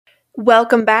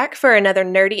Welcome back for another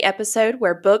nerdy episode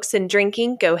where books and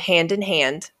drinking go hand in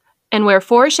hand. And where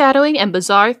foreshadowing and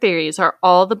bizarre theories are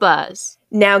all the buzz.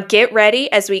 Now get ready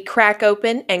as we crack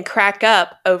open and crack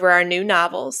up over our new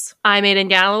novels. I'm Aidan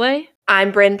Galloway.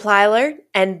 I'm Bryn Plyler,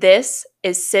 and this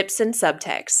is Sips and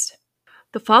Subtext.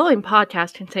 The following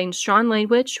podcast contains strong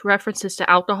language, references to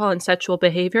alcohol and sexual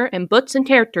behavior, and books and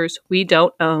characters we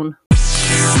don't own.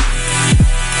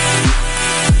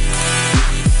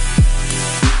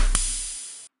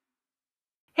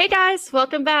 Hey guys,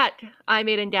 welcome back. I'm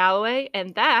Aidan Galloway,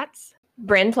 and that's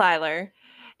Bryn Plyler.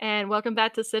 And welcome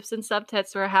back to Sips and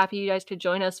Subtext. We're happy you guys could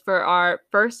join us for our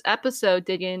first episode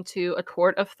digging into A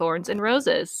Court of Thorns and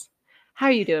Roses. How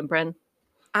are you doing, Bryn?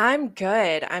 I'm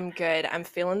good. I'm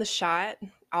feeling the shot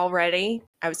already.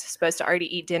 I was supposed to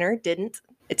already eat dinner, didn't.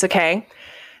 It's okay.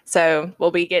 So we'll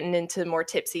be getting into more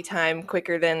tipsy time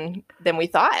quicker than we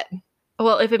thought.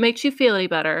 Well, if it makes you feel any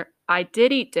better, I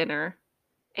did eat dinner.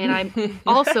 And I'm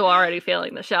also already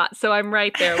feeling the shot, so I'm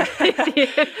right there with you.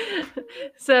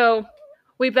 So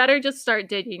we better just start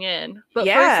digging in. But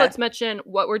first, let's mention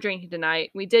what we're drinking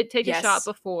tonight. We did take a shot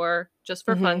before, just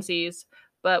for funsies,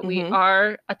 but we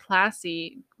are a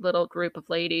classy little group of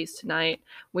ladies tonight.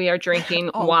 We are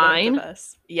drinking wine. Both of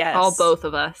us. Yes. All both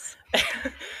of us.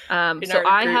 So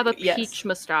I have a peach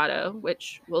Moscato,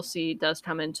 which we'll see does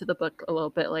come into the book a little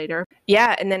bit later.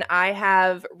 Yeah, and then I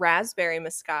have raspberry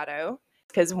Moscato,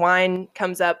 because wine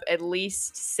comes up at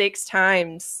least 6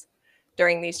 times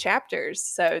during these chapters.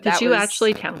 So did you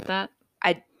actually count that?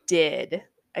 I did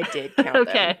count them.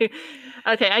 Okay.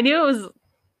 I knew it was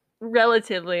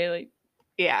relatively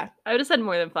yeah. I would have said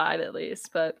more than 5 at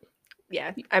least, but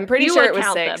yeah, I'm pretty sure it was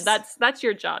 6. Them. That's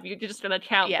your job. You're just gonna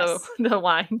count the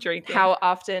wine drinking. How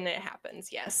often it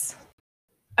happens? Yes.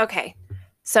 Okay,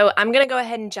 so I'm gonna go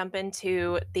ahead and jump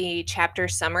into the chapter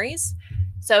summaries.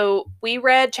 So we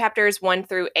read chapters 1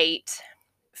 through 8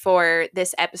 for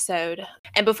this episode.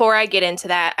 And before I get into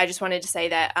that, I just wanted to say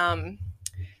that,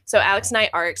 so Alex and I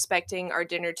are expecting our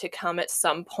dinner to come at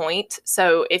some point.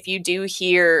 So if you do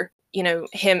hear,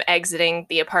 him exiting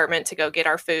the apartment to go get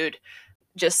our food,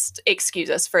 just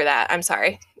excuse us for that. I'm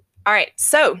sorry. All right.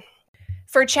 So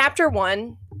for chapter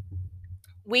 1,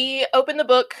 we open the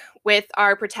book with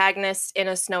our protagonist in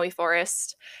a snowy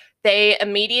forest. They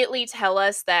immediately tell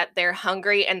us that they're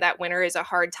hungry and that winter is a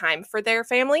hard time for their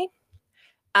family.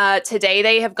 Today,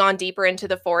 they have gone deeper into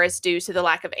the forest due to the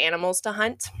lack of animals to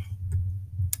hunt.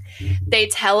 They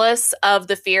tell us of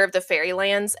the fear of the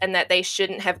fairylands and that they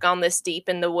shouldn't have gone this deep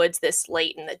in the woods this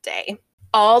late in the day.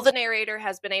 All the narrator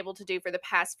has been able to do for the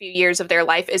past few years of their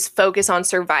life is focus on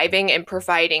surviving and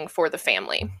providing for the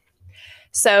family.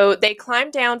 So they climb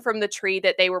down from the tree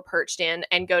that they were perched in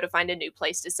and go to find a new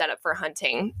place to set up for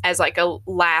hunting as like a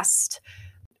last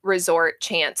resort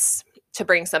chance to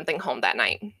bring something home that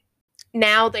night.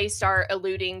 Now they start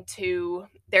alluding to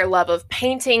their love of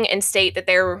painting and state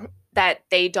that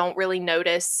they don't really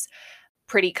notice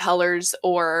pretty colors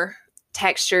or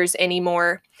textures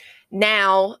anymore.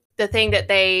 Now, the thing that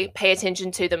they pay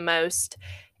attention to the most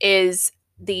is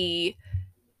the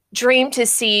dream to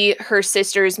see her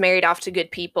sisters married off to good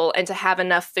people and to have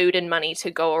enough food and money to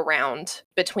go around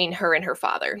between her and her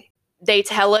father. They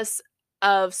tell us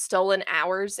of stolen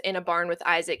hours in a barn with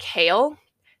Isaac Hale,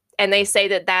 and they say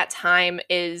that time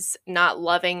is not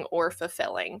loving or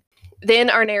fulfilling. Then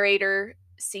our narrator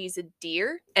sees a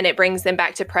deer, and it brings them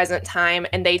back to present time,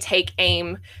 and they take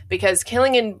aim because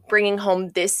killing and bringing home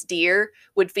this deer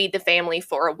would feed the family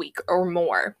for a week or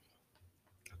more.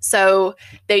 So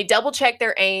they double check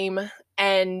their aim,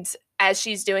 and as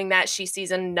she's doing that, she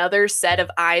sees another set of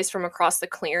eyes from across the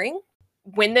clearing.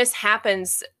 When this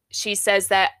happens, she says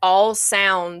that all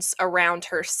sounds around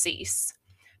her cease.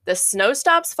 The snow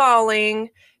stops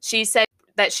falling. She said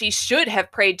that she should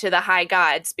have prayed to the high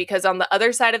gods because on the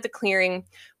other side of the clearing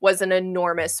was an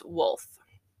enormous wolf.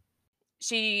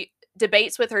 She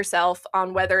debates with herself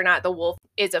on whether or not the wolf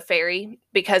is a fairy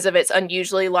because of its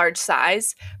unusually large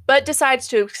size, but decides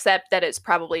to accept that it's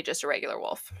probably just a regular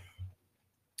wolf.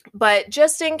 But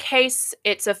just in case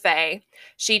it's a fae,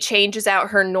 she changes out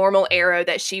her normal arrow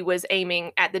that she was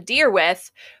aiming at the deer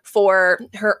with for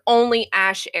her only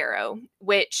ash arrow,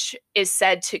 which is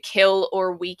said to kill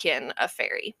or weaken a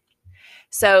fairy.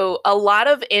 So a lot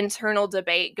of internal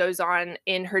debate goes on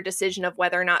in her decision of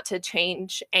whether or not to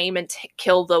change aim and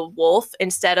kill the wolf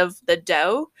instead of the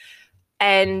doe.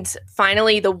 And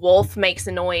finally, the wolf makes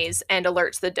a noise and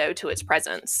alerts the doe to its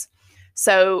presence.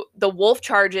 So the wolf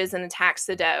charges and attacks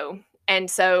the doe. And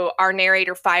so our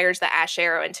narrator fires the ash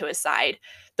arrow into his side.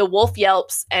 The wolf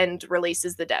yelps and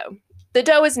releases the doe. The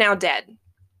doe is now dead.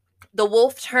 The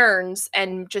wolf turns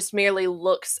and just merely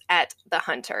looks at the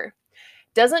hunter.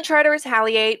 Doesn't try to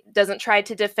retaliate, doesn't try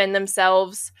to defend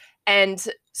themselves. And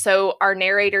so our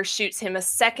narrator shoots him a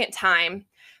second time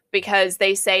because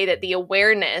they say that the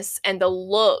awareness and the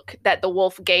look that the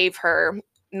wolf gave her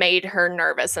made her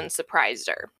nervous and surprised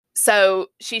her. So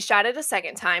she shot it a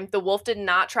second time. The wolf did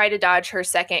not try to dodge her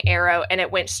second arrow, and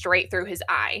it went straight through his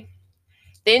eye.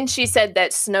 Then she said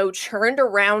that snow churned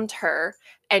around her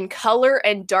and color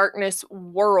and darkness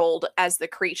whirled as the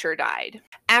creature died.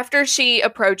 After she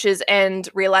approaches and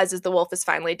realizes the wolf is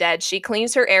finally dead, she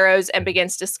cleans her arrows and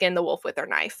begins to skin the wolf with her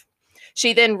knife.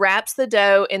 She then wraps the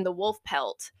doe in the wolf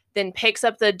pelt, then picks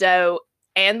up the doe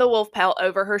and the wolf pelt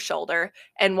over her shoulder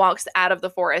and walks out of the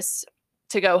forest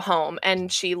to go home. And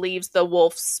she leaves the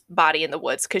wolf's body in the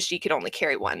woods because she could only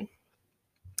carry one.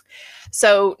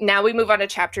 So now we move on to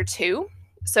chapter 2.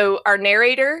 So our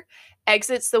narrator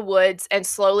exits the woods and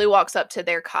slowly walks up to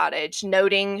their cottage,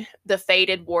 noting the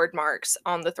faded ward marks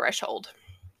on the threshold.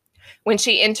 When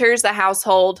she enters the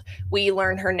household, we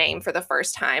learn her name for the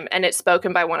first time, and it's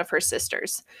spoken by one of her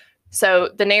sisters. So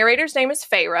the narrator's name is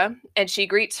Feyre, and she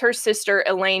greets her sister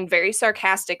Elaine very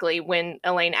sarcastically when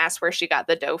Elaine asks where she got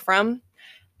the doe from.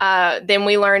 Then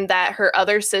we learn that her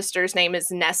other sister's name is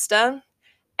Nesta,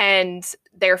 and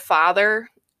their father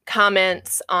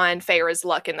comments on Feyre's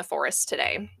luck in the forest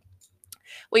today.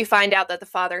 We find out that the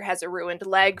father has a ruined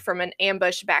leg from an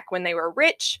ambush back when they were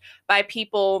rich by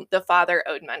people the father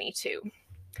owed money to.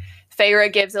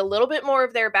 Feyre gives a little bit more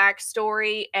of their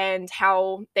backstory and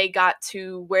how they got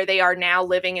to where they are now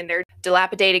living in their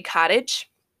dilapidated cottage.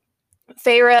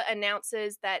 Feyre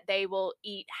announces that they will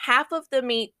eat half of the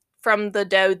meat from the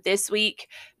doe this week,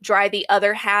 dry the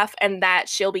other half, and that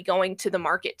she'll be going to the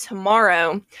market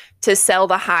tomorrow to sell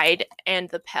the hide and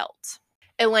the pelt.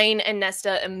 Elaine and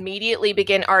Nesta immediately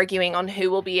begin arguing on who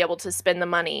will be able to spend the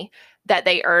money that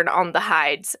they earn on the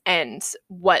hides and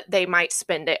what they might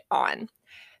spend it on.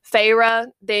 Feyre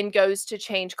then goes to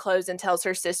change clothes and tells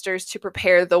her sisters to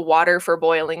prepare the water for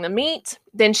boiling the meat.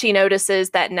 Then she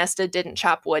notices that Nesta didn't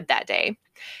chop wood that day.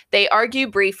 They argue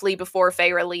briefly before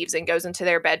Feyre leaves and goes into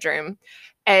their bedroom.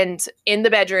 And in the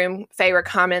bedroom, Feyre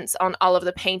comments on all of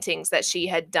the paintings that she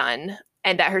had done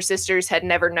and that her sisters had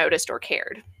never noticed or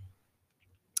cared.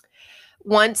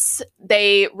 Once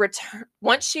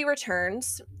she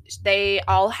returns, they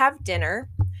all have dinner,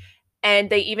 and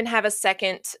they even have a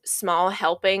second small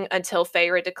helping until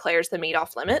Feyre declares the meat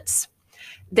off limits.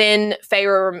 Then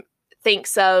Feyre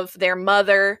thinks of their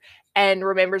mother and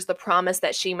remembers the promise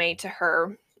that she made to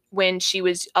her when she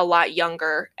was a lot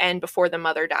younger and before the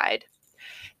mother died.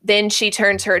 Then she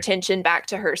turns her attention back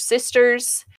to her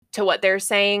sisters, to what they're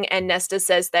saying, and Nesta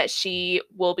says that she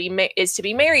is to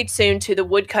be married soon to the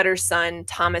woodcutter's son,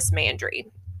 Thomas Mandry.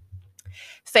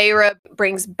 Feyre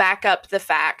brings back up the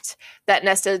fact that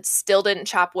Nesta still didn't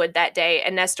chop wood that day,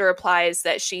 and Nesta replies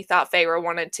that she thought Feyre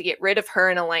wanted to get rid of her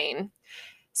and Elaine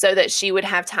so that she would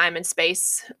have time and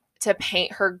space to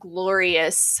paint her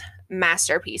glorious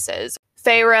masterpieces.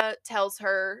 Feyre tells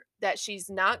her that she's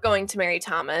not going to marry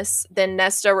Thomas. Then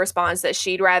Nesta responds that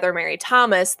she'd rather marry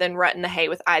Thomas than rut in the hay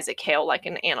with Isaac Hale like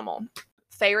an animal.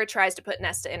 Feyre tries to put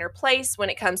Nesta in her place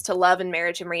when it comes to love and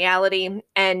marriage and reality,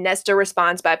 and Nesta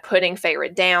responds by putting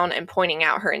Feyre down and pointing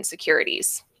out her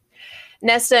insecurities.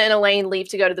 Nesta and Elaine leave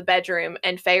to go to the bedroom,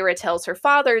 and Feyre tells her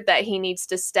father that he needs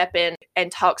to step in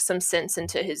and talk some sense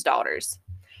into his daughters.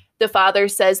 The father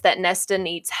says that Nesta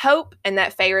needs hope and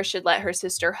that Feyre should let her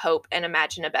sister hope and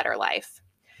imagine a better life.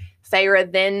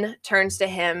 Feyre then turns to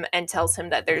him and tells him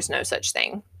that there's no such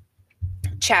thing.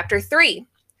 Chapter 3.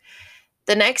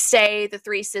 The next day, the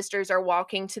three sisters are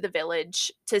walking to the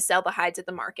village to sell the hides at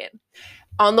the market.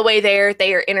 On the way there,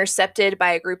 they are intercepted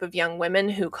by a group of young women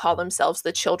who call themselves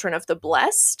the Children of the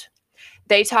Blessed.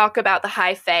 They talk about the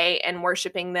High Fae and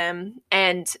worshiping them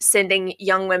and sending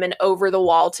young women over the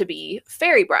wall to be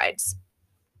fairy brides.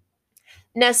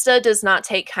 Nesta does not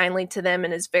take kindly to them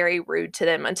and is very rude to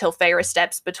them until Feyre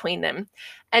steps between them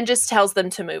and just tells them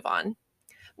to move on.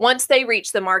 Once they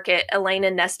reach the market, Elaine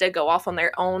and Nesta go off on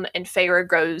their own, and Feyre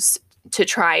goes to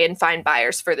try and find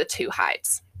buyers for the two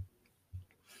hides.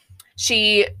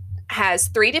 She has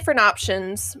 3 different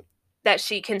options that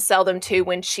she can sell them to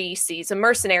when she sees a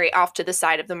mercenary off to the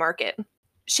side of the market.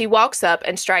 She walks up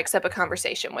and strikes up a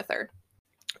conversation with her.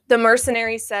 The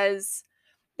mercenary says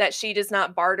that she does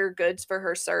not barter goods for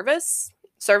her services.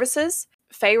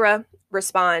 Feyre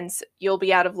responds, "You'll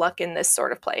be out of luck in this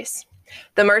sort of place."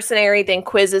 The mercenary then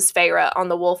quizzes Feyre on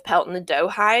the wolf pelt and the doe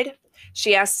hide.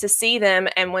 She asks to see them,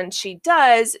 and when she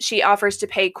does, she offers to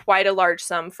pay quite a large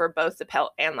sum for both the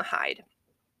pelt and the hide.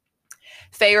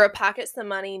 Feyre pockets the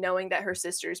money, knowing that her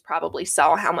sisters probably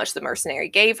saw how much the mercenary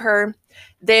gave her.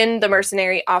 Then the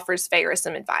mercenary offers Feyre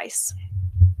some advice.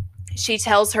 She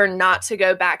tells her not to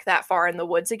go back that far in the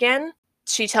woods again.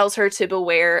 She tells her to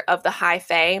beware of the High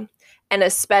Fae, and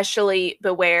especially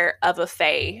beware of a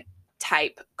Fae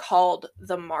type called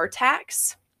the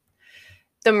Martax.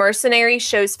 The mercenary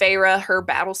shows Feyre her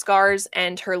battle scars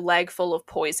and her leg full of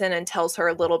poison and tells her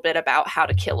a little bit about how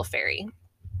to kill a fairy.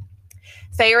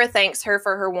 Feyre thanks her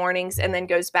for her warnings and then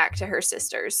goes back to her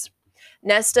sisters.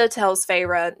 Nesta tells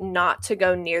Feyre not to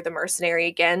go near the mercenary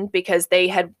again because they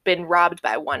had been robbed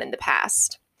by one in the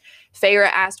past. Feyre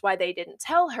asked why they didn't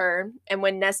tell her, and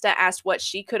when Nesta asked what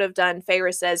she could have done,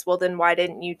 Feyre says, well, then why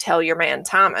didn't you tell your man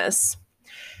Thomas?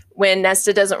 When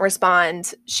Nesta doesn't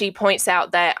respond, she points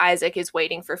out that Isaac is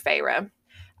waiting for Feyre.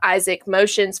 Isaac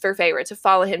motions for Feyre to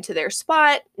follow him to their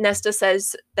spot. Nesta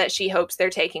says that she hopes they're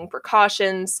taking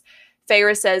precautions.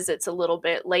 Feyre says it's a little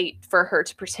bit late for her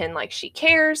to pretend like she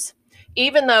cares,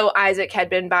 even though Isaac had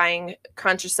been buying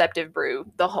contraceptive brew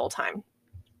the whole time.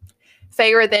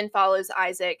 Feyre then follows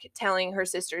Isaac, telling her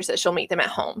sisters that she'll meet them at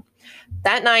home.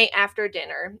 That night after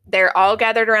dinner, they're all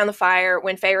gathered around the fire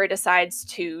when Feyre decides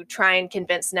to try and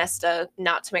convince Nesta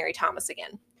not to marry Thomas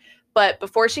again. But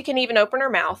before she can even open her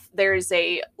mouth, there's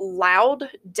a loud,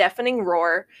 deafening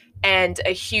roar and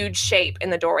a huge shape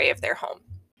in the doorway of their home.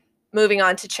 Moving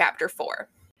on to chapter 4.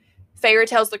 Feyre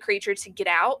tells the creature to get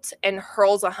out and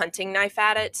hurls a hunting knife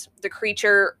at it. The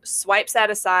creature swipes that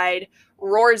aside,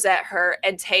 roars at her,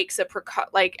 and takes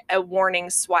a warning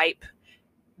swipe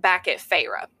back at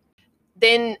Feyre.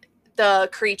 Then the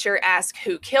creature asks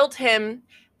who killed him.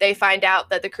 They find out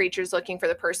that the creature's looking for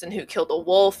the person who killed a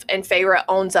wolf, and Feyre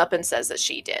owns up and says that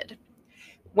she did.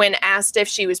 When asked if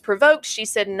she was provoked, she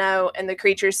said no, and the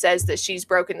creature says that she's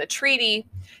broken the treaty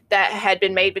that had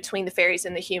been made between the fairies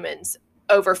and the humans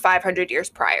over 500 years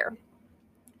prior.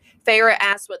 Feyre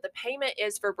asks what the payment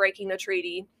is for breaking the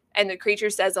treaty, and the creature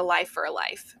says a life for a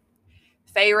life.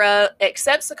 Feyre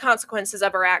accepts the consequences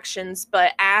of her actions,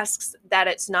 but asks that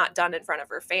it's not done in front of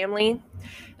her family.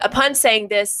 Upon saying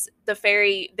this, the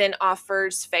fairy then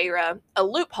offers Feyre a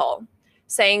loophole,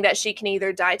 saying that she can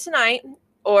either die tonight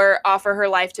or offer her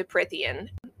life to Prythian,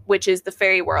 which is the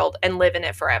fairy world, and live in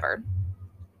it forever.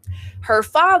 Her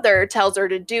father tells her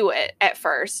to do it at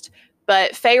first,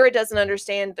 but Feyre doesn't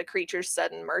understand the creature's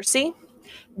sudden mercy.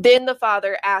 Then the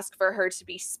father asks for her to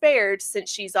be spared since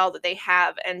she's all that they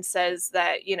have, and says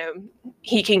that,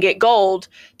 he can get gold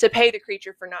to pay the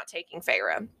creature for not taking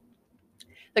Feyre.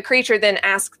 The creature then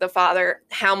asks the father,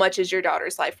 how much is your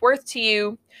daughter's life worth to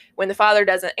you? When the father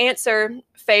doesn't answer,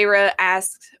 Feyre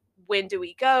asks, when do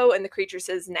we go? And the creature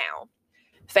says, now.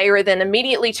 Feyre then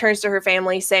immediately turns to her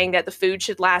family, saying that the food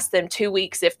should last them 2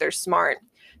 weeks if they're smart.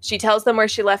 She tells them where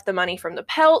she left the money from the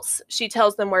pelts. She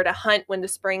tells them where to hunt when the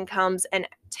spring comes, and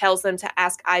tells them to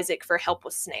ask Isaac for help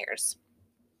with snares.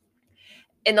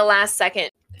 In the last second,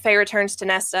 Feyre turns to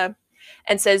Nesta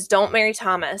and says, don't marry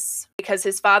Thomas, because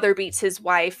his father beats his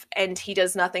wife and he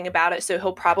does nothing about it, so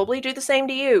he'll probably do the same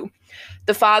to you.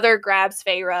 The father grabs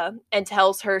Feyre and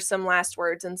tells her some last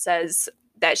words and says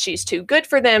that she's too good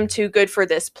for them, too good for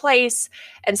this place,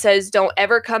 and says, don't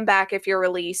ever come back if you're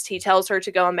released. He tells her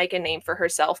to go and make a name for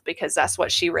herself because that's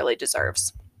what she really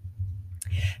deserves.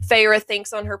 Feyre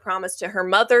thinks on her promise to her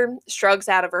mother, shrugs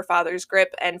out of her father's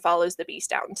grip, and follows the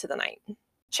beast out into the night.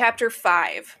 Chapter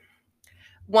 5.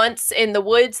 Once in the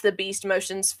woods, the beast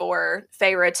motions for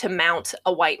Feyre to mount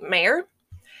a white mare.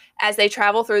 As they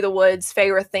travel through the woods,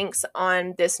 Feyre thinks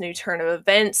on this new turn of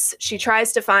events. She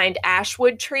tries to find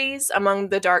ashwood trees among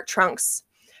the dark trunks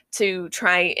to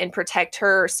try and protect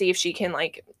her, or see if she can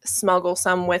smuggle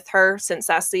some with her, since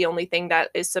that's the only thing that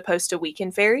is supposed to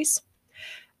weaken fairies.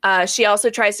 She also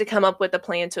tries to come up with a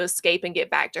plan to escape and get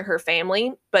back to her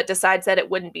family, but decides that it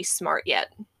wouldn't be smart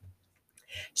yet.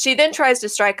 She then tries to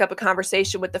strike up a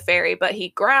conversation with the fairy, but he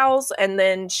growls, and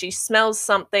then she smells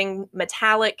something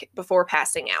metallic before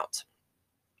passing out.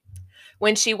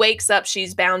 When she wakes up,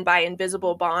 she's bound by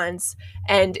invisible bonds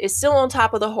and is still on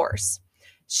top of the horse.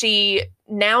 She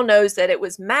now knows that it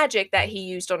was magic that he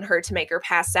used on her to make her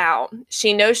pass out.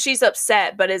 She knows she's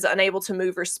upset, but is unable to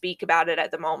move or speak about it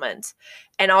at the moment.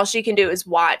 And all she can do is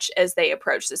watch as they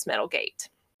approach this metal gate.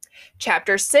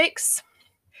 Chapter 6.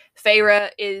 Feyre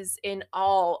is in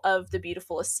awe of the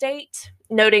beautiful estate,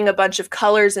 noting a bunch of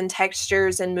colors and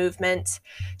textures and movement.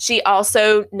 She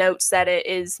also notes that it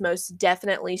is most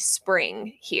definitely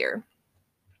spring here.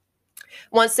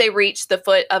 Once they reach the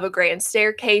foot of a grand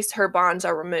staircase, her bonds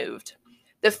are removed.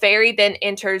 The fairy then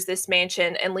enters this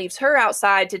mansion and leaves her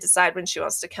outside to decide when she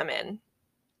wants to come in.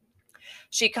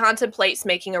 She contemplates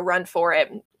making a run for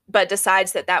it, but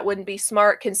decides that that wouldn't be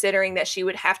smart considering that she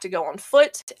would have to go on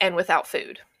foot and without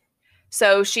food.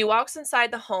 So she walks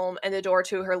inside the home and the door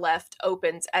to her left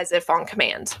opens as if on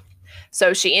command.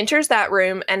 So she enters that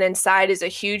room and inside is a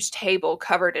huge table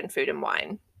covered in food and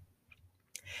wine.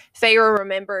 Feyre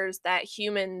remembers that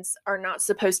humans are not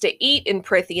supposed to eat in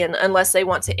Prythian unless they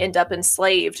want to end up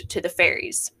enslaved to the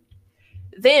fairies.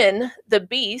 Then the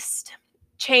beast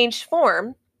changed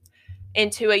form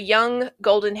into a young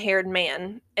golden-haired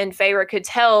man, and Feyre could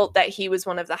tell that he was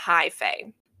one of the High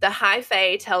Fae. The High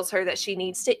Fae tells her that she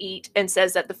needs to eat and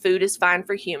says that the food is fine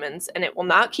for humans and it will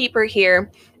not keep her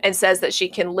here, and says that she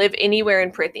can live anywhere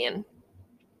in Prythian.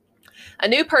 A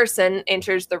new person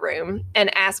enters the room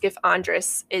and asks if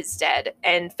Andras is dead,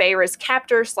 and Feyre's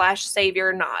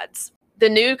captor/savior nods. The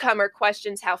newcomer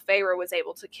questions how Feyre was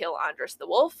able to kill Andras the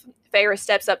wolf. Feyre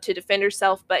steps up to defend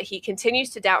herself, but he continues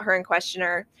to doubt her and question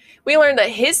her. We learn that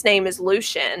his name is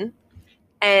Lucien,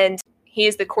 and he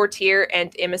is the courtier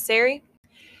and emissary.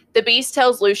 The beast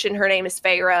tells Lucien her name is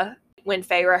Feyre when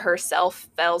Feyre herself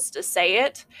fails to say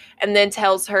it, and then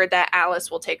tells her that Alice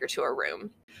will take her to her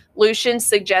room. Lucien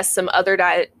suggests some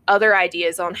other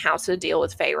ideas on how to deal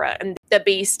with Feyre, and the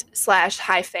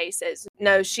beast/High Fae says,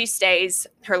 no, she stays.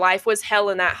 Her life was hell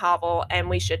in that hovel, and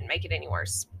we shouldn't make it any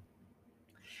worse.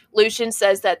 Lucien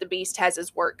says that the beast has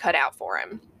his work cut out for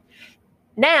him.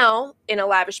 Now, in a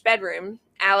lavish bedroom,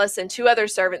 Alice and 2 other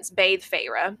servants bathe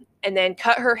Feyre, and then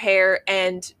cut her hair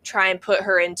and try and put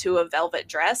her into a velvet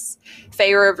dress.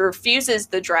 Feyre refuses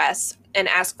the dress and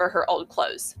asks for her old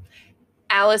clothes.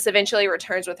 Alice eventually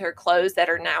returns with her clothes that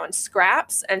are now in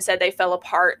scraps and said they fell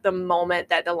apart the moment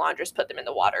that the laundress put them in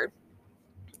the water.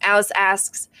 Alice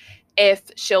asks if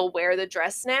she'll wear the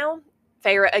dress now.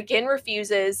 Feyre again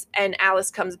refuses, and Alice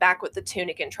comes back with the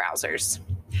tunic and trousers.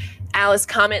 Alice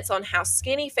comments on how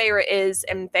skinny Feyre is,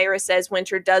 and Feyre says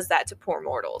winter does that to poor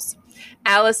mortals.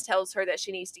 Alice tells her that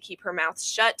she needs to keep her mouth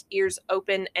shut, ears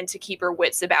open, and to keep her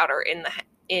wits about her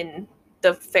in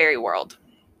the fairy world.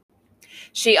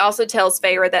 She also tells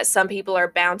Feyre that some people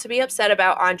are bound to be upset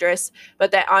about Andras,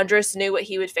 but that Andras knew what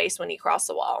he would face when he crossed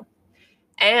the wall.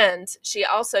 And she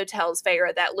also tells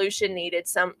Feyre that Lucien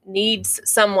needs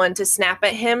someone to snap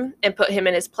at him and put him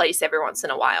in his place every once in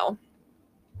a while.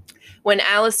 When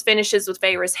Alice finishes with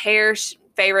Feyre's hair,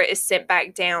 Feyre is sent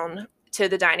back down to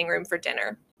the dining room for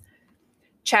dinner.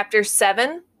 Chapter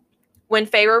 7. When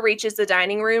Feyre reaches the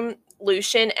dining room,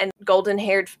 Lucien and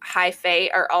golden-haired High Fae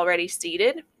are already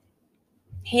seated.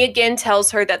 He again tells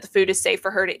her that the food is safe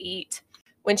for her to eat.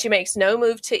 When she makes no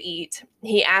move to eat,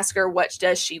 he asks her what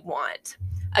does she want.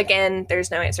 Again,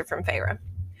 there's no answer from Feyre.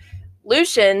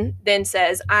 Lucien then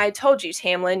says, I told you,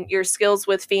 Tamlin, your skills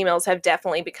with females have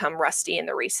definitely become rusty in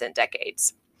the recent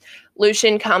decades.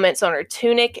 Lucien comments on her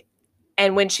tunic,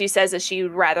 and when she says that she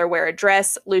would rather wear a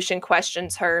dress, Lucien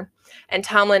questions her, and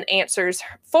Tamlin answers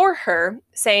for her,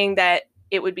 saying that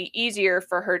it would be easier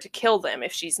for her to kill them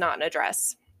if she's not in a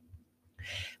dress.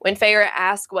 When Feyre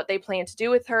asks what they plan to do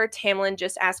with her, Tamlin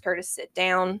just asks her to sit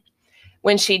down.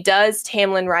 When she does,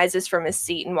 Tamlin rises from his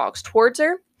seat and walks towards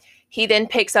her. He then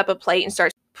picks up a plate and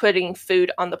starts putting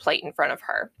food on the plate in front of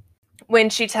her. When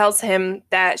she tells him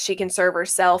that she can serve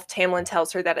herself, Tamlin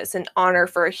tells her that it's an honor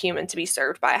for a human to be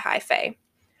served by a High Fae.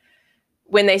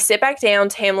 When they sit back down,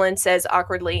 Tamlin says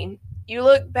awkwardly, you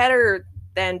look better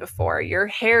than before. Your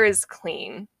hair is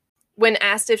clean. When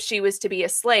asked if she was to be a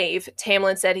slave,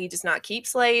 Tamlin said he does not keep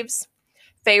slaves.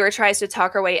 Feyre tries to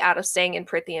talk her way out of staying in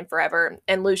Prythian forever,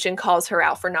 and Lucien calls her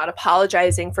out for not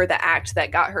apologizing for the act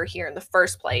that got her here in the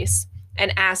first place,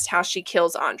 and asked how she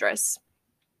kills Andras.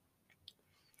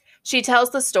 She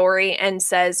tells the story and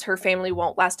says her family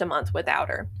won't last a month without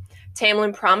her.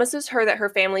 Tamlin promises her that her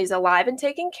family is alive and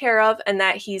taken care of, and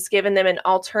that he's given them an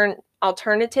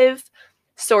alternative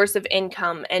source of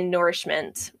income and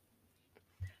nourishment.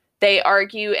 They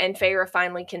argue, and Feyre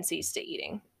finally concedes to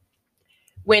eating.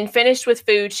 When finished with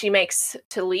food, she makes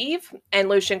to leave, and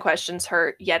Lucien questions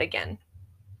her yet again.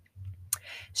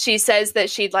 She says that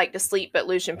she'd like to sleep, but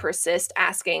Lucien persists,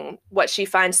 asking what she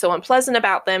finds so unpleasant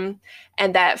about them,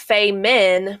 and that Fae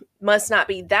men must not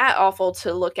be that awful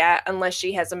to look at unless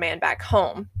she has a man back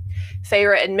home.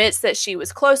 Feyre admits that she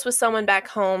was close with someone back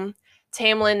home.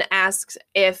 Tamlin asks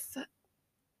if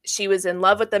she was in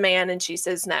love with the man, and she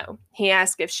says no. He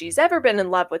asks if she's ever been in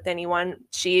love with anyone.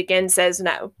 She again says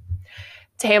no.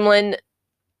 Tamlin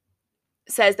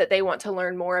says that they want to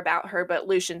learn more about her, but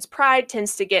Lucien's pride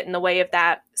tends to get in the way of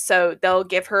that, so they'll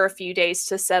give her a few days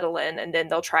to settle in, and then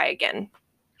they'll try again.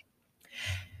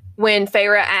 When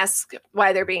Feyre asks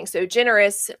why they're being so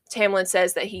generous, Tamlin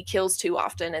says that he kills too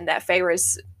often, and that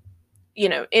Feyre's,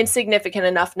 insignificant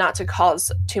enough not to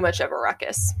cause too much of a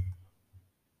ruckus.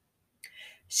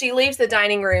 She leaves the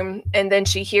dining room, and then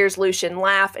she hears Lucien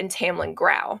laugh and Tamlin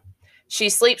growl. She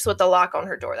sleeps with the lock on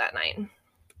her door that night.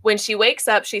 When she wakes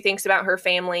up, she thinks about her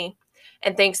family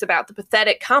and thinks about the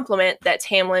pathetic compliment that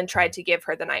Tamlin tried to give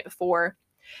her the night before.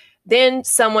 Then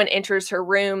someone enters her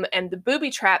room, and the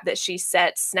booby trap that she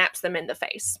set snaps them in the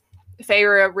face.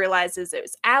 Feyre realizes it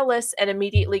was Alis and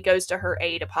immediately goes to her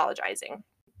aid, apologizing.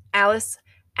 Alis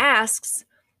asks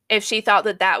if she thought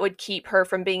that would keep her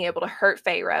from being able to hurt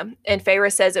Feyre, and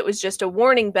Feyre says it was just a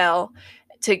warning bell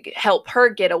to help her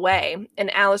get away,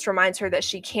 and Alis reminds her that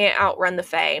she can't outrun the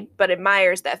Fae, but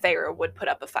admires that Feyre would put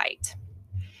up a fight.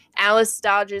 Alis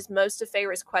dodges most of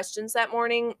Feyre's questions that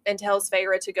morning and tells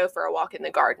Feyre to go for a walk in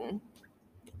the garden.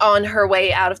 On her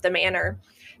way out of the manor,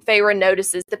 Feyre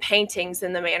notices the paintings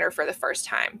in the manor for the first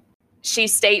time. She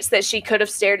states that she could have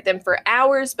stared at them for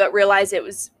hours, but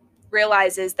realizes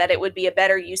that it would be a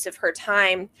better use of her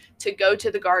time to go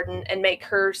to the garden and make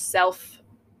herself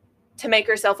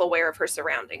aware of her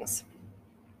surroundings.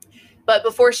 But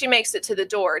before she makes it to the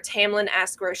door, Tamlin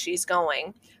asks where she's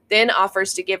going, then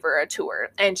offers to give her a tour,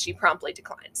 and she promptly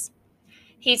declines.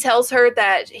 He tells her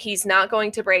that he's not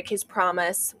going to break his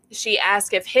promise. She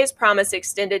asks if his promise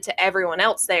extended to everyone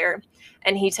else there,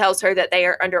 and he tells her that they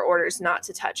are under orders not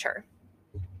to touch her.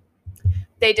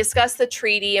 They discuss the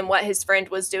treaty and what his friend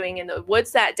was doing in the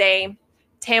woods that day.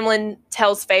 Tamlin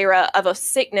tells Feyre of a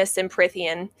sickness in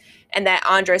Prythian, and that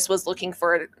Andras was looking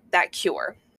for that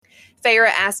cure. Feyre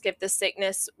asks if the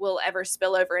sickness will ever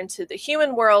spill over into the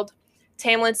human world.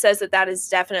 Tamlin says that is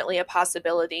definitely a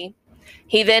possibility.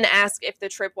 He then asks if the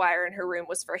tripwire in her room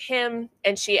was for him,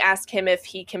 and she asks him if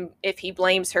he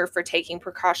blames her for taking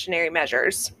precautionary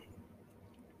measures.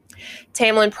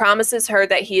 Tamlin promises her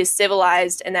that he is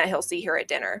civilized and that he'll see her at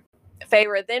dinner.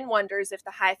 Feyre then wonders if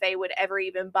the High Fae would ever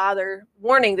even bother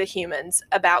warning the humans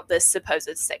about this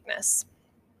supposed sickness.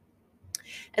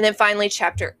 And then finally,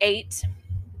 chapter 8.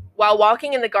 While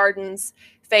walking in the gardens,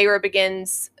 Feyre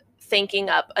begins thinking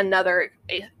up another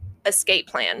escape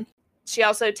plan. She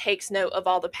also takes note of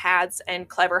all the paths and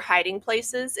clever hiding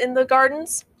places in the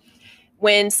gardens,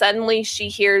 when suddenly she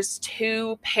hears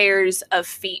 2 pairs of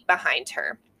feet behind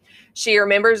her. She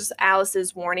remembers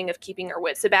Alis's warning of keeping her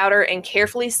wits about her and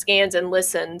carefully scans and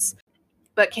listens,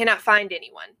 but cannot find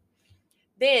anyone.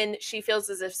 Then she feels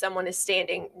as if someone is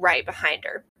standing right behind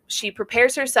her. She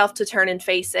prepares herself to turn and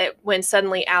face it when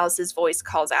suddenly Alis's voice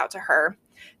calls out to her,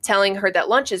 telling her that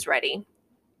lunch is ready,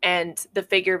 and the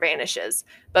figure vanishes.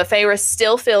 But Feyre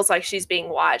still feels like she's being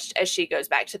watched as she goes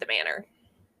back to the manor.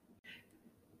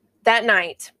 That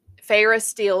night, Feyre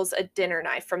steals a dinner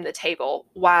knife from the table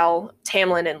while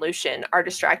Tamlin and Lucien are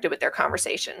distracted with their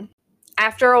conversation.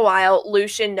 After a while,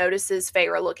 Lucien notices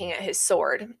Feyre looking at his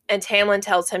sword, and Tamlin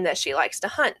tells him that she likes to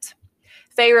hunt.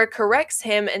 Feyre corrects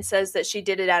him and says that she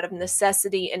did it out of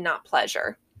necessity and not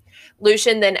pleasure.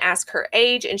 Lucien then asks her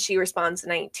age, and she responds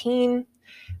 19.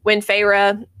 When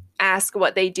Feyre asks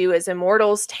what they do as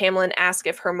immortals, Tamlin asks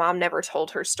if her mom never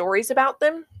told her stories about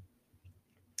them.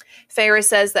 Feyre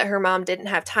says that her mom didn't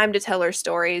have time to tell her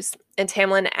stories, and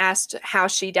Tamlin asked how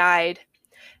she died,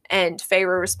 and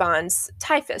Feyre responds,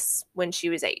 typhus, when she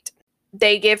was 8.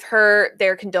 They give her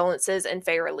their condolences, and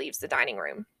Feyre leaves the dining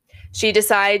room. She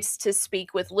decides to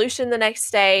speak with Lucien the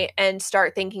next day and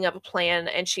start thinking of a plan,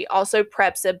 and she also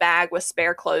preps a bag with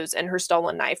spare clothes and her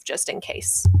stolen knife just in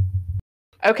case.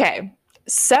 Okay,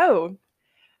 so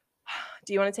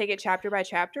do you want to take it chapter by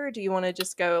chapter, or do you want to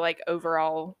just go like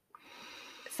overall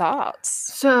thoughts?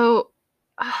 So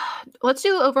let's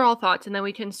do overall thoughts, and then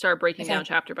we can start breaking down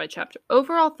chapter by chapter.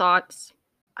 Overall thoughts,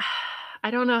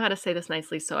 I don't know how to say this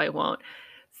nicely, so I won't.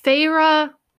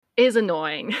 Feyre is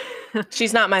annoying.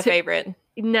 She's not my favorite.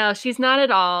 No, she's not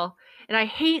at all. And I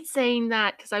hate saying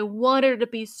that because I want her to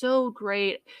be so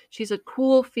great. She's a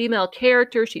cool female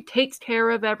character. She takes care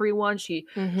of everyone. She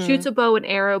shoots a bow and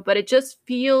arrow, but it just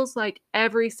feels like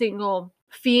every single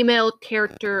female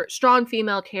character, strong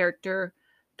female character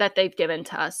that they've given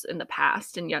to us in the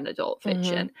past in young adult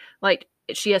fiction. Like,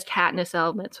 she has Katniss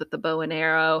elements with the bow and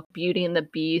arrow, Beauty and the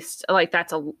Beast. Like,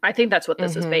 I think that's what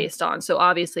this is based on. So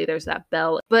obviously there's that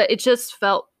Belle, but it just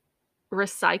felt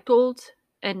recycled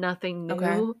and nothing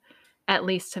new, at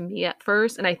least to me at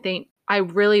first. And I think I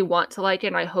really want to like it,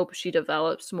 and I hope she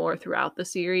develops more throughout the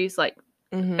series. Like,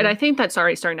 and I think that's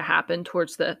already starting to happen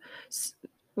towards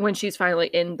when she's finally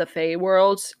in the Fae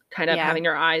world, kind of having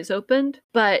her eyes opened.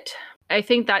 But I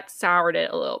think that soured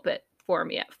it a little bit for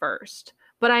me at first.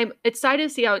 But I'm excited to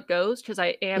see how it goes, because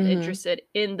I am interested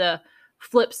in the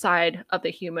flip side of the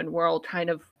human world,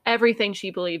 kind of everything she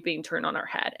believed being turned on her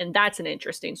head. And that's an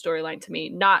interesting storyline to me,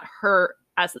 not her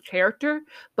as the character,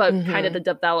 but kind of Mhm. the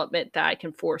development that I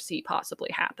can foresee possibly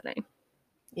happening.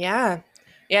 Yeah.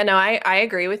 Yeah, no, I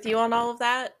agree with you on all of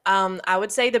that. I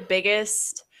would say the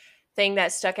biggest thing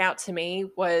that stuck out to me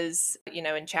was,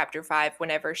 in chapter 5,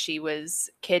 whenever she was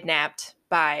kidnapped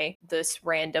by this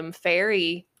random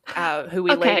fairy, who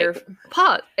we Okay, later.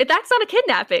 pause. That's not a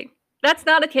kidnapping. That's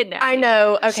not a kidnapping. I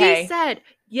know. She Okay. said,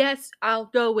 yes, I'll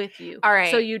go with you. All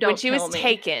right. So you don't When she kill was me.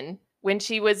 taken, when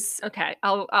she was Okay,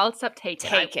 I'll accept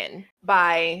taken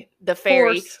by the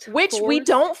fairy, which we Forced.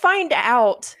 don't find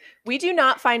out. We do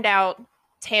not find out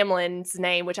Tamlin's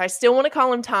name, which I still want to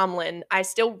call him Tomlin. I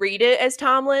still read it as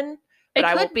Tomlin, but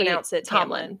I will pronounce it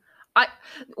Tamlin.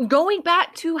 Going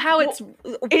back to how it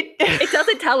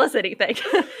doesn't tell us anything.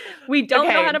 We don't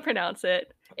know how to pronounce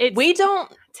it. We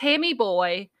don't. Tammy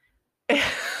Boy.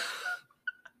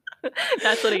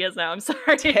 That's what he is now. I'm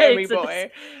sorry. Tammy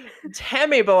Boy.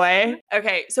 Tammy Boy.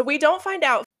 Okay, so we don't find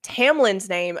out Tamlin's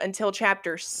name until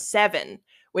chapter 7,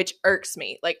 which irks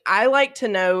me. Like, I like to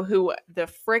know who the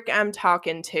frick I'm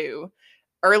talking to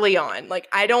early on. Like,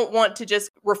 I don't want to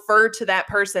just refer to that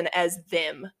person as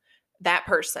them, that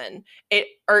person. It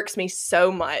irks me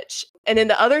so much. And then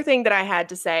the other thing that I had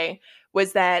to say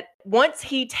was that once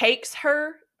he takes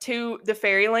her to the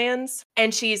fairylands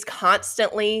and she's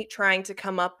constantly trying to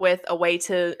come up with a way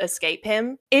to escape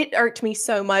him, it irked me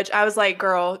so much. I was like,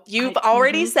 girl, you've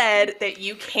already said that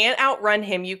you can't outrun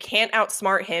him, you can't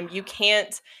outsmart him, you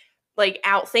can't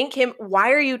outthink him.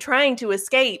 Why are you trying to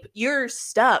escape? You're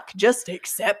stuck. Just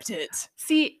accept it.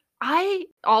 See, I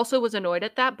also was annoyed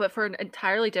at that, but for an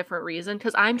entirely different reason,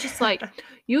 because I'm just like,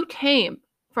 you came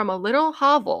from a little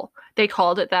hovel. They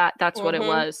called it that. That's what it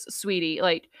was, sweetie.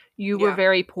 Like, you were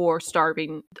very poor,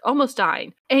 starving, almost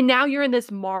dying. And now you're in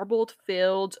this marbled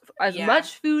field, as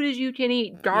much food as you can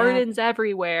eat, gardens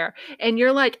everywhere. And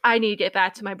you're like, I need to get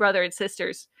back to my brother and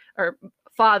sisters, or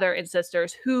father and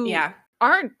sisters, who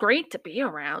aren't great to be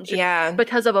around.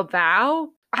 Because of a vow.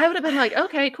 I would have been like,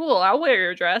 okay, cool. I'll wear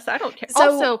your dress. I don't care.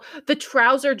 So, also, the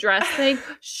trouser dress thing,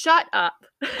 shut up.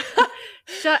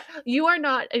 You are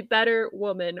not a better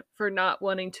woman for not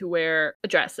wanting to wear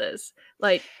dresses.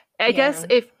 Like, I guess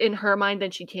if in her mind,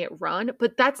 then she can't run,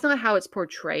 but that's not how it's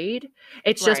portrayed.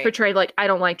 It's just portrayed like, I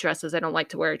don't like dresses. I don't like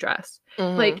to wear a dress.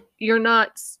 Like, you're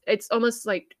not, it's almost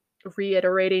like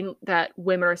reiterating that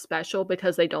women are special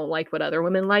because they don't like what other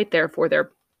women like. Therefore,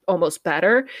 they're almost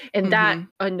better, and that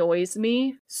annoys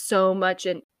me so much.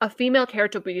 And a female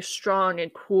character be strong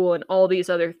and cool and all these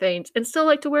other things and still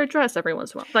like to wear a dress every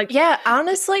once in a while. Like,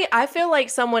 honestly, I feel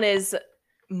like someone is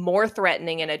more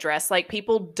threatening in a dress. Like,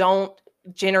 people don't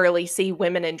generally see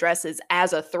women in dresses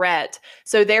as a threat,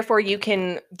 so therefore you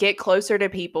can get closer to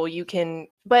people.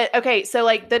 But okay, so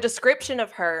like the description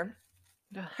of her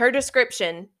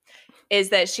description is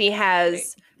that she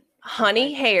has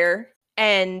honey hair.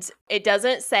 And it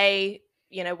doesn't say,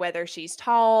 whether she's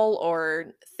tall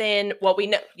or thin. Well, we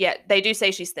know, they do say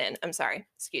she's thin. I'm sorry.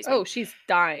 Excuse me. Oh, she's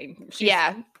dying.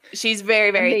 She's very,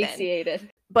 very emaciated. Thin.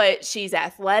 But she's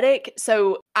athletic.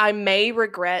 So I may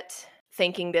regret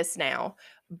thinking this now.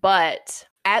 But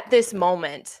at this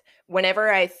moment,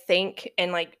 whenever I think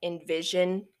and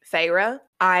envision Feyre,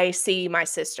 I see my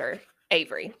sister,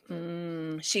 Avery.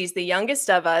 She's the youngest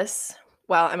of us.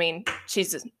 Well, I mean,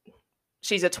 she's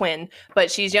a twin,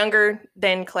 but she's younger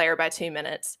than Claire by 2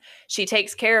 minutes. She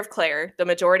takes care of Claire the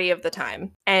majority of the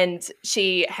time. And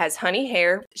she has honey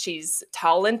hair. She's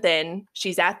tall and thin.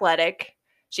 She's athletic.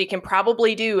 She can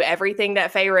probably do everything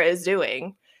that Feyre is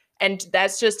doing. And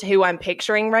that's just who I'm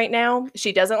picturing right now.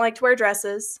 She doesn't like to wear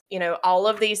dresses. All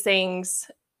of these things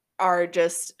are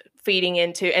just feeding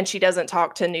into, and she doesn't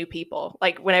talk to new people.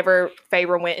 Like, whenever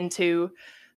Feyre went into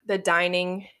the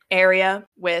dining area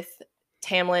with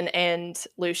Tamlin and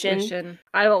Lucien.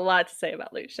 I have a lot to say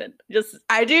about Lucien.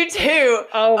 I do too.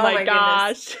 Oh my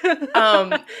gosh.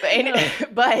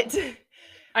 But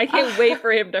I can't wait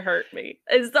for him to hurt me.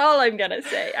 Is all I'm gonna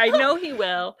say. I know he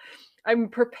will. I'm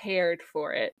prepared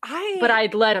for it. But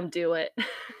I'd let him do it.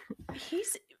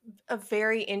 He's a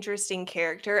very interesting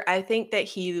character. I think that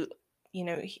he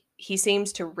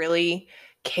seems to really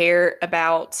care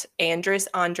about Andreas.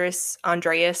 I'm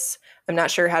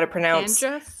not sure how to pronounce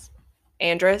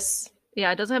Andreas.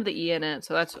 Yeah, it doesn't have the E in it,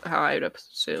 so that's how I would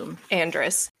assume.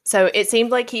 Andreas. So it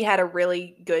seemed like he had a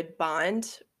really good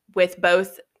bond with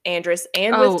both Andreas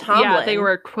and with Tomlin. Yeah, they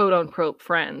were quote unquote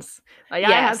friends. Like,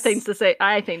 I have things to say.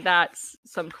 I think that's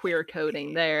some queer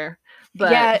coding there.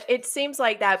 But yeah, it seems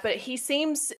like that. But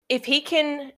if he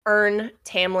can earn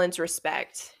Tamlin's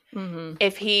respect,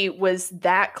 if he was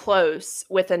that close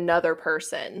with another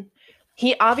person,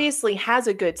 he obviously has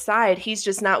a good side. He's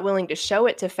just not willing to show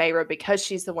it to Feyre because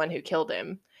she's the one who killed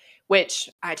him, which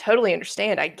I totally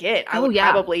understand. I get. I Oh, would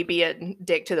yeah. probably be a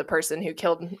dick to the person who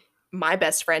killed my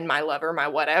best friend, my lover, my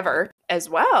whatever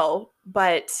as well.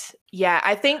 But yeah,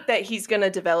 I think that he's going to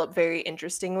develop very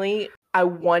interestingly. I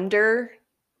wonder,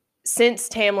 since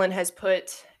Tamlin has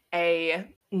put a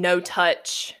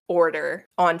no-touch order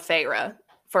on Feyre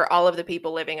for all of the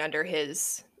people living under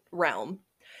his realm,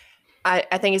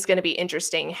 I think it's going to be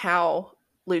interesting how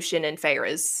Lucien and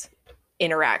Feyre's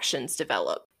interactions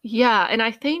develop. Yeah, and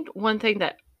I think one thing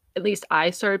that at least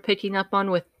I started picking up on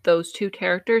with those two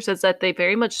characters is that they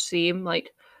very much seem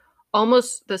like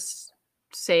almost the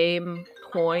same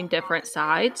coin, different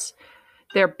sides.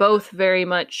 They're both very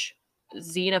much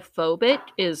xenophobic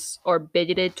or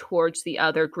bigoted towards the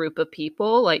other group of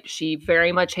people. Like, she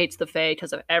very much hates the Fae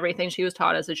because of everything she was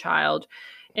taught as a child,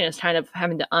 and is kind of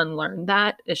having to unlearn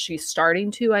that as she's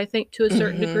starting to, I think, to a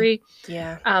certain degree.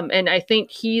 Yeah. And I think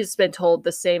he's been told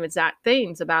the same exact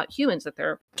things about humans, that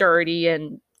they're dirty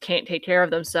and can't take care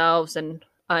of themselves and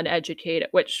uneducated,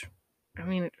 which, I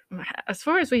mean, as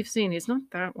far as we've seen, he's not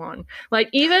that one. Like,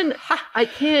 even I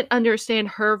can't understand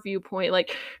her viewpoint.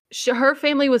 Like, her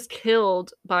family was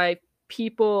killed by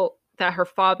people that her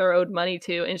father owed money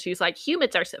to, and she's like,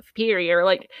 humans are superior.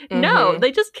 Like, no,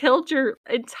 they just killed your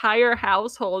entire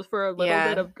household for a little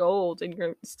bit of gold, and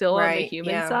you're still on the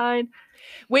human side.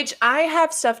 Which I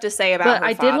have stuff to say about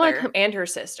her father and her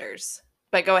sisters.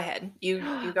 But go ahead. You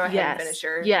go ahead and finish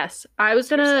your. Yes. I was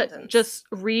going to just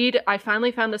read. I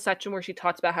finally found the section where she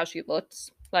talks about how she looks,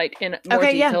 like, in more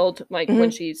detailed, like, when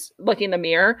she's looking in the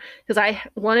mirror. Because I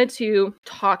wanted to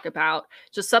talk about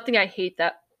just something I hate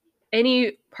that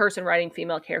any person writing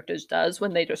female characters does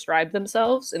when they describe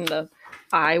themselves in the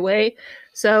I way.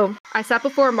 So, I sat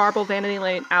before a marble vanity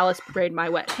lane. Alice braided my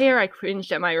wet hair. I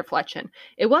cringed at my reflection.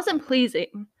 It wasn't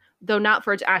pleasing, though not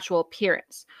for its actual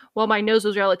appearance. While my nose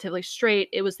was relatively straight,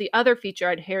 it was the other feature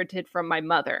I'd inherited from my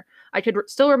mother. I could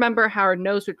still remember how her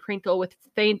nose would crinkle with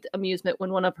faint amusement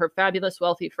when one of her fabulous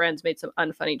wealthy friends made some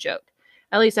unfunny joke.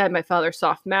 At least I had my father's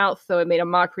soft mouth, though it made a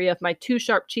mockery of my too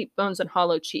sharp cheekbones and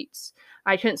hollow cheeks.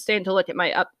 I couldn't stand to look at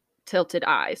my up-tilted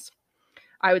eyes.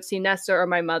 I would see Nesta or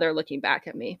my mother looking back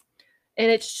at me.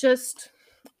 And it's just,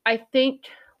 I think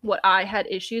what I had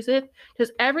issues with,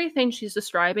 because everything she's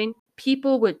describing,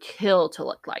 people would kill to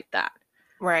look like that.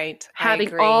 Right.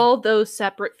 Having all those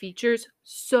separate features,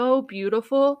 so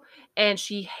beautiful, and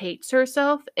she hates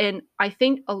herself. And I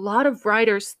think a lot of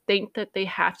writers think that they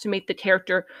have to make the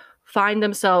character find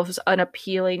themselves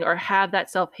unappealing or have that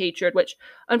self-hatred, which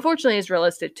unfortunately is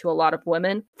realistic to a lot of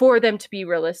women, for them to be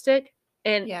realistic.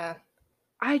 And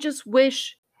I just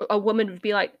wish a woman would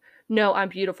be like, no, I'm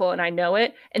beautiful and I know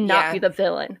it, and not be the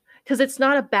villain. Because it's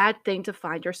not a bad thing to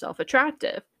find yourself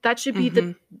attractive. That should be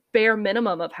the bare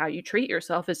minimum of how you treat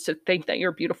yourself, is to think that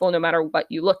you're beautiful no matter what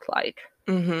you look like.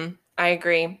 I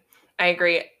agree.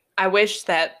 I wish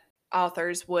that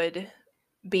authors would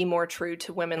be more true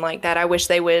to women like that. I wish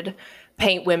they would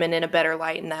paint women in a better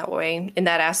light in that way, in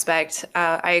that aspect.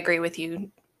 I agree with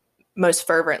you most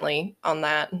fervently on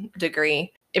that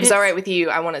degree. If it's all right with you,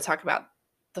 I want to talk about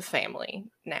the family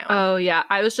now. Oh, yeah.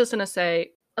 I was just going to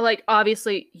say, like,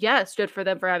 obviously, yes, good for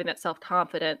them for having that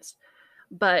self-confidence,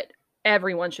 but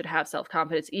everyone should have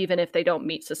self-confidence, even if they don't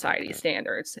meet society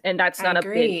standards. And that's not a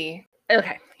big...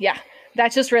 Okay, yeah.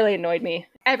 That just really annoyed me.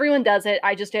 Everyone does it.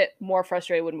 I just get more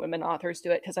frustrated when women authors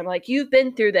do it, because I'm like, you've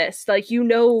been through this. Like, you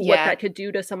know what that could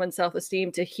do to someone's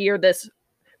self-esteem to hear this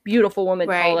beautiful woman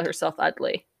call herself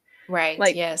ugly. Right,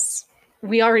 like, yes.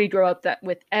 We already grew up that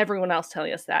with everyone else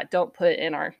telling us that. Don't put it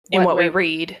in our... what we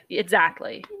read.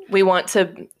 Exactly. We want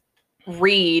to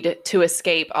read to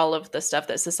escape all of the stuff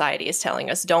that society is telling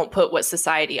us. Don't put what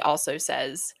society also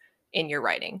says in your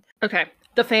writing. Okay.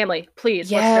 The family,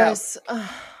 please. Yes. Let's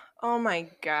go. Oh my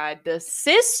God. The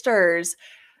sisters.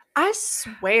 I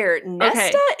swear,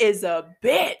 Nesta is a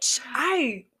bitch.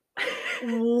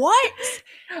 What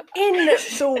in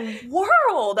the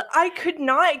world? I could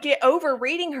not get over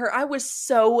reading her. I was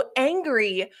so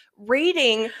angry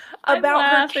reading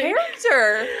about her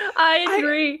character. I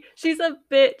agree. She's a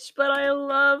bitch, but I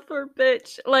love her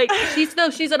bitch. Like,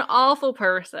 she's an awful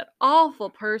person. Awful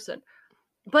person.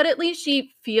 But at least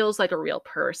she feels like a real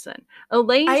person.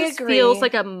 Elaine just feels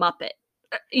like a Muppet.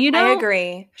 You know? I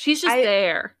agree. She's just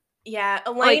there. Yeah,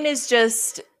 Elaine is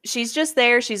just... She's just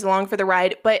there. She's along for the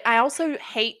ride. But I also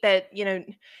hate that,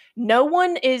 no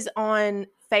one is on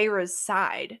Feyre's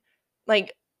side.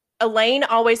 Like, Elaine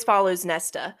always follows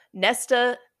Nesta.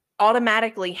 Nesta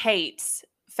automatically hates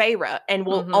Feyre and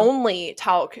will only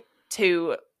talk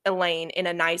to Elaine in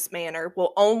a nice manner,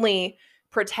 will only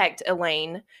protect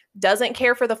Elaine, doesn't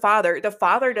care for the father. The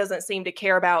father doesn't seem to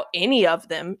care about any of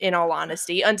them, in all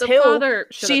honesty, until the father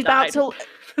she's about to,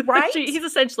 right? He's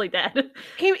essentially dead.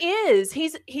 He is.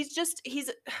 He's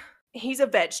a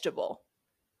vegetable.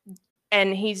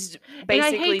 And he's basically and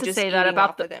I hate to just say that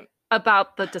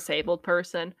about the disabled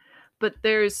person, but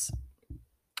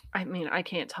I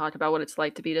can't talk about what it's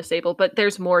like to be disabled, but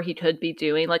there's more he could be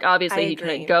doing. Like, obviously, he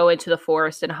couldn't go into the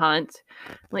forest and hunt.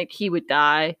 Like, he would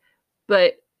die.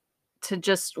 But to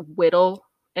just whittle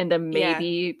and then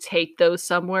maybe take those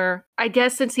somewhere. I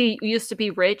guess since he used to be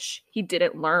rich, he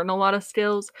didn't learn a lot of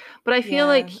skills. But I feel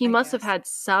like he must have had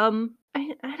some...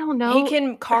 I don't know. He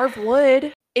can carve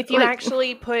wood. If you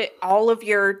actually put all of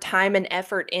your time and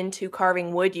effort into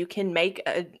carving wood, you can make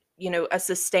a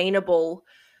sustainable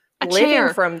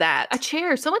living from that. A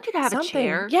chair. Someone could have a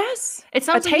chair. Yes. It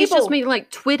sounds like he's just making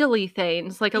like twiddly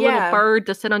things, like a little bird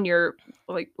to sit on your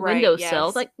windowsill.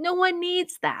 Yes. Like, no one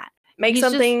needs that. Make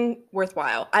something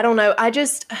worthwhile. I don't know.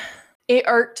 It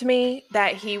irked me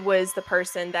that he was the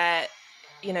person that,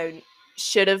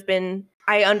 should have been.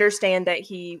 I understand that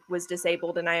he was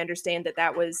disabled, and I understand that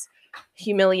that was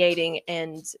humiliating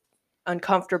and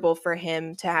uncomfortable for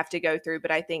him to have to go through.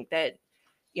 But I think that,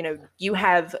 you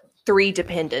have 3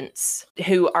 dependents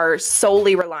who are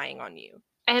solely relying on you.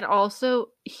 And also,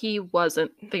 he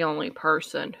wasn't the only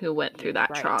person who went through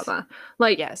that trauma.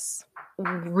 Like, yes.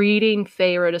 Reading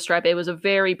Feyre describe it was a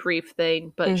very brief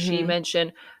thing, but she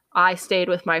mentioned, I stayed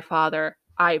with my father.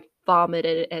 I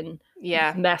vomited and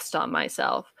messed on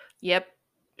myself. Yep.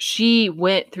 She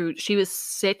was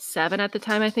 6, 7 at the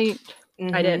time, I think.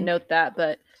 I didn't note that,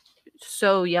 but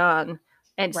so young.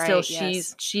 And still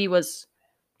she was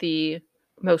the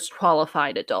most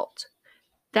qualified adult.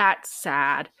 That's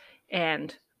sad.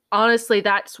 And honestly,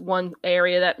 that's one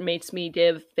area that makes me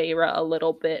give Feyre a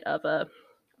little bit of a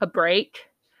break.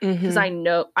 Because I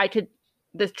know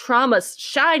the trauma's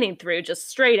shining through just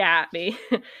straight at me.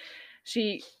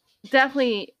 She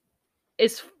definitely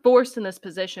is forced in this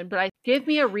position, but give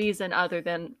me a reason other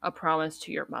than a promise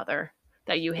to your mother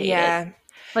that you hated. Yeah.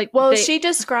 She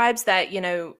describes that,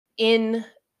 in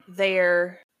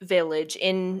their village,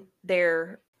 in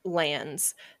their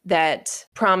lands, that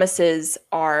promises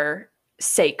are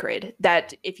sacred,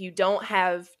 that if you don't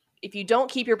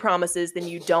keep your promises, then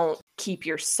you don't keep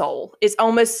your soul. It's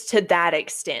almost to that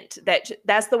extent.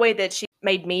 That's the way that she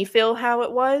made me feel how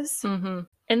it was.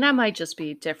 And that might just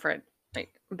be different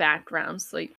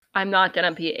backgrounds. Like, I'm not going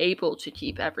to be able to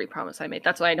keep every promise I made.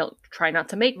 That's why I don't try not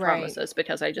to make promises,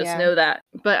 because I just know that.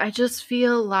 But I just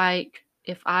feel like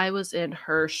if I was in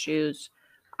her shoes,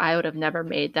 I would have never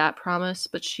made that promise.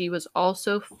 But she was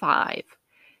also 5.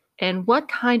 And what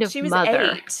kind of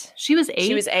mother? 8. She was 8?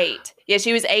 She was 8. Yeah,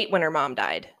 she was 8 when her mom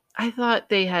died. I thought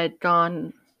they had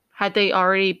they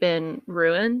already been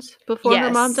ruined before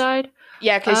her mom died?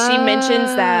 Yeah, because she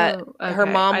mentions that her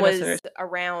mom was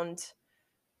around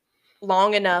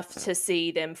long enough to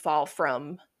see them fall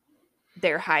from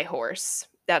their high horse.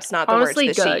 That's not the honestly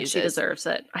words that good. She uses. She deserves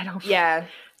it. I don't. Yeah,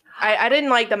 I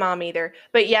didn't like the mom either.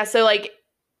 But yeah, so like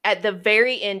at the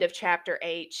very end of chapter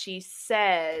 8, she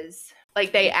says,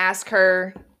 like, they ask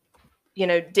her,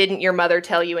 didn't your mother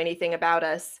tell you anything about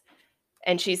us?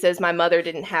 And she says, my mother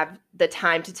didn't have the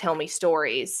time to tell me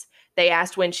stories. They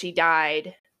asked when she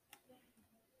died.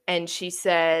 And she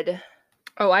said,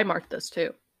 oh, I marked this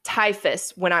too.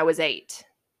 Typhus when I was 8.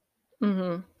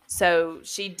 So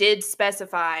she did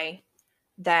specify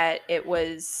that it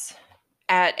was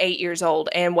at 8 years old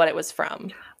and what it was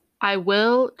from. I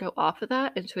will go off of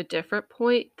that into a different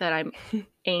point that I'm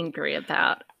angry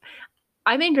about.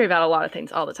 I'm angry about a lot of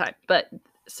things all the time. But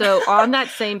so on that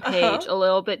same page, a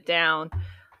little bit down,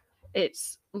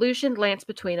 it's Lucian glanced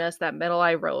between us, that middle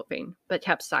eye roving, but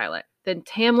kept silent. Then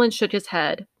Tamlin shook his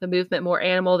head, the movement more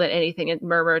animal than anything, and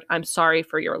murmured, I'm sorry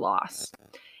for your loss.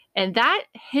 And that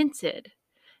hinted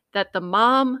that the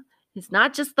mom is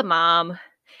not just the mom.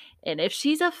 And if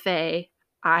she's a fae,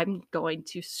 I'm going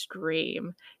to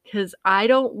scream. Because I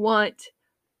don't want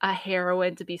a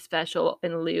heroine to be special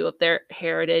in lieu of their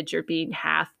heritage or being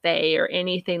half fae or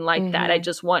anything like that. I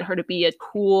just want her to be a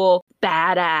cool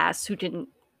badass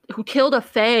who killed a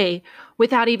fae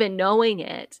without even knowing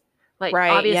it. Like,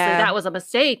 obviously that was a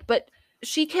mistake, but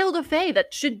she killed a fae.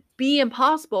 That should be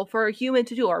impossible for a human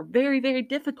to do, or very, very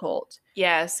difficult.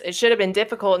 Yes, it should have been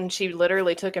difficult, and she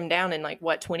literally took him down in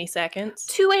 20 seconds?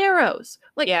 2 arrows.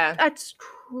 That's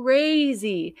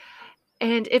crazy.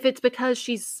 And if it's because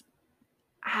she's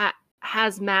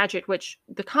has magic, which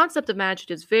the concept of magic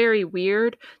is very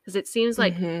weird, because it seems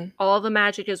like all the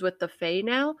magic is with the fae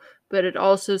now, but it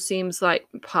also seems like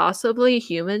possibly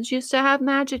humans used to have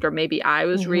magic, or maybe I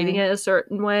was reading it a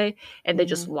certain way and they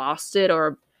just lost it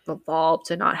or evolved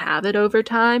to not have it over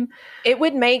time. It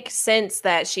would make sense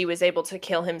that she was able to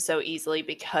kill him so easily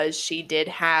because she did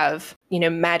have,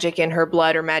 magic in her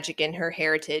blood or magic in her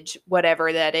heritage,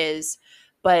 whatever that is.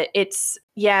 But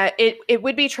it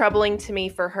would be troubling to me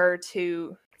for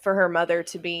her mother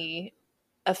to be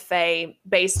a fae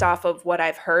based off of what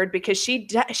I've heard, because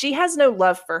she has no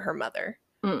love for her mother.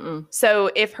 Mm-mm.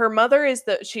 So if her mother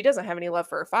she doesn't have any love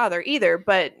for her father either,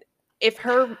 but if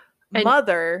her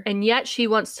mother... And yet she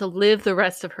wants to live the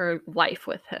rest of her life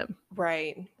with him.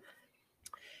 Right.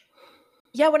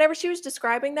 Yeah, whenever she was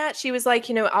describing that, she was like,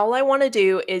 all I want to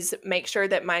do is make sure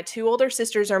that my 2 older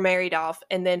sisters are married off,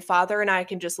 and then father and I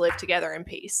can just live together in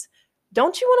peace.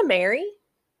 Don't you want to marry?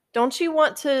 Don't you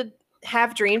want to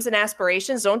have dreams and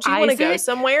aspirations? Don't you want to go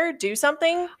somewhere, do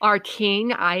something? Our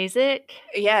King Isaac?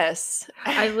 Yes.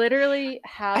 I literally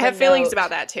have I have feelings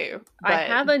about that too. I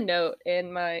have a note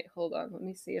in my... Hold on, let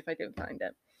me see if I can find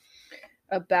it.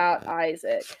 About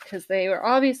Isaac. Because they were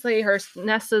obviously...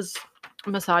 Nessa's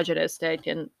misogynistic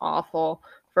and awful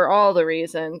for all the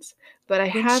reasons.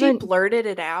 But she blurted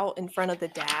it out in front of the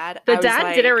dad. The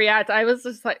dad didn't react. I was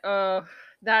just like, oh...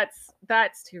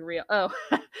 That's too real. Oh,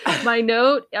 my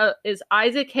note is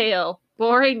Isaac Hale.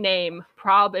 Boring name,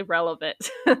 prob irrelevant.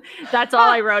 That's all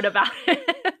I wrote about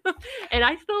it. And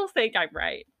I still think I'm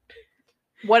right.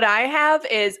 What I have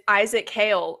is Isaac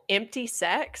Hale, empty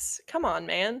sex. Come on,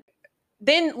 man.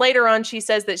 Then later on, she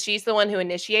says that she's the one who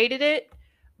initiated it.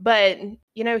 But,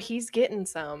 he's getting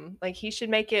some. Like, he should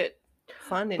make it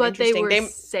fun and interesting. But they were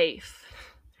safe.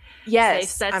 Yes.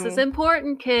 Safe sex is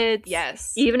important, kids.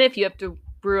 Yes. Even if you have to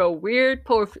brew a weird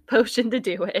potion to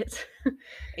do it.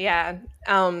 Yeah.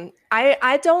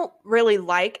 I don't really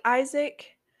like Isaac.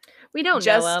 We don't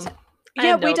know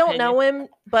him. We don't know him,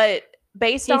 but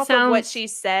based off of what she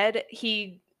said,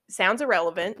 he sounds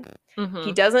irrelevant. Mm-hmm.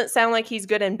 He doesn't sound like he's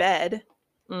good in bed.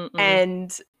 Mm-mm.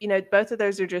 And, both of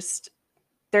those are just,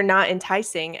 they're not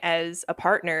enticing as a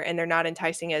partner, and they're not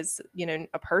enticing as,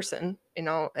 a person,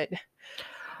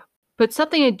 But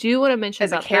something I do want to mention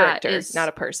as about a character, that is, not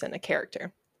a person, a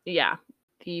character. Yeah.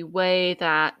 The way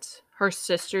that her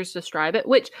sisters describe it,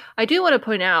 which I do want to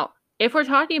point out, if we're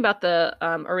talking about the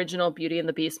original Beauty and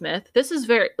the Beast myth, this is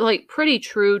very, pretty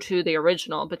true to the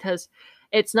original, because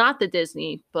it's not the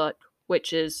Disney book,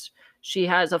 which is she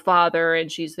has a father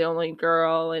and she's the only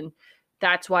girl, and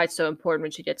that's why it's so important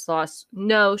when she gets lost.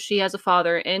 No, she has a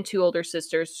father and 2 older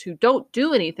sisters who don't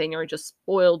do anything, or just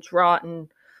spoiled, rotten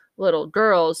little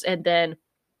girls, and then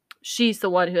she's the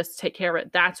one who has to take care of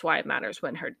it. That's why it matters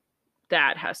when her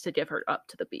dad has to give her up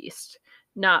to the beast,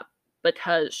 not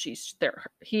because she's there.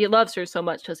 He loves her so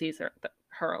much because he's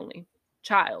her only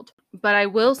child. But I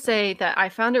will say that I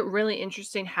found it really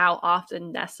interesting how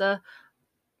often Nessa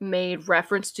made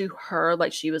reference to her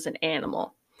like she was an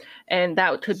animal. And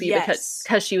that could be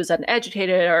because she was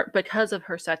uneducated, or because of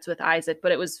her sex with Isaac.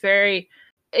 But it was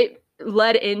it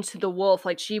led into the wolf,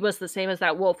 like she was the same as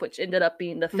that wolf, which ended up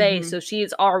being the fae. Mm-hmm. So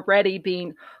she's already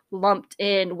being lumped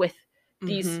in with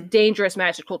these dangerous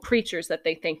magical creatures that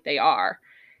they think they are.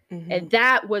 Mm-hmm. And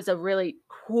that was a really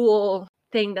cool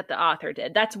thing that the author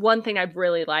did. That's one thing I've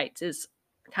really liked, is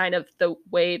kind of the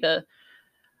way the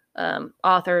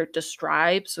author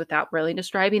describes without really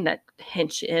describing, that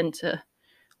hinge into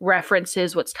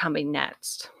references what's coming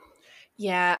next.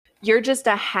 Yeah, you're just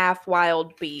a half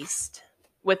wild beast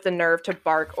with the nerve to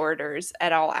bark orders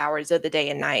at all hours of the day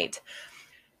and night.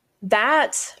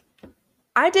 That,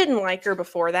 I didn't like her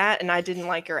before that, and I didn't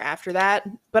like her after that,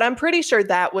 but I'm pretty sure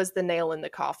that was the nail in the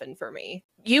coffin for me.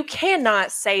 You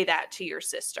cannot say that to your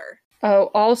sister. Oh,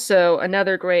 also,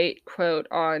 another great quote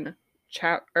on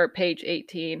page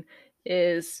 18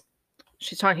 is,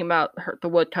 she's talking about the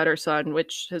woodcutter's son,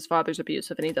 which his father's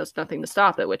abusive and he does nothing to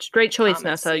stop it, which, great choice,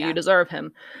 Thomas, Nessa, you deserve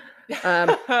him.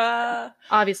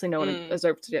 Obviously no one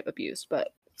deserves to get abused,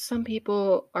 but some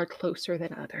people are closer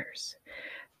than others.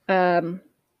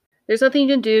 There's nothing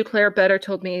you can do. Claire Better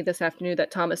told me this afternoon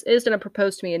that Thomas is going to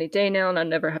propose to me any day now, and I'll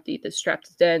never have to eat this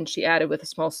strapped den. She added with a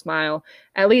small smile,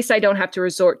 at least I don't have to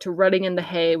resort to running in the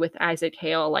hay with Isaac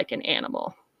Hale like an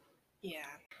animal. Yeah.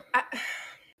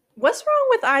 What's wrong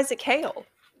with Isaac Hale?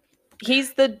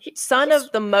 He's the son of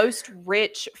the most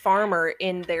rich farmer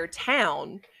in their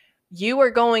town. You are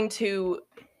going to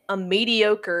a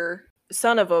mediocre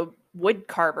son of a wood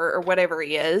carver or whatever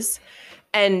he is.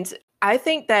 And I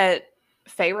think that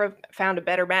Feyre found a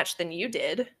better match than you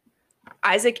did.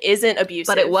 Isaac isn't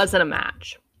abusive. But it wasn't a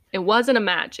match. It wasn't a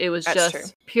match. It was That's just true.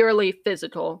 Purely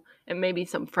physical, and maybe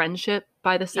some friendship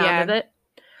by the sound of it.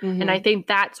 And I think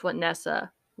that's what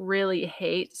Nessa really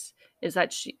hates, is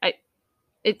that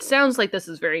it sounds like this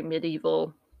is very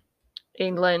medieval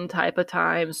England type of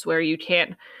times where you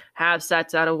can't have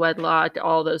sex out of wedlock,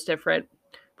 all those different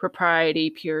propriety,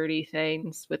 purity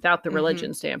things without the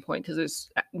religion standpoint, because there's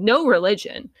no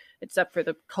religion except for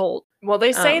the cult. Well,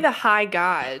 they say the high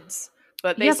gods,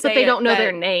 but they but they don't know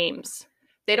their names.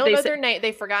 They don't know their name.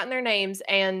 They've forgotten their names,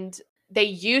 and they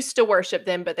used to worship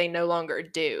them, but they no longer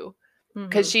do.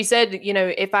 Because she said,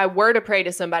 if I were to pray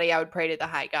to somebody, I would pray to the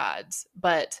high gods,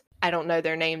 but I don't know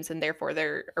their names, and therefore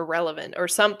they're irrelevant, or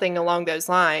something along those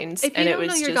lines. If you don't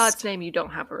know your God's name, you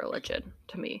don't have a religion,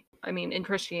 to me. I mean, in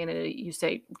Christianity, you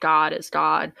say God is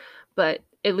God, but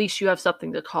at least you have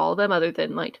something to call them other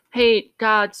than like, hey,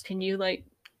 gods, can you like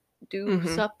do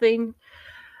something?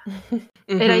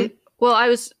 And I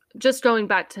was just going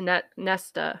back to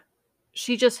Nesta.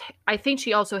 I think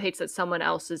she also hates that someone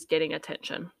else is getting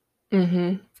attention.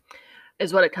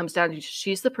 Is what it comes down to.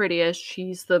 She's the prettiest.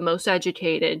 She's the most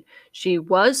educated. She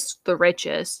was the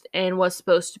richest and was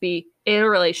supposed to be in a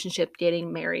relationship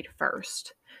getting married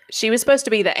first. She was supposed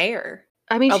to be the heir.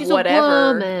 I mean, she's a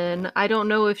woman. I don't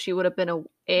know if she would have been an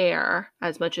heir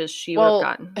as much as she would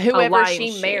have gotten whoever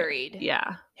she married.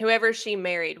 Yeah. Whoever she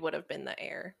married would have been the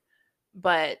heir.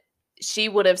 But she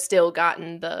would have still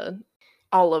gotten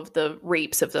all of the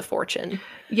reaps of the fortune.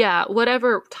 Yeah,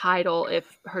 whatever title,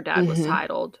 if her dad was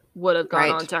titled, would have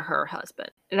gone on to her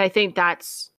husband. And I think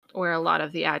that's where a lot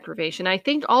of the aggravation. I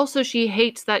think also she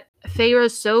hates that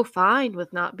Feyre's so fine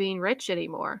with not being rich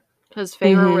anymore, because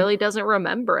Feyre really doesn't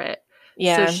remember it.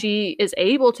 Yeah. So she is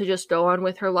able to just go on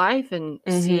with her life and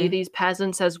see these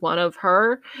peasants as one of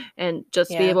her and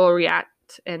just be able to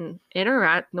react and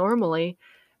interact normally.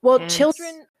 Well,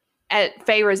 children at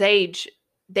Feyre's age,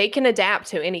 they can adapt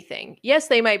to anything. Yes,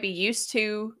 they might be used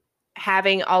to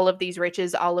having all of these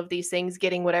riches, all of these things,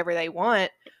 getting whatever they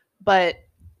want. But,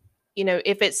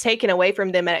 if it's taken away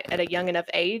from them at a young enough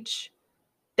age,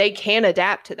 they can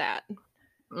adapt to that.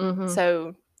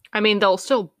 So, I mean, they'll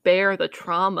still bear the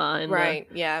trauma and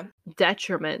the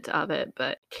detriment of it.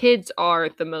 But kids are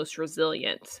the most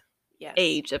resilient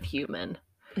age of human.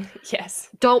 Yes.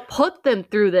 Don't put them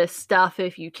through this stuff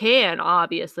if you can,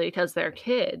 obviously, because they're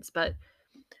kids. But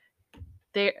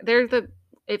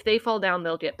if they fall down,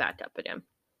 they'll get back up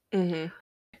again.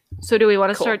 So do we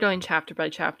want to start going chapter by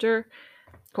chapter?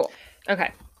 Cool.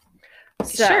 Okay.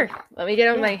 So sure. Let me get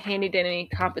on my handy dandy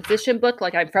composition book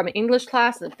like I'm from an English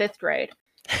class in 5th grade.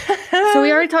 So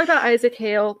we already talked about Isaac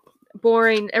Hale.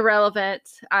 Boring, irrelevant.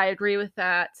 I agree with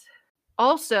that.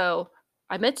 Also,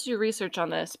 I meant to do research on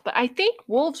this, but I think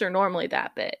wolves are normally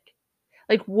that big.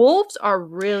 Like, wolves are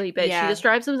really big. She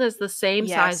describes them as the same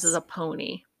size as a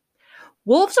pony.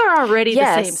 Wolves are already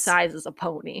the same size as a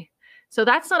pony. So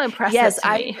that's not impressive to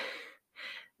me.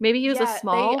 Maybe he was a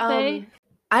small Fae?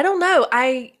 I don't know.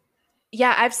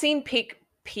 I've seen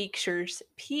pictures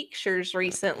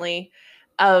recently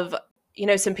of,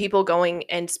 some people going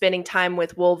and spending time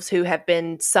with wolves who have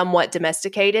been somewhat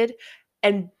domesticated.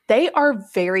 And they are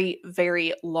very,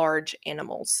 very large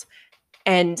animals.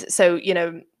 And so,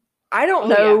 I don't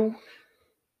know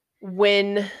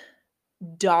when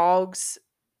dogs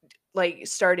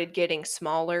started getting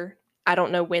smaller. I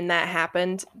don't know when that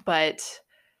happened, but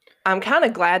I'm kind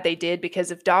of glad they did,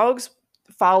 because if dogs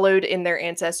followed in their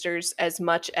ancestors as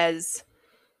much as,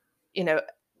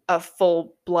 a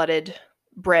full-blooded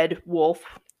bred wolf,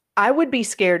 I would be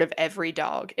scared of every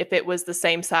dog if it was the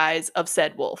same size of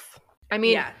said wolf. I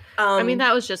mean,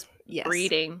 that was just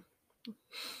breeding.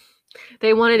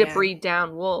 They wanted to breed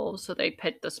down wolves, so they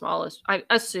picked the smallest. I'm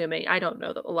assuming. I don't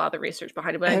know a lot of the research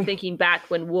behind it, but I'm thinking back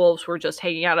when wolves were just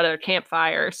hanging out at their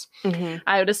campfires.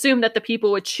 I would assume that the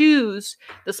people would choose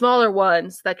the smaller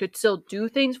ones that could still do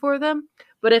things for them,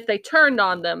 but if they turned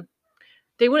on them,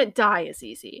 they wouldn't die as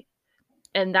easy.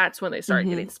 And that's when they started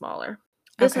getting smaller.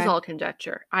 This is all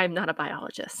conjecture. I'm not a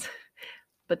biologist,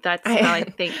 but that's how I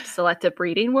think selective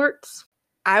breeding works.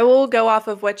 I will go off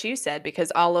of what you said,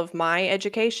 because all of my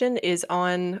education is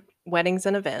on weddings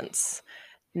and events.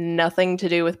 Nothing to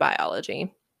do with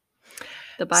biology.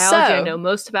 The biology I know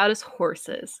most about is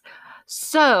horses.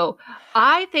 So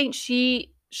I think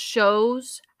she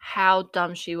shows how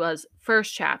dumb she was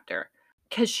first chapter,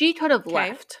 because she could have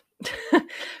left.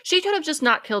 She could have just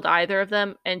not killed either of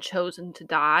them and chosen to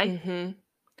die.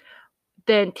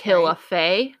 Then kill a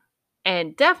Fae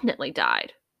and definitely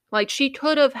died. Like, she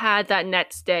could have had that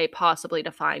next day possibly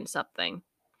to find something.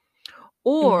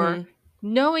 Or,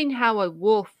 knowing how a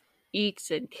wolf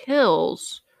eats and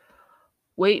kills,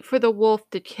 wait for the wolf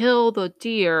to kill the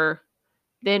deer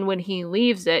Then when he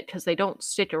leaves it, because they don't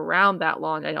stick around that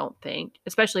long, I don't think,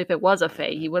 especially if it was a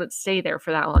fae, he wouldn't stay there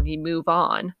for that long. He'd move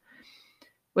on,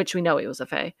 which we know he was a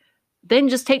fae. Then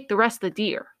just take the rest of the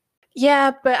deer.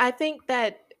 Yeah, but I think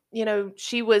that,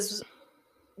 she was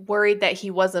worried that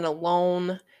he wasn't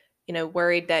alone,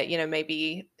 worried that,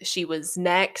 maybe she was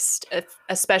next,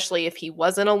 especially if he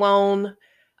wasn't alone.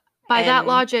 By that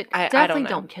logic, I definitely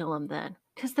don't kill him then.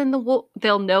 Because then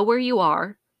they'll know where you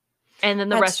are, and then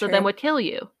the rest of them would kill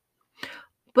you.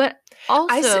 But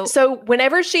also... So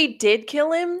whenever she did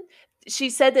kill him, she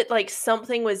said that, like,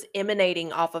 something was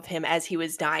emanating off of him as he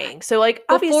was dying. So, like,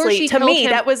 obviously, to me,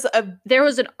 that was there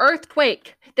was an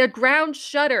earthquake. The ground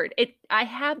shuddered. I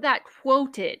have that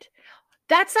quoted.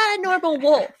 That's not a normal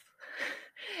wolf.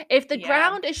 If the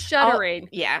ground is shuddering,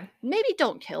 maybe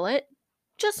don't kill it.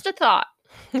 Just a thought.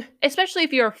 Especially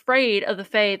if you're afraid of the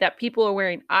fae that people are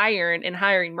wearing iron and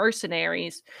hiring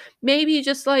mercenaries. Maybe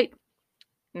just like,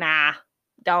 nah,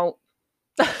 don't.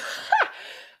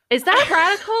 Is that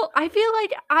radical? I feel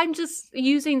like I'm just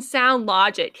using sound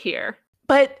logic here.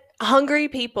 But hungry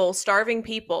people, starving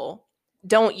people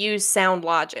don't use sound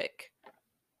logic.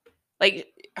 Like,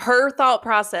 her thought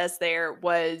process there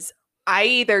was, I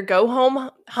either go home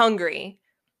hungry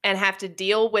and have to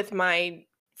deal with my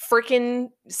freaking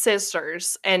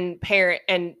sisters and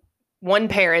one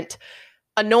parent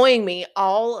annoying me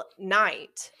all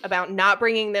night about not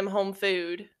bringing them home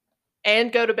food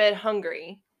and go to bed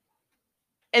hungry.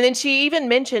 And then she even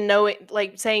mentioned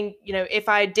saying, if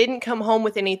I didn't come home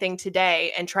with anything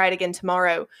today and try it again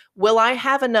tomorrow, will I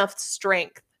have enough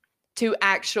strength to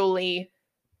actually,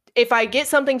 if I get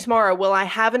something tomorrow, will I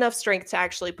have enough strength to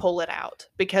actually pull it out?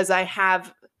 Because I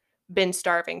have been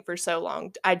starving for so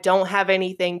long. I don't have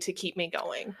anything to keep me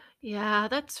going. Yeah,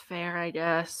 that's fair, I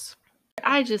guess.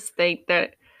 I just think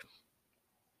that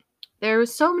there are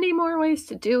so many more ways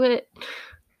to do it,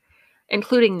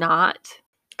 including not.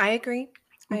 I agree.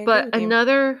 But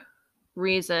another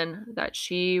reason that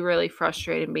she really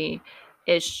frustrated me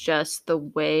is just the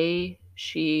way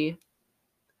she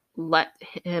let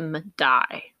him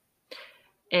die.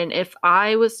 And if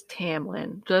I was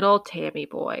Tamlin, good old Tammy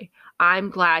boy, I'm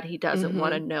glad he doesn't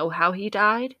want to know how he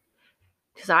died.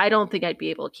 Because I don't think I'd be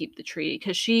able to keep the treaty.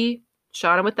 Because she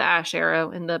shot him with the ash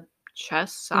arrow in the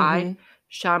chest side,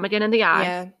 shot him again in the eye.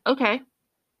 Yeah. Okay.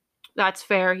 That's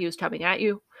fair. He was coming at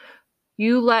you.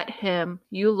 You looked him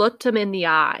in the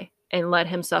eye and let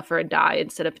him suffer and die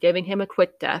instead of giving him a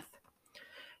quick death.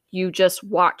 You just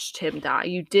watched him die.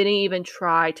 You didn't even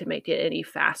try to make it any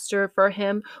faster for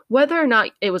him. Whether or not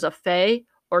it was a fae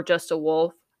or just a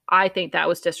wolf, I think that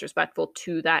was disrespectful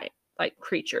to that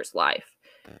creature's life.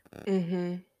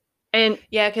 Mm-hmm. And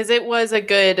yeah, because it was a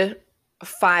good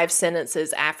 5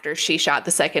 sentences after she shot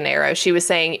the second arrow. She was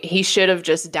saying he should have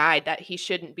just died, that he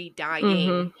shouldn't be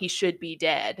dying. He should be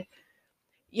dead.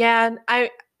 Yeah, I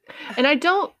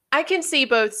can see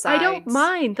both sides. I don't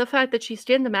mind the fact that she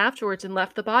skinned them afterwards and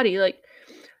left the body. Like,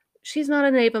 she's not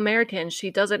a Native American.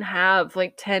 She doesn't have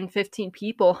 10, 15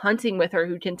 people hunting with her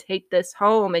who can take this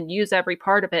home and use every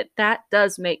part of it. That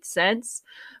does make sense.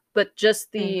 But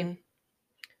just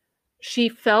she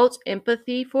felt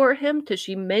empathy for him because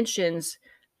she mentions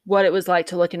what it was like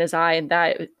to look in his eye and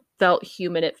that it felt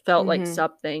human. It felt like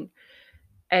something.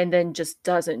 And then just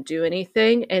doesn't do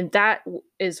anything. And that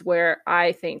is where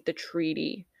I think the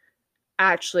treaty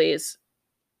actually is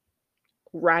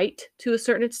right to a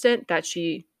certain extent, that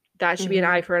should be an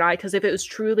eye for an eye. Because if it was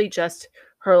truly just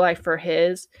her life for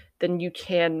his, then you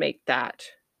can make that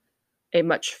a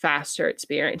much faster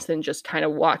experience than just kind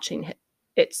of watching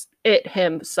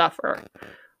him suffer.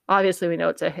 Obviously, we know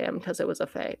it's a him because it was a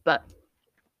fae, but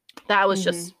that was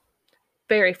just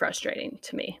very frustrating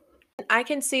to me. I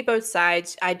can see both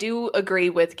sides. I do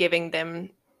agree with giving them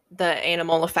the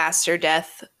animal a faster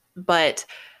death, but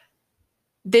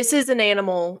this is an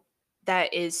animal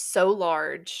that is so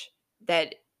large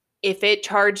that if it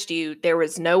charged you, there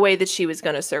was no way that she was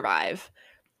going to survive.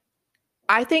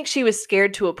 I think she was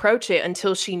scared to approach it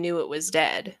until she knew it was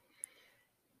dead.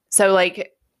 So,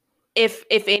 if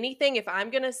anything, if I'm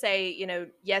going to say,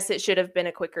 yes, it should have been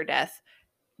a quicker death,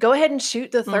 go ahead and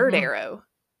shoot the third arrow.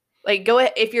 Go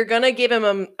ahead. If you're going to give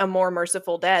him a more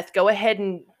merciful death, go ahead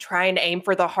and try and aim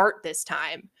for the heart this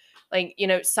time.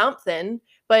 Something.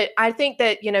 But I think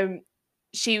that,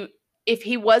 if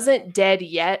he wasn't dead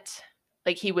yet,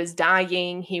 he was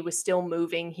dying, he was still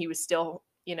moving, he was still,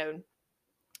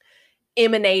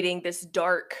 emanating this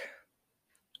dark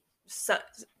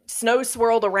snow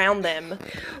swirled around them.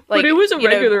 But it was a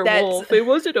regular wolf. It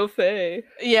wasn't a fae.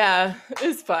 Yeah,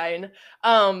 it's fine.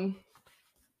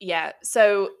 Yeah,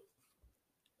 so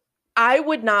I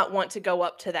would not want to go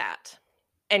up to that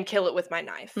and kill it with my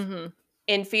knife, Mm-hmm.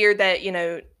 in fear that, you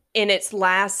know, in its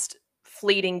last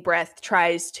fleeting breath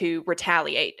tries to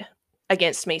retaliate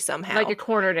against me somehow. Like a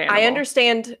cornered animal. I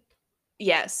understand.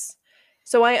 Yes.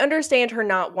 So I understand her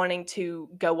not wanting to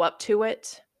go up to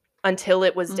it until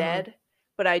it was dead,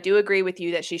 but I do agree with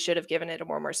you that she should have given it a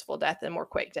more merciful death and more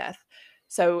quick death.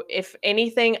 So if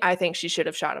anything, I think she should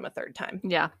have shot him a third time.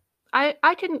 Yeah. I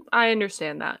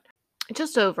understand that.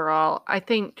 Just overall, I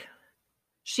think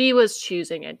she was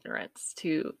choosing ignorance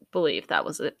to believe that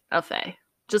was a fae.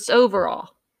 Just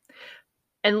overall.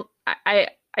 And I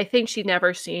think she'd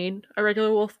never seen a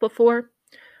regular wolf before,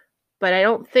 but I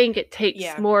don't think it takes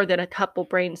more than a couple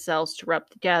brain cells to rub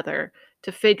together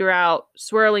to figure out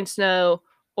swirling snow,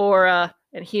 aura,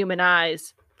 and human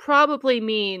eyes probably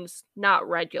means not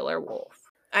regular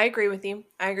wolf. I agree with you.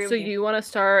 So you want to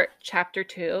start chapter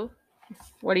 2?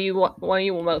 What do you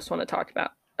most want to talk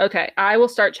about? Okay, I will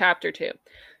start chapter 2.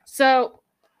 So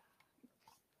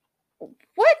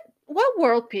what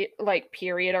world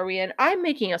period are we in? I'm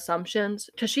making assumptions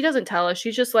because she doesn't tell us.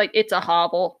 She's just like, it's a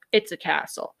hovel, it's a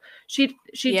castle. She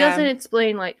doesn't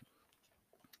explain, like,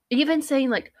 even saying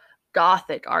like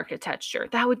Gothic architecture.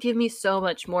 That would give me so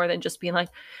much more than just being like,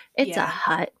 it's a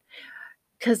hut.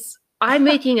 Because I'm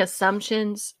making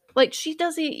assumptions. Like, she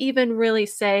doesn't even really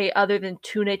say, other than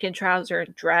tunic and trouser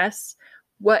and dress,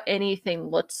 what anything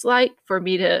looks like for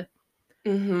me to.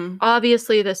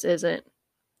 Obviously, this isn't.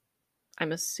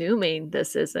 I'm assuming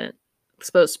this isn't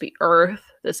supposed to be Earth.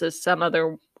 This is some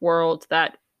other world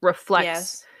that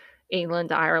reflects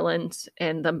England, Ireland,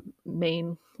 and the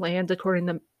mainland according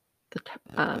to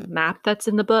the map that's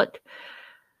in the book.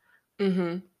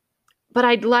 But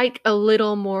I'd like a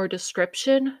little more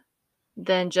description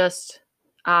than just,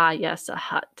 yes, a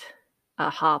hut,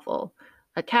 a hovel,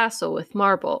 a castle with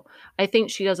marble. I think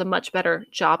she does a much better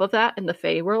job of that in the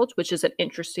Fae world, which is an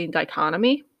interesting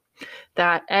dichotomy.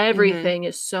 That everything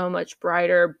is so much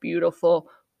brighter, beautiful,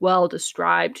 well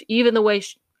described. Even the way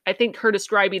I think her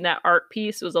describing that art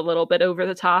piece was a little bit over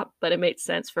the top, but it made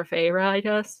sense for Feyre, I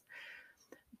guess.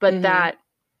 But that,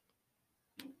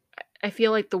 I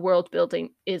feel like the world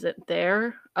building isn't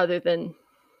there, other than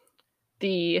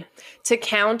the... To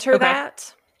counter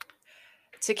that,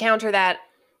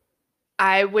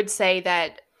 I would say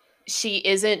that she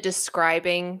isn't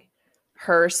describing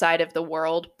her side of the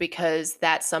world because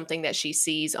that's something that she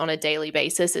sees on a daily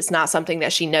basis. It's not something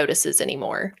that she notices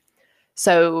anymore.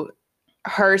 So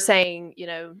her saying, you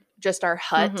know, just our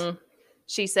hut,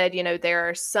 she said, you know, there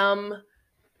are some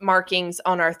markings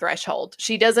on our threshold.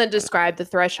 She doesn't describe the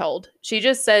threshold. She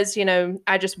just says, you know,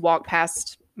 I just walk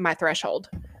past my threshold.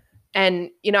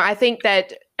 And, you know, I think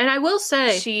that... And I will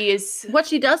say, what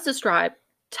she does describe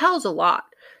tells a lot.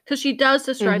 Because she does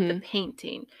describe the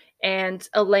painting and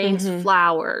Elaine's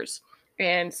flowers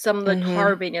and some of the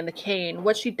carving and the cane.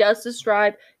 What she does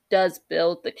describe does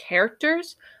build the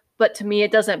characters, but to me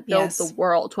it doesn't build the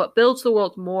world. What builds the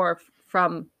world more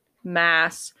from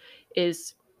Mass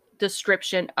is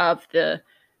description of the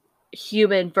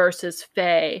human versus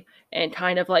Fae, and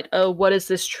kind of like, oh, what is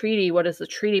this treaty? What does the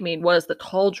treaty mean? What is the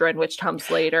cauldron, which comes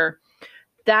later?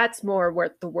 That's more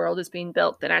where the world is being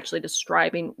built than actually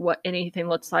describing what anything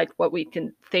looks like, what we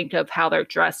can think of, how they're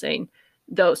dressing,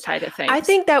 those type of things. I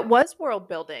think that was world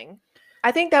building.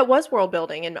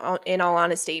 In all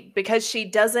honesty, because she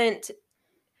doesn't,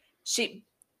 she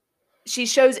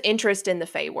shows interest in the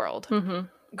Fae world.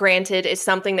 Granted, it's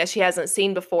something that she hasn't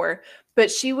seen before, but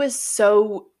she was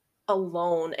so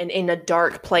alone and in a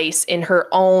dark place in her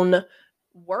own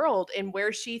world, and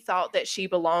where she thought that she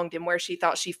belonged and where she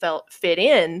thought she fit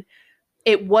in.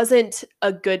 It wasn't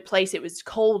a good place. It was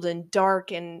cold and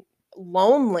dark and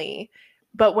lonely.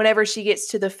 But whenever she gets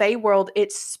to the Fae world,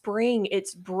 it's spring,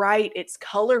 it's bright, it's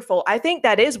colorful. I think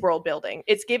that is world building.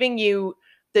 It's giving you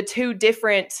the two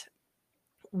different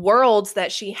worlds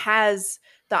that she has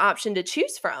the option to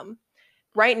choose from.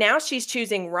 Right now, she's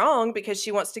choosing wrong because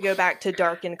she wants to go back to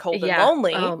dark and cold and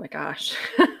lonely. Oh my gosh.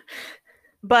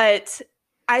 But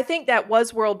I think that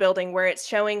was world building, where it's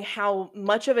showing how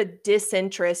much of a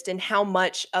disinterest and how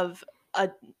much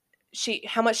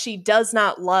she does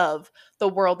not love the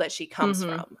world that she comes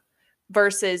from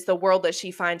versus the world that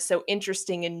she finds so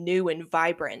interesting and new and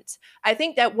vibrant. I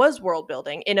think that was world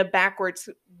building in a backwards,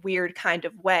 weird kind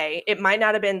of way. It might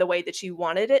not have been the way that you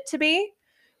wanted it to be,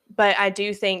 but I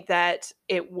do think that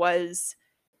it was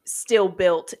still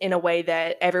built in a way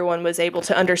that everyone was able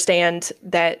to understand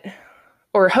that,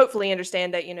 or hopefully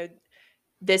understand that, you know,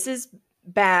 this is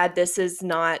bad, this is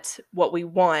not what we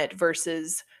want,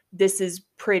 versus this is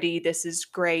pretty, this is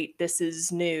great, this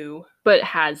is new. But it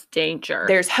has danger.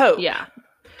 There's hope. Yeah.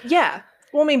 Yeah.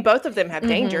 Well, I mean, both of them have Mhm.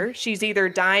 danger. She's either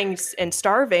dying and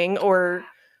starving, or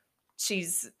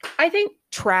she's I think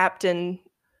trapped and.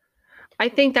 I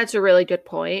think that's a really good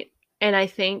point. And I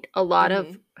think a lot of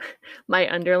Mhm. my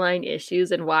underlying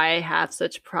issues and why I have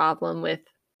such problem with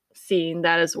seeing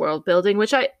that as world building,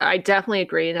 which I definitely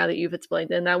agree now that you've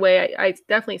explained it in that way. I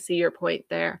definitely see your point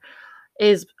there,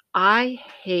 is I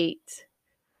hate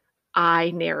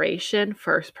I narration,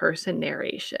 first person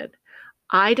narration.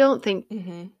 I don't think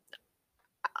Mhm.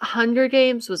 Hunger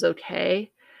Games was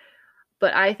okay,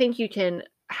 but I think you can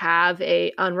have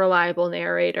a unreliable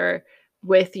narrator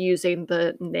with using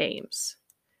the names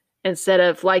instead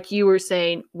of, like you were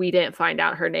saying, we didn't find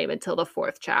out her name until the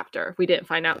 4th chapter. We didn't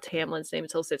find out Tamlin's name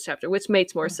until the 6th chapter, which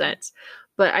makes more Mhm. sense.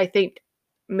 But I think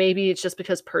maybe it's just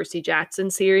because Percy Jackson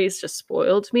series just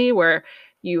spoiled me, where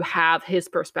you have his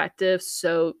perspective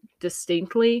so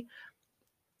distinctly,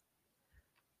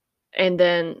 and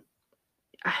then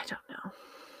I don't know,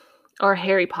 or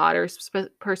Harry Potter's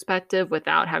perspective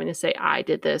without having to say I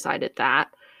did this, I did that.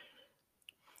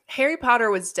 Harry Potter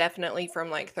was definitely from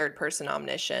like third person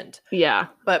omniscient, Yeah,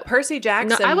 but Percy no,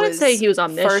 Jackson I wouldn't say was he was first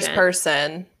omniscient.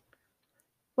 person.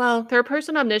 Well, Third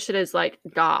person omniscient is like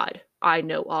God, I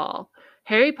know all.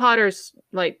 Harry Potter's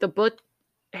like the book.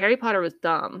 Harry Potter was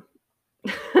dumb.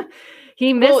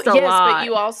 He missed a yes, but lot.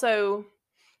 you also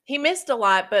he missed a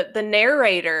lot, but the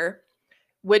narrator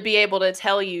would be able to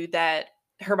tell you that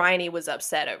Hermione was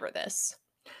upset over this.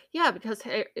 Yeah, because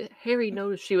Harry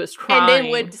knows she was And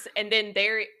trying. then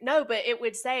there no, but it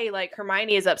would say like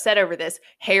Hermione is upset over this.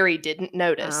 Harry didn't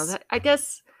notice. I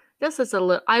guess it's a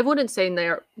little. I wouldn't say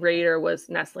narrator was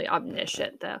necessarily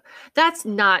omniscient though. That's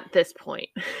not this point.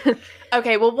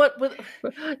 Okay, well, what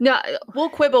No, we'll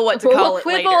quibble what to we'll call it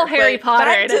quibble later. Harry but Potter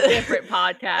back in to- a different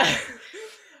podcast.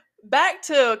 Back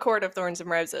to Court of Thorns and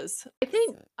Roses. I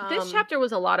think this chapter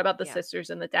was a lot about the yeah. sisters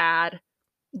and the dad.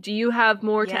 Do you have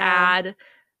more to Yeah. add?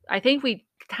 I think we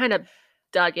kind of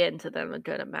dug into them a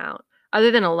good amount,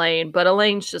 other than Elaine, but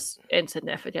Elaine's just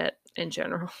insignificant in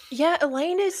general. Yeah,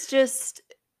 Elaine is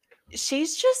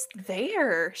she's just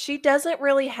there. She doesn't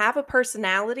really have a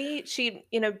personality. She,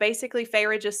 basically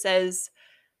Feyre just says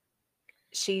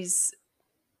she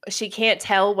can't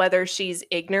tell whether she's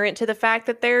ignorant to the fact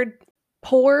that they're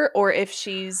poor or if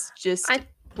she's just I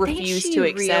refused think to she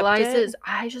accept realizes. it.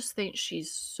 I just think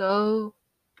she's so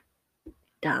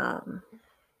dumb.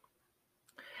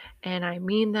 And I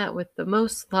mean that with the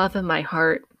most love in my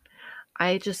heart.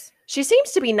 She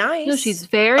seems to be nice. No, she's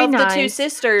very of nice. The two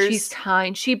sisters. She's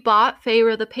kind. She bought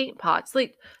Feyre the paint pots.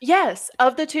 Like, yes,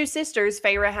 of the two sisters,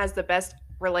 Feyre has the best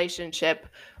relationship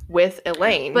with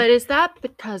Elaine. But is that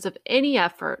because of any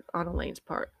effort on Elaine's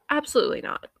part? Absolutely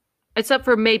not. Except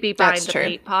for maybe buying the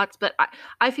paint pots. But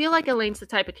I feel like Elaine's the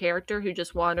type of character who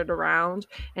just wandered around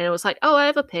and it was like, oh, I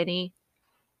have a penny.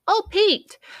 Oh,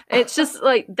 Pete. It's just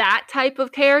like that type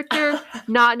of character,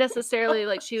 not necessarily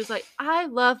like she was like, I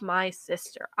love my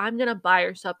sister. I'm going to buy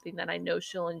her something that I know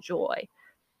she'll enjoy.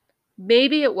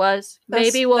 Maybe it was.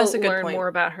 Maybe we'll learn more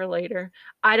about her later.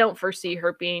 I don't foresee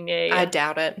her being I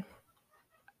doubt it.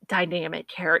 Dynamic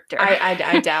character.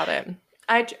 I doubt it.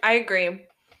 I agree.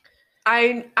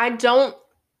 I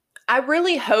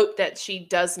really hope that she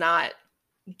does not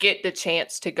get the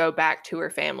chance to go back to her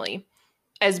family.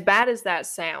 As bad as that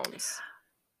sounds,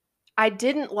 I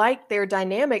didn't like their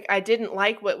dynamic. I didn't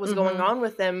like what was going on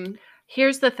with them.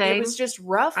 Here's the thing. It was just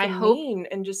rough and mean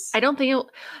and just... I don't think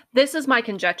this is my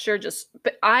conjecture.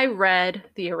 But I read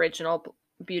the original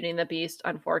Beauty and the Beast,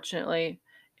 unfortunately,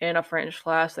 in a French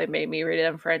class. They made me read it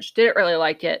in French. Didn't really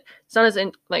like it. It's not as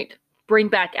like Bring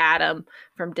Back Adam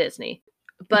from Disney.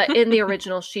 But in the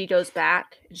original, she goes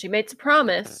back and she makes a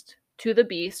promise to the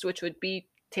Beast, which would be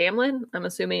Tamlin, I'm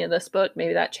assuming in this book.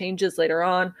 Maybe that changes later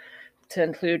on to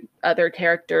include other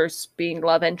characters being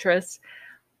love interests,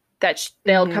 that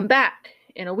they'll come back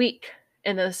in a week.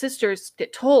 And the sisters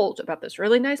get told about this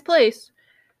really nice place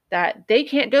that they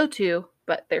can't go to,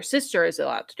 but their sister is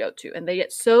allowed to go to. And they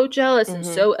get so jealous and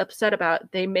so upset about it,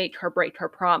 they make her break her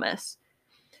promise.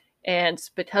 And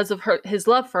because of his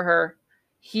love for her,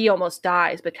 he almost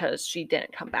dies because she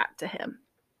didn't come back to him.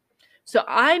 So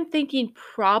I'm thinking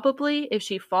probably if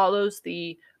she follows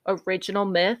the original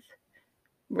myth,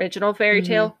 original fairy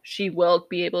tale, she will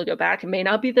be able to go back. It may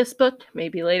not be this book,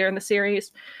 maybe later in the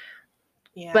series.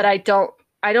 Yeah. But I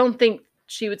don't think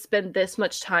she would spend this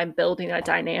much time building a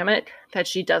dynamic that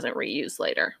she doesn't reuse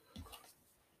later.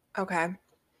 Okay.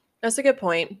 That's a good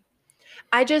point.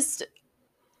 I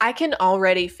can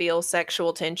already feel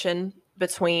sexual tension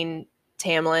between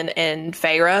Tamlin and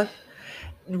Feyre.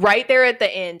 right there at the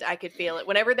end, I could feel it.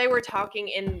 Whenever they were talking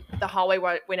in the hallway,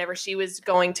 whenever she was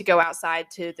going to go outside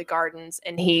to the gardens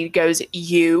and he goes,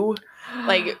 you,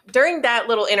 like during that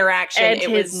little interaction, and it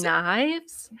his was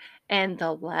knives and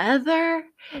the leather.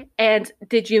 And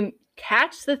did you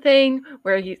catch the thing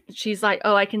where she's like,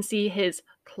 oh, I can see his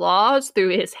claws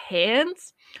through his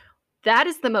hands? That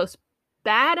is the most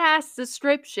badass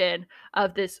description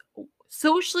of this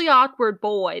socially awkward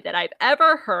boy that I've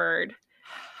ever heard.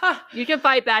 You can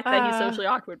fight back that he's socially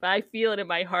awkward, but I feel it in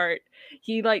my heart.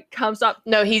 He like comes up.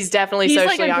 No, he's definitely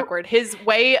socially awkward. His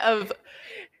way of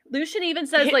Lucian even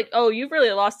says like, "Oh, you've really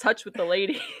lost touch with the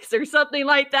ladies," or something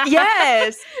like that.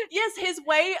 Yes, yes. His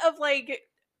way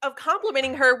of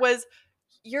complimenting her was,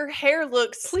 "Your hair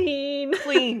looks clean."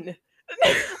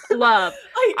 Love.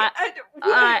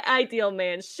 Ideal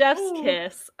man. Chef's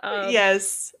kiss.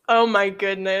 Yes. Oh my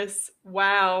goodness.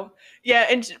 Wow. Yeah.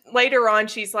 And later on,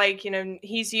 she's like,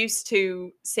 he's used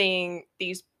to seeing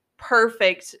these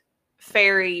perfect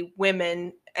fairy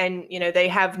women and, they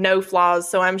have no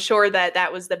flaws. So I'm sure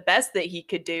that was the best that he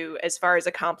could do as far as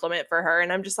a compliment for her.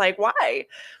 And I'm just like, why?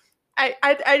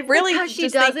 I really just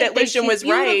think that Lucian was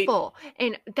beautiful. Right.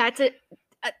 And that's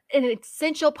an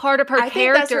essential part of her character. I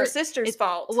think that's her sister's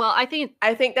fault. Well, I think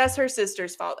that's her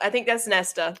sister's fault. I think that's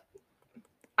Nesta.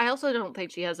 I also don't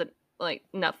think she has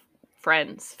enough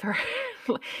friends for.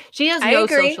 She has no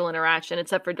social interaction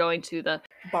except for going to the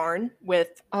barn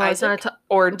with Isaac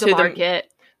or to the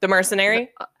market. The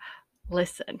mercenary.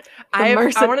 Listen, I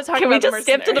want to talk about. Can we just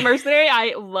skip to the mercenary?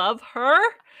 I love her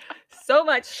so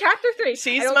much. Chapter 3.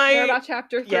 She's I don't care about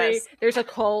chapter 3. Yes. There's a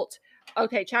cult.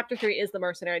 Okay, chapter 3 is the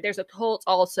mercenary. There's a cult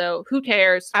also. Who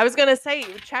cares? I was gonna say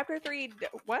chapter 3.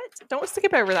 What? Don't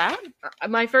skip over that.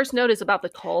 My first note is about the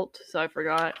cult, so I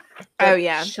forgot. Oh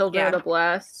yeah, Children of the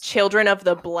Blessed. Children of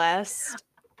the Blessed,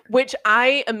 which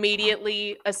I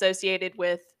immediately associated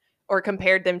with or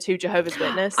compared them to Jehovah's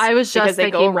Witness. I was just because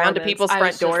they go around to people's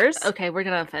front doors. Okay, we're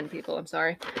gonna offend people. I'm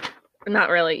sorry. Not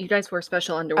really. You guys wear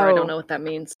special underwear. I don't know what that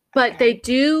means, but they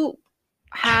do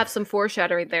have some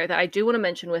foreshadowing there that I do want to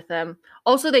mention with them.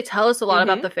 Also, they tell us a lot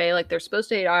about the Fae. Like, they're supposed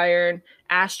to hate iron.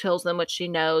 Ash kills them, which she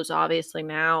knows, obviously,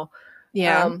 now.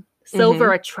 Yeah.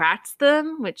 Silver attracts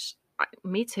them, which,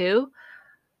 me too.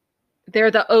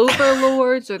 They're the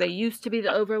overlords, or they used to be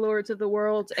the overlords of the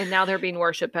world, and now they're being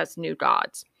worshipped as new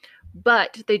gods.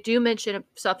 But they do mention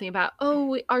something about,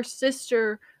 our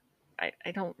sister...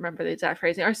 I don't remember the exact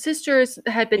phrasing. Our sisters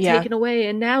had been taken away,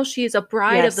 and now she is a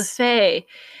bride of the Fae.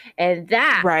 And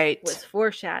that was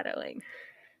foreshadowing.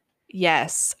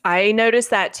 Yes, I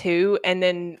noticed that too. And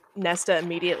then Nesta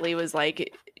immediately was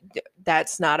like,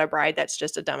 that's not a bride. That's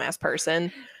just a dumbass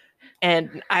person.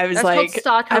 And I was like,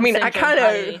 I mean, I kind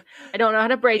of... I don't know how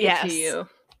to break it to you.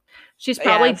 She's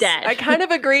probably dead. I kind of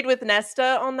agreed with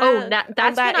Nesta on that.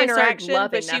 That's that when interaction, I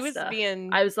started but she Nesta. was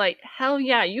being... I was like, hell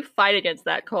yeah, you fight against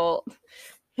that cult.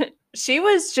 She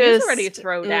was just ready to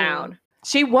throw down.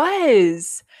 She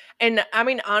was. And I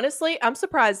mean, honestly, I'm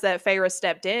surprised that Feyre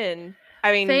stepped in.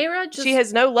 I mean, she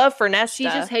has no love for Nesta. She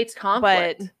just hates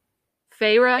conflict. But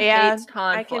Feyre hates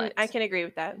conflict. I can agree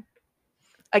with that.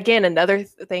 Again, another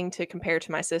thing to compare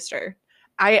to my sister.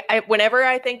 I whenever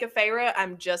I think of Feyre,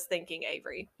 I'm just thinking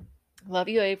Avery. Love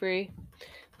you, Avery.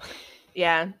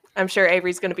 Yeah, I'm sure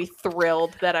Avery's going to be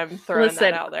thrilled that I'm throwing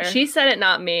that out there. She said it,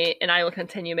 not me, and I will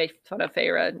continue to make fun of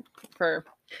Feyre for...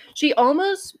 She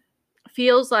almost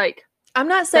feels like... I'm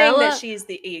not saying that she's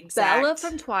the exact... Bella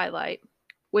from Twilight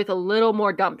with a little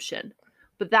more gumption.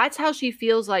 But that's how she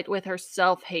feels like with her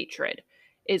self-hatred.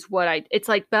 It's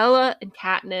like Bella and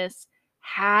Katniss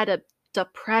had a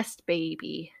depressed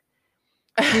baby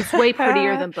who's way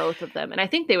prettier than both of them. And I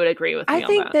think they would agree with me on that. I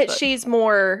think that she's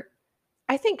more...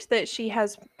 I think that she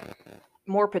has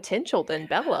more potential than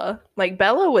Bella. Like,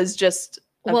 Bella was just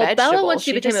a vegetable. Bella, when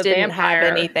she became a vampire,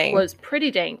 anything. Was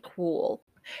pretty dang cool.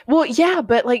 Well, yeah,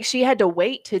 but, like, she had to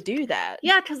wait to do that.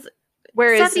 Yeah, because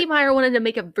Stephenie Meyer wanted to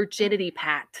make a virginity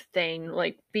pact thing,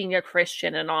 like, being a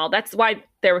Christian and all. That's why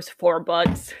there was 4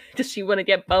 books. Because she wouldn't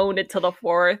get boned until the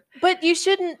 4th. But you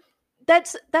shouldn't...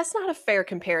 That's not a fair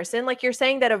comparison. Like, you're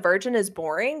saying that a virgin is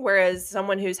boring, whereas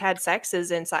someone who's had sex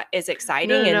is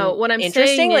exciting and what I'm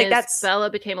interesting. Saying like, is that's Bella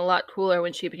became a lot cooler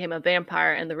when she became a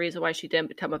vampire, and the reason why she didn't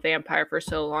become a vampire for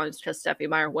so long is because Stephenie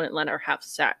Meyer wouldn't let her have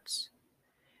sex,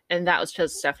 and that was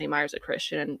because Stephenie Meyer's a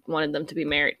Christian and wanted them to be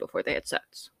married before they had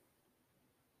sex.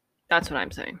 That's what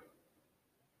I'm saying.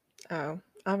 Oh,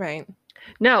 all right.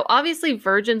 No, obviously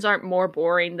virgins aren't more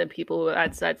boring than people who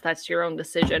had sex. That's your own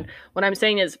decision. What I'm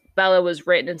saying is Bella was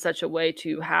written in such a way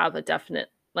to have a definite,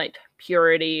 like,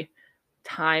 purity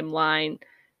timeline,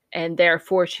 and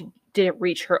therefore she didn't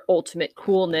reach her ultimate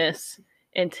coolness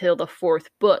until the 4th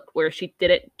book, where she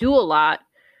didn't do a lot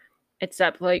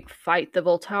except like fight the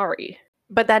Voltari.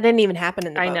 But that didn't even happen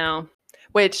in the book. I know.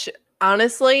 Which,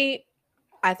 honestly,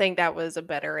 I think that was a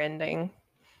better ending.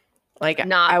 Like,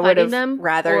 Not I would fighting have them,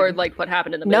 rather... or like what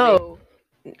happened in the movie?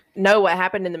 No, what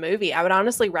happened in the movie. I would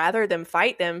honestly rather them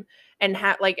fight them and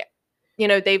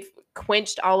they've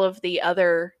quenched all of the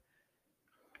other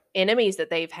enemies that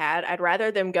they've had. I'd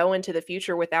rather them go into the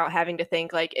future without having to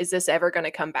think, like, is this ever going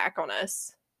to come back on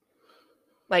us?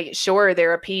 Like, sure,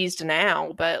 they're appeased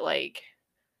now, but like,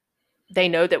 they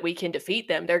know that we can defeat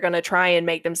them. They're going to try and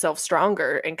make themselves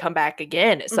stronger and come back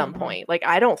again at some point. Like,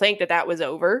 I don't think that was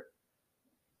over.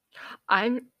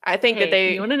 I think that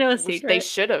you want to know a secret? They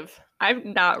should have. I've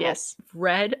not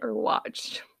read or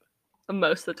watched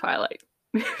most of the Twilight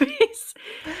movies.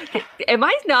 Am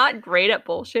I not great at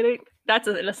bullshitting? That's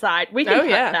an aside. We can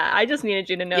cut that. I just needed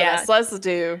you to know that. Yes, let's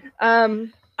do.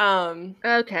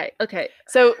 Okay.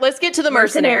 So let's get to the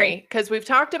mercenary, because we've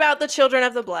talked about the Children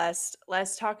of the Blessed.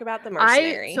 Let's talk about the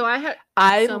mercenary.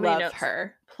 I love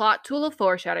her. Plot tool of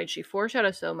foreshadowing. She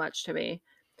foreshadows so much to me.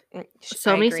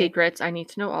 So many secrets. I need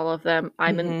to know all of them. I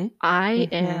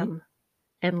am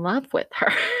in love with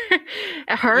her.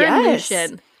 Her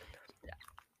mission.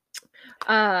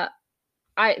 I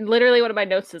literally, one of my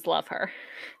notes is love her.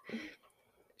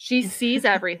 She sees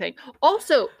everything.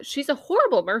 Also, she's a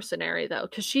horrible mercenary, though,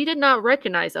 because she did not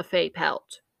recognize a Fae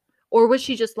pelt. Or was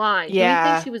she just lying? Yeah. Do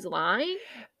we think she was lying?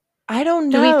 I don't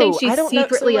know. Do we think she's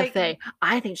secretly a Fae?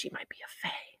 I think she might be a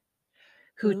Fae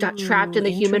who got trapped in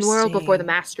the human world before the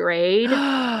masquerade.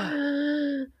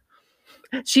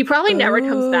 She probably never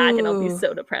comes back, and I'll be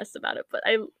so depressed about it. But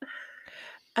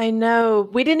I know.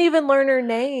 We didn't even learn her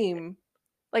name.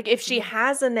 Like, if she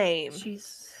has a name.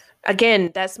 Again,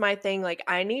 that's my thing. Like,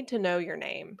 I need to know your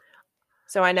name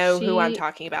so I know who I'm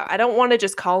talking about. I don't want to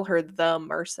just call her the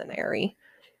mercenary.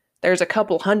 There's a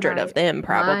couple hundred of them,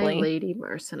 probably. My Lady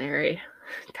Mercenary.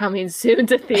 Coming soon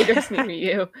to theaters near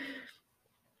you.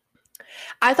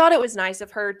 I thought it was nice of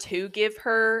her to give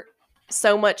her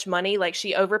so much money. Like,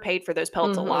 she overpaid for those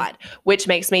pelts a lot, which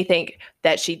makes me think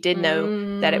that she did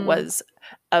know that it was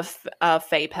a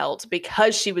Fae pelt,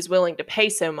 because she was willing to pay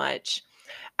so much.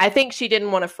 I think she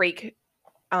didn't want to freak.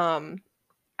 I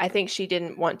think she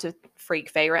didn't want to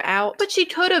freak Feyre out. But she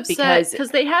could have said,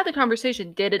 because they had the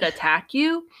conversation, did it attack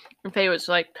you? And Faye was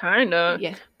like, kind of.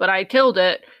 Yeah. But I killed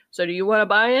it. So do you want to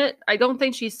buy it? I don't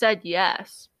think she said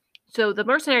yes. So the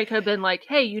mercenary could have been like,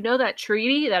 hey, you know that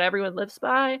treaty that everyone lives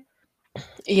by?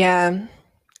 Yeah.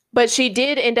 But she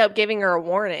did end up giving her a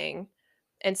warning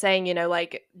and saying,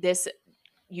 like, this,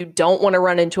 you don't want to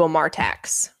run into a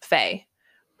Martax Fae.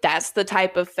 That's the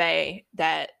type of Fae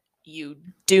that you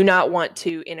do not want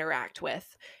to interact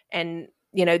with. And,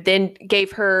 then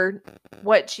gave her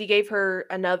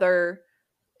another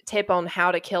tip on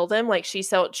how to kill them. Like, she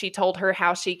told her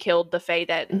how she killed the Fae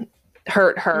that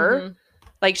hurt her.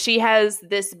 Like, she has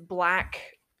this black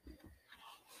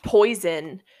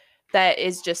poison that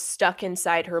is just stuck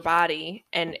inside her body,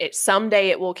 and someday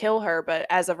it will kill her. But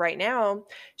as of right now,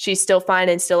 she's still fine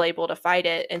and still able to fight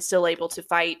it and still able to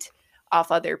fight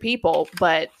off other people.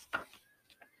 But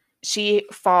she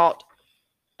fought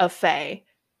a Fae.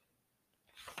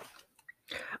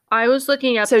 I was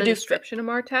looking up the description of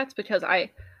Martax because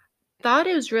I thought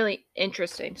it was really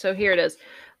interesting. So here it is.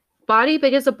 Body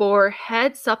big as a boar,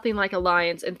 head something like a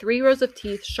lion's, and 3 rows of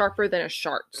teeth sharper than a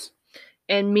shark's,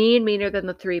 and meaner than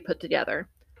the 3 put together.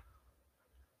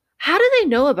 How do they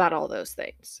know about all those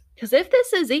things? Because if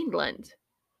this is England,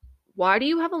 why do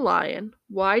you have a lion?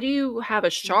 Why do you have a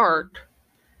shark?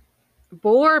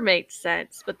 Boar makes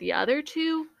sense, but the other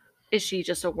 2, is she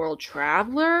just a world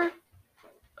traveler?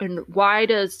 And why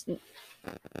does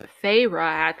Feyre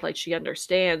act like she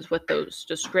understands what those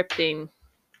descripting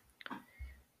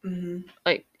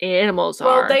like animals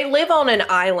are? Well, they live on an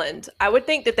island. I would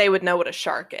think that they would know what a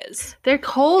shark is. They're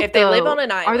cold. If they live on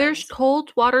an island, are there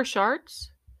cold water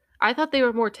sharks? I thought they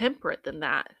were more temperate than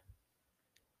that.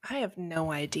 I have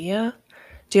no idea.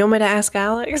 Do you want me to ask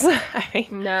Alex?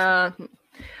 No,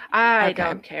 I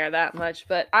don't care that much,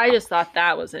 but I just thought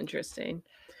that was interesting.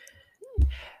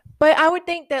 But I would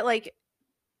think that, like,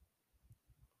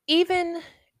 even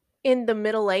in the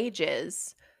Middle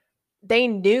Ages, they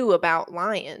knew about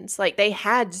lions. Like, they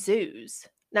had zoos.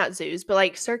 Not zoos, but,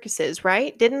 like, circuses,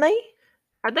 right? Didn't they?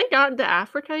 Had they gotten to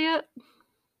Africa yet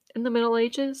in the Middle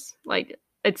Ages? Like,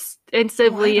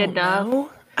 extensively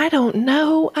enough? I don't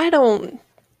know.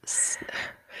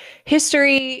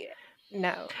 History...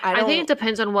 No, I think it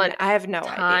depends on what I have no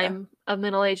time idea of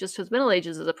Middle Ages, because Middle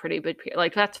Ages is a pretty big period.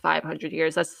 Like, that's 500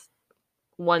 years. That's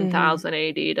 1000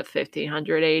 AD to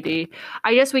 1500 AD.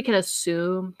 I guess we can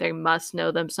assume they must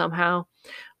know them somehow.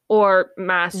 Or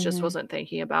Mass just wasn't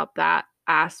thinking about that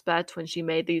aspect when she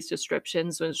made these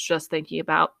descriptions, was just thinking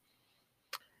about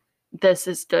this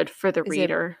is good for the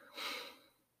reader.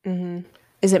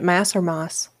 Is it Mass or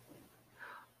Moss?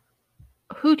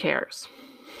 Who cares?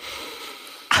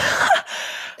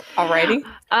 Alrighty.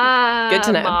 Good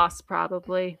to know. Moss,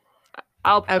 probably.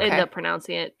 I'll end up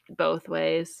pronouncing it both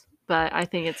ways, but I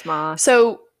think it's Moss.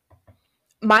 So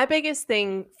my biggest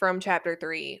thing from chapter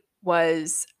 3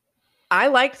 was I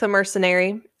liked the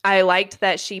mercenary. I liked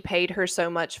that she paid her so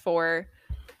much for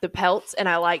the pelts, and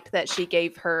I liked that she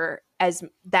gave her as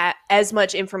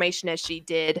much information as she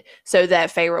did so that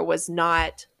Feyre was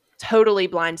not totally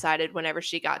blindsided whenever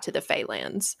she got to the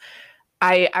Feylands.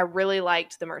 I really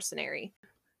liked the mercenary.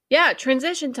 Yeah,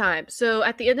 transition time. So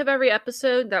at the end of every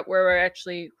episode that we're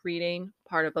actually reading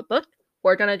part of a book,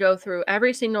 we're going to go through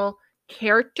every single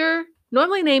character,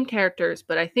 normally named characters,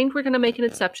 but I think we're going to make an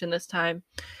exception this time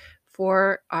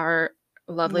for our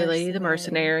lovely lady, the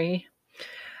mercenary,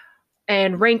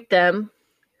 and rank them,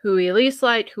 who we least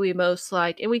like, who we most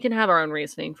like, and we can have our own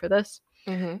reasoning for this.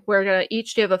 We're going to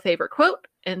each give a favorite quote,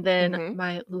 and then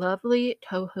my lovely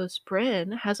co-host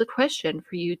Bryn has a question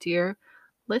for you, dear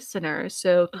listeners.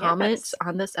 So comments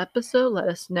on this episode, let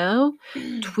us know.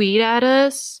 Tweet at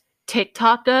us,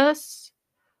 TikTok us.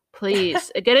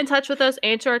 Please get in touch with us,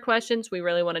 answer our questions. We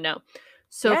really want to know.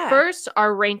 So first,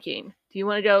 our ranking. Do you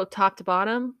want to go top to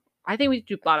bottom? I think we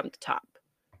do bottom to top.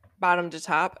 Bottom to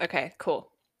top? Okay,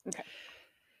 cool. Okay.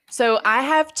 So I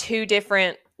have 2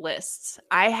 different lists.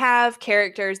 I have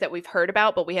characters that we've heard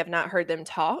about, but we have not heard them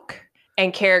talk,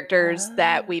 and characters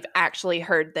that we've actually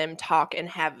heard them talk and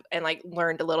like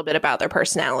learned a little bit about their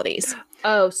personalities.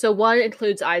 Oh, so one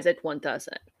includes Isaac, one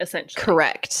doesn't, essentially.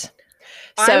 Correct.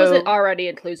 So, I was already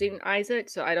including Isaac,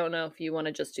 so I don't know if you want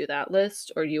to just do that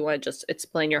list or you want to just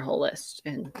explain your whole list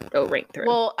and go rank through.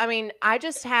 Well, I mean, I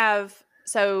just have,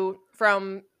 so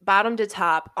from bottom to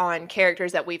top on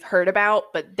characters that we've heard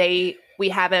about, but we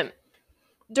haven't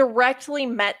directly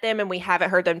met them and we haven't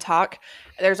heard them talk.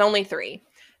 There's only 3.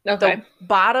 Okay. The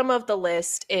bottom of the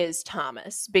list is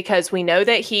Thomas, because we know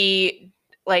that he's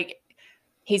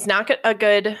not a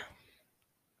good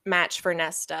match for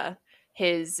Nesta.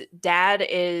 His dad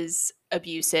is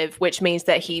abusive, which means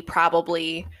that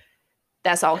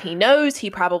that's all he knows. He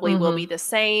probably will be the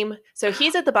same. So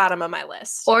he's at the bottom of my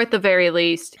list. Or at the very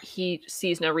least, he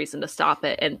sees no reason to stop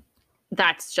it. And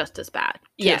that's just as bad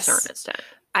to a certain extent.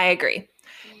 I agree.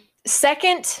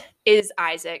 Second is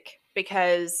Isaac,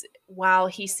 because while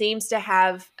he seems to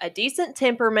have a decent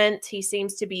temperament, he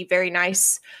seems to be very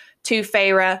nice to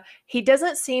Feyre, he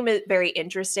doesn't seem very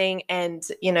interesting. And,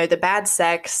 the bad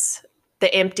sex,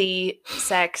 the empty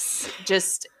sex,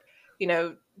 just,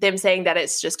 them saying that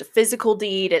it's just a physical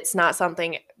deed. It's not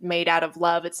something made out of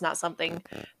love. It's not something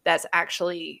that's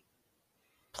actually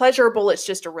pleasurable. It's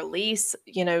just a release.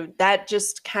 That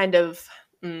just kind of,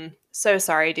 so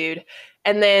sorry, dude.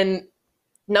 And then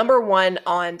number 1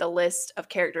 on the list of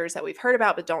characters that we've heard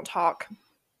about but don't talk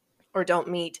or don't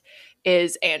meet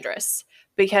is Andras,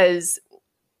 because,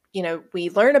 we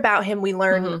learn about him. We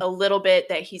learn a little bit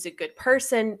that he's a good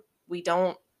person. We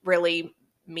don't really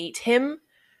meet him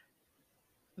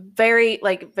very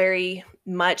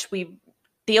much. We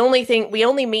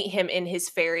only meet him in his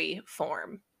fairy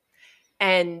form,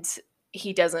 and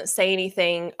he doesn't say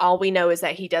anything. All we know is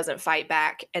that he doesn't fight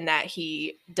back and that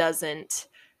he doesn't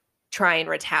try and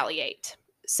retaliate.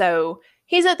 So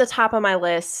he's at the top of my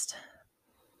list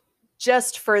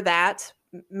just for that.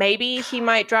 Maybe he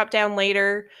might drop down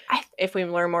later if we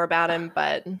learn more about him,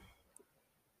 but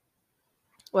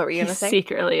what were you going to say?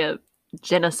 Secretly a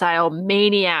genocidal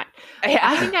maniac. Yeah.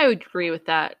 I think I would agree with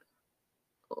that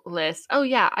list. Oh,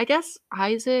 yeah. I guess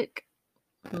Isaac.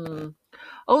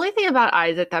 Only thing about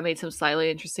Isaac that makes him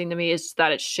slightly interesting to me is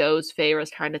that it shows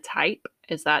Feyre's kind of type,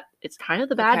 is that it's kind of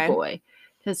the bad boy.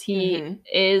 Because he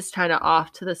is kind of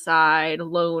off to the side,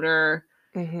 loner,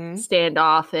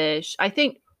 standoffish. I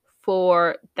think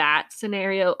for that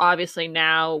scenario, obviously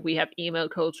now we have emo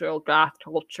culture, goth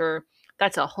culture.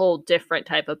 That's a whole different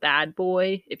type of bad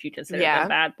boy, if you consider them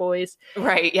bad boys.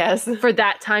 Right, yes. For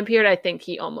that time period, I think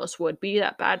he almost would be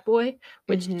that bad boy,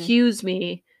 which cues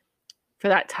me for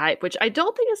that type, which I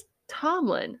don't think is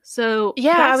Tomlin. So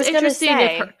yeah, that's I was interesting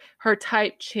say. If her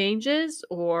type changes,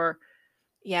 or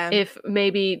yeah, if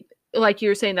maybe, like you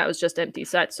were saying, that was just empty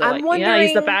sets. So I'm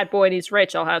he's the bad boy and he's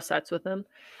rich. I'll have sets with him.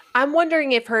 I'm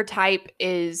wondering if her type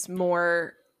is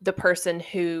more the person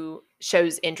who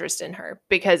shows interest in her,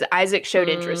 because Isaac showed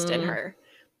interest in her.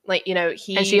 Like, and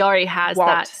she already has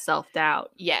that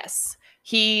self-doubt. Yes.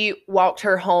 he walked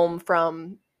her home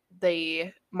from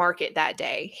the market that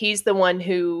day. He's the one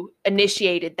who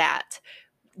initiated that.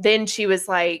 Then she was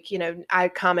like, I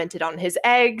commented on his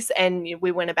eggs and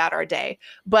we went about our day.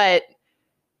 But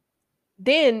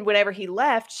then whenever he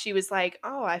left, she was like,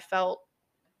 oh, I felt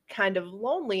kind of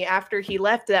lonely after he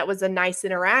left. That was a nice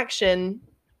interaction.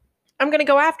 I'm going to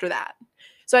go after that.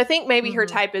 So I think maybe her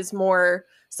type is more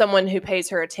someone who pays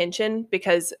her attention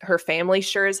because her family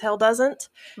sure as hell doesn't.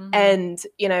 And,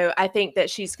 I think that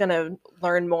she's going to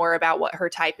learn more about what her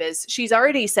type is. She's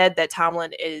already said that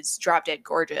Tomlin is drop dead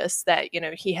gorgeous, that,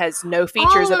 he has no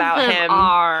features about him.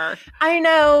 I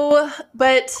know,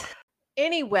 but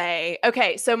anyway,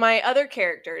 okay. So my other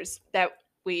characters that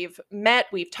we've met,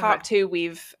 we've talked to,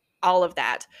 we've all of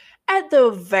that. At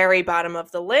the very bottom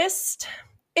of the list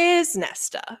is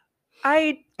Nesta.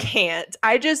 I can't.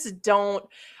 I just don't.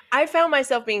 I found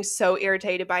myself being so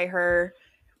irritated by her.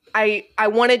 I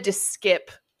wanted to skip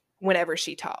whenever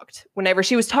she talked. Whenever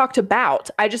she was talked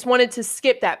about, I just wanted to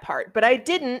skip that part. But I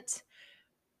didn't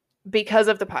because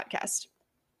of the podcast.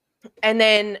 And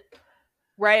then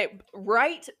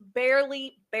right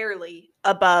barely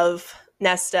above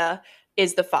Nesta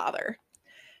is the father.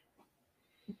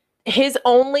 His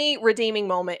only redeeming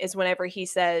moment is whenever he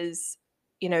says,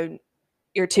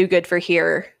 you're too good for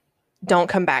here. Don't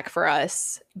come back for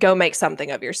us. Go make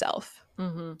something of yourself.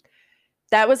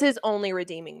 That was his only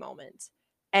redeeming moment.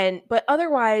 But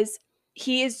otherwise,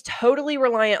 he is totally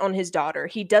reliant on his daughter.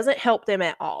 He doesn't help them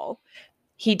at all.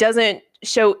 He doesn't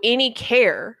show any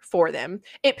care for them.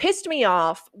 It pissed me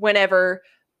off whenever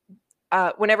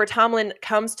Tomlin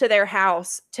comes to their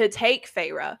house to take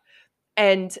Feyre,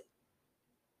 and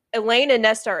Elaine and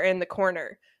Nesta are in the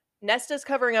corner. Nesta's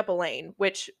covering up Elaine,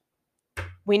 which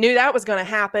we knew that was going to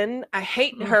happen. I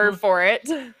hate her for it.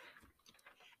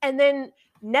 And then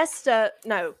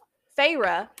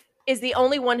Feyre is the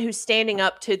only one who's standing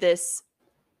up to this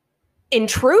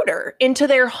intruder into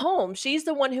their home. She's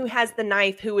the one who has the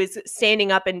knife, who is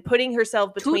standing up and putting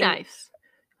herself between 2 knives.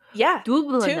 Yeah.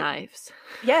 Double knives.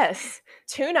 Yes.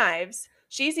 2 knives.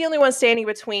 She's the only one standing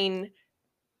between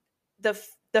the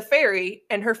fairy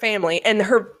and her family. And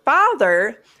her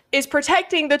father is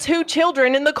protecting the 2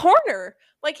 children in the corner.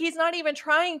 Like, he's not even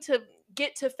trying to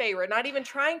get to Feyre, not even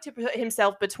trying to put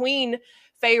himself between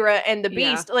Feyre and the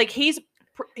beast. Yeah. Like,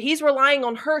 he's relying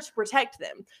on her to protect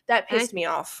them. That pissed me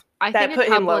off. That put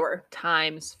him lower.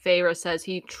 Times Feyre says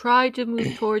he tried to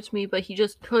move towards me, but he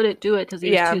just couldn't do it because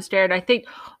he was too scared.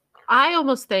 I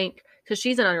almost think, because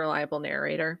she's an unreliable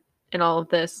narrator in all of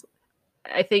this,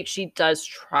 I think she does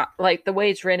try, like the way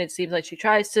it's written, it seems like she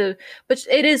tries to, but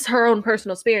it is her own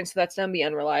personal experience, so that's going to be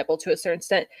unreliable to a certain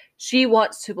extent. She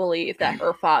wants to believe that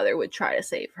her father would try to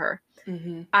save her.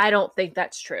 I don't think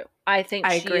that's true. I think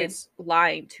she is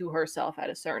lying to herself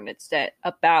at a certain extent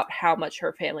about how much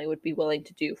her family would be willing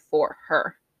to do for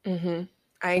her.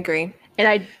 I agree.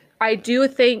 And I do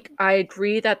think, I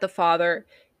agree that the father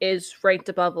is ranked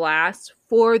above last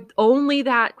for only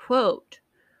that quote.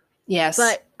 Yes.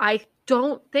 But I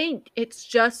don't think it's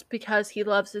just because he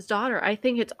loves his daughter. I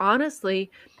think it's honestly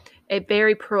a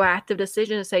very proactive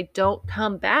decision to say, don't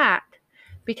come back,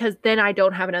 because then I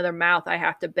don't have another mouth I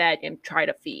have to beg and try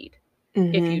to feed.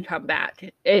 If you come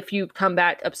back. If you come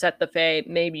back, upset the Fae,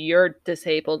 maybe you're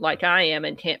disabled like I am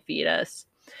and can't feed us,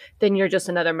 then you're just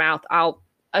another mouth I'll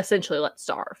essentially let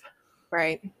starve.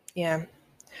 Right. Yeah.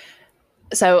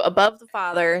 So above the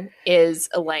father is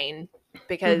Elaine,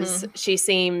 because she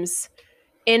seems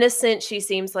innocent. She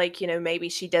seems like, maybe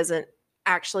she doesn't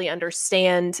actually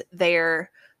understand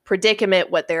their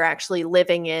predicament, what they're actually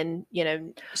living in.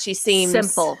 She seems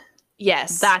simple.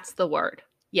 Yes. That's the word.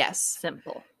 Yes.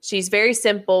 Simple. She's very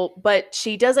simple, but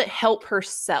she doesn't help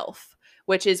herself,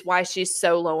 which is why she's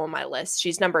so low on my list.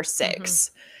 She's number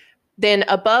 6. Then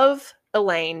above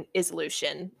Elaine is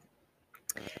Lucien.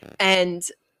 And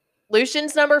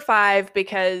Lucian's number 5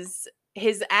 because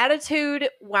his attitude,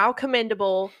 while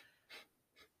commendable,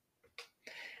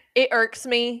 it irks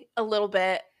me a little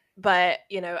bit, but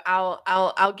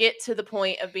I'll get to the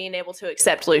point of being able to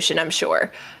accept Lucien, I'm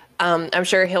sure. I'm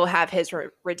sure he'll have his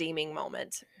redeeming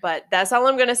moment, but that's all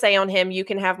I'm going to say on him. You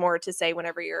can have more to say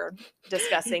whenever you're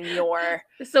discussing your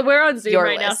So we're on Zoom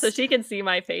right list. now, so she can see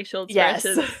my facial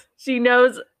expressions. Yes. She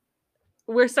knows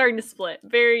we're starting to split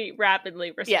very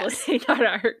rapidly. We're splitting on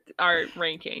our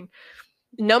ranking.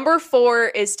 Number 4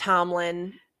 is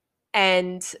Tomlin,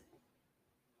 and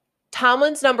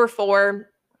Tomlin's number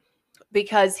 4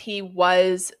 because he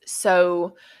was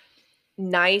so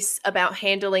nice about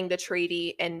handling the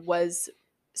treaty and was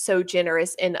so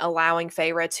generous in allowing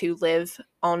Feyre to live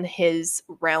on his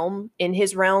realm, in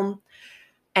his realm.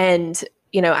 And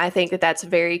I think that that's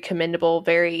very commendable,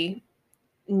 very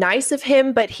nice of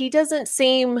him, but he doesn't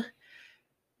seem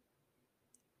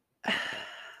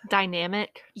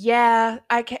dynamic. Yeah,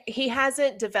 he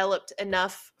hasn't developed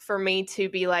enough for me to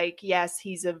be like, yes,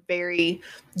 he's a very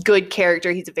good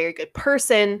character. He's a very good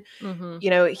person.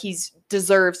 He's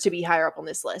deserves to be higher up on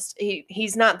this list.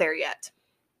 He's not there yet.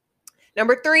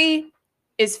 Number 3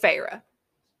 is Feyre.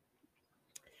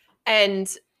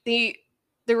 And the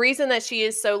reason that she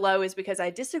is so low is because I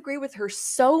disagree with her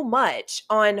so much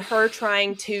on her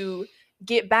trying to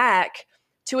get back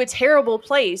to a terrible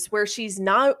place where she's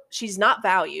not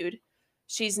valued.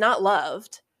 She's not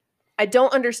loved. I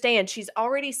don't understand. She's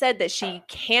already said that she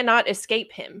cannot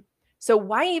escape him. So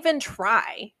why even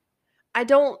try? I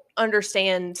don't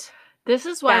understand. This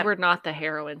is why we're not the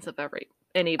heroines of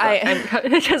any book.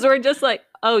 Because we're just like,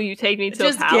 oh, you take me to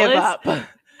a palace? Give up.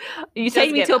 You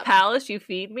take me to a palace, you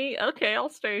feed me? Okay, I'll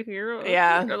stay here.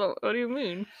 Yeah. What do you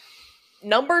mean?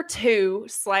 Number 2,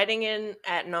 sliding in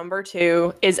at number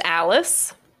 2, is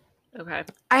Alice. Okay.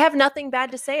 I have nothing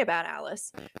bad to say about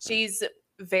Alice. She's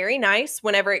very nice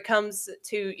whenever it comes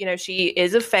to, she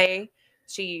is a fae.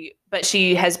 But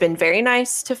she has been very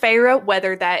nice to Feyre,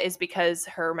 whether that is because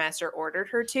her master ordered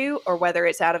her to, or whether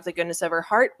it's out of the goodness of her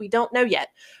heart. We don't know yet.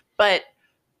 But,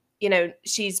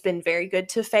 she's been very good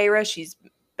to Feyre. She's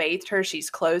bathed her. She's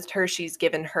clothed her. She's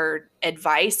given her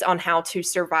advice on how to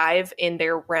survive in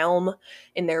their realm,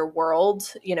 in their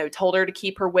world, told her to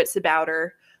keep her wits about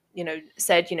her,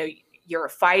 said, you're a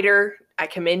fighter. I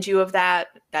commend you of that.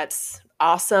 That's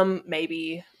awesome.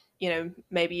 Maybe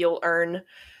you'll earn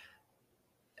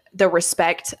the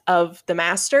respect of the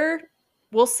master.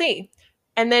 We'll see.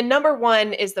 And then number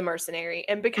 1 is the mercenary.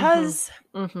 And because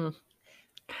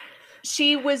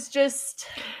she was just...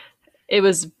 It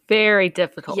was very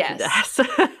difficult to guess.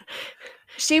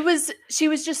 She was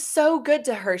just so good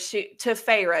to her, to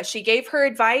Feyre. She gave her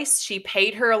advice. She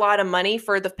paid her a lot of money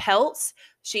for the pelts.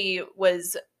 She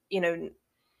was, I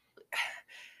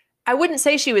wouldn't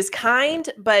say she was kind,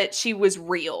 but she was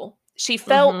real. She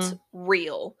felt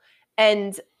real.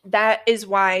 And that is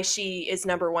why she is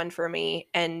number 1 for me.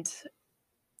 And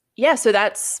yeah, so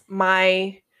that's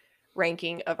my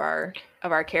ranking of our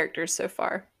characters so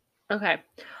far. Okay.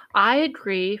 I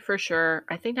agree for sure.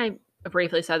 I think I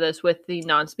briefly said this with the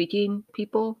non-speaking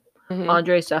people.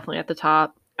 Andre's definitely at the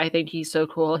top. I think he's so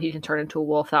cool. He can turn into a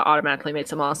wolf. That automatically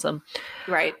makes him awesome.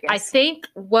 Right. Yes. I think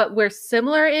what we're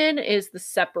similar in is the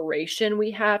separation we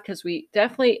have, because we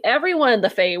definitely, everyone in the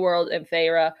Fae world and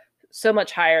Feyre, so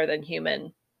much higher than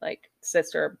human, like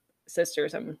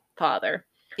sisters and father.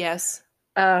 Yes.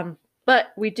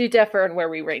 But we do differ in where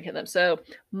we rank them. So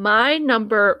my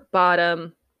number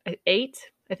bottom 8,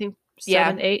 I think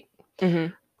 7, 8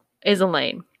 is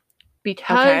Elain.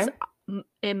 Because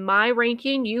in my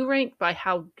ranking, you rank by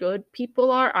how good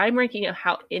people are. I'm ranking at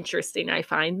how interesting I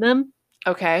find them.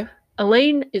 Okay.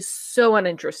 Elain is so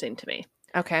uninteresting to me.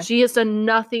 Okay. She has done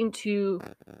nothing to...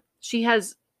 She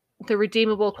has the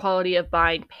redeemable quality of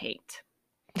buying paint.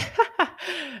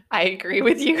 I agree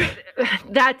with you.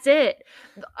 That's it.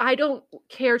 I don't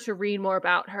care to read more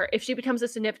about her. If she becomes a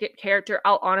significant character,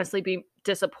 I'll honestly be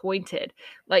disappointed.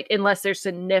 Like, unless there's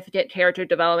significant character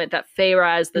development that Feyre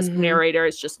as this narrator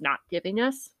is just not giving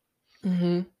us.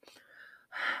 Then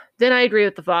I agree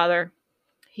with the father.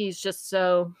 He's just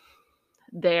so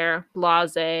there,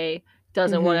 blasé,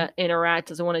 doesn't want to interact,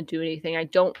 doesn't want to do anything. I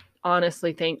don't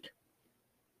honestly think,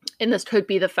 and this could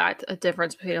be a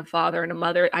difference between a father and a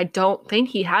mother, I don't think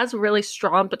he has a really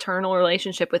strong paternal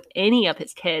relationship with any of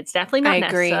his kids. Definitely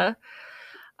not Nesta.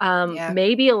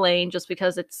 Maybe Elain, just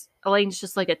because Elaine's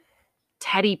just like a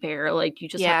teddy bear. Like, you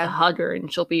just have to hug her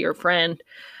and she'll be your friend.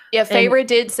 Yeah, Feyre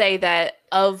did say that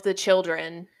of the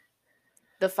children,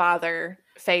 the father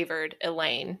favored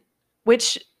Elain,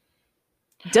 which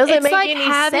doesn't make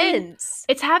any sense.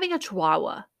 It's having a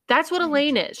chihuahua. That's what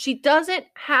Elain is. She doesn't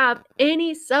have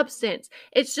any substance.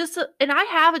 It's just, and I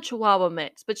have a chihuahua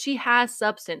mix, but she has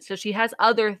substance. So she has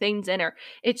other things in her.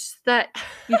 It's that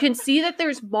you can see that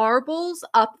there's marbles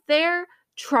up there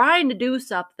trying to do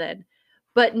something,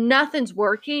 but nothing's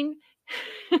working.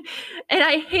 And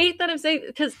I hate that I'm saying,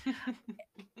 because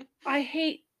I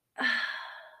hate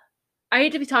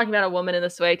to be talking about a woman in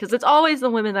this way, because it's always the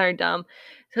women that are dumb.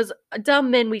 Because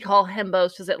dumb men we call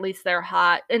himbos because at least they're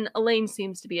hot. And Elain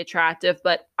seems to be attractive,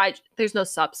 but there's no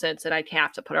substance, and I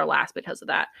have to put her last because of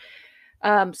that.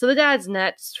 So the dad's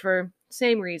next for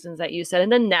same reasons that you said.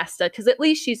 And then Nesta, because at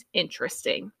least she's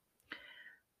interesting.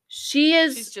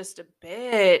 She's just a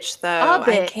bitch, though.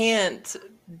 I can't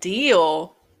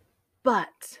deal.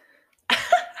 But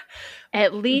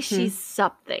at least she's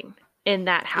something in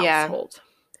that household.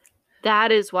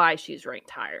 That is why she's ranked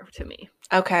higher to me.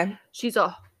 Okay. She's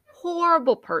a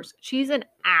horrible person. She's an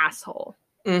asshole.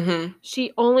 Mm-hmm.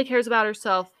 She only cares about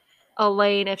herself,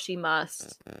 Elaine if she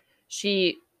must.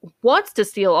 She wants to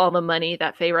steal all the money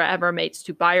that Feyre ever makes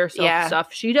to buy herself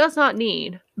stuff she does not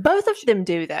need. Both of them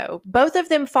do, though. Both of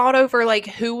them fought over, like,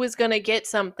 who was going to get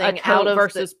something out of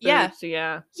versus boots.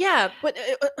 Yeah, but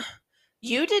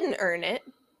you didn't earn it.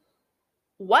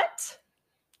 What?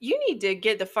 You need to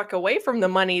get the fuck away from the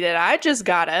money that I just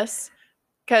got us,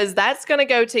 because that's going to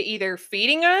go to either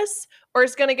feeding us, or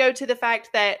it's going to go to the fact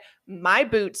that my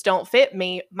boots don't fit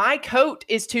me. My coat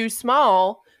is too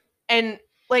small, and,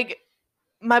 like,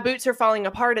 my boots are falling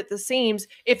apart at the seams.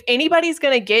 If anybody's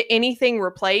going to get anything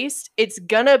replaced, it's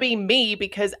going to be me,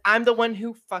 because I'm the one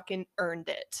who fucking earned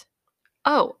it.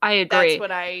 Oh, I agree. That's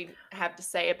what I have to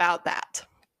say about that.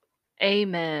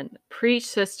 Amen. Preach,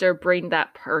 sister, bring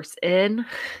that purse in.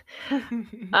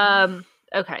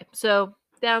 Okay, so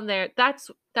down there,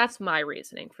 that's my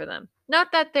reasoning for them.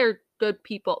 Not that they're good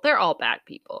people. They're all bad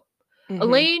people. Mm-hmm.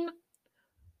 Elaine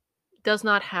does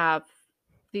not have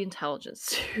the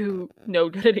intelligence to know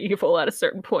good and evil at a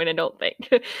certain point, I don't think.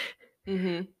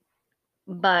 Mm-hmm.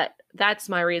 But that's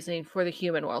my reasoning for the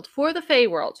human world. For the Fae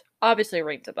world, obviously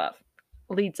leads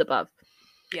above.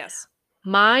 Yes.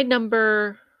 My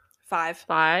number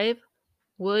 5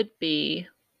 would be,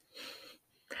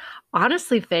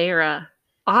 honestly, Feyre.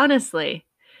 Honestly.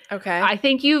 Okay. I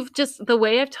think you've just, the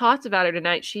way I've talked about her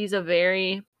tonight, she's a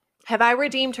very... Have I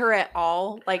redeemed her at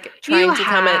all? Like, trying to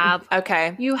come in?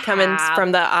 Okay. You coming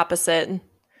from the opposite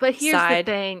But here's side.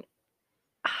 The thing.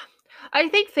 I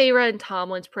think Feyre and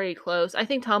Tomlin's pretty close. I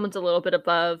think Tomlin's a little bit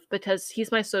above because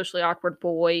he's my socially awkward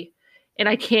boy. And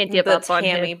I can't give up on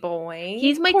him. Tammy boy.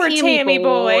 He's my Poor Tammy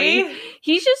boy.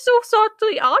 He's just so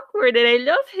softly awkward and I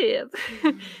love him.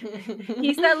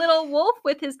 He's that little wolf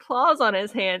with his claws on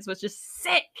his hands, which is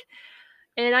sick.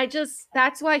 And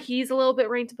that's why he's a little bit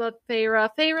ranked above Feyre.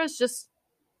 Feyre's just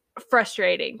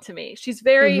frustrating to me. She's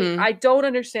very, I don't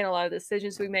understand a lot of the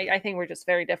decisions we make. I think we're just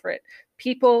very different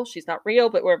people. She's not real,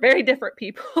 but we're very different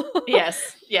people.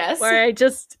 Yes. Where I'm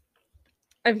just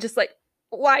like,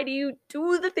 why do you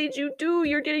do the things you do?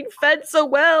 You're getting fed so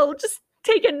well. Just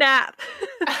take a nap.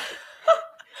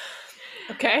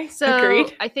 Okay. So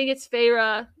agreed. I think it's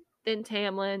Feyre, then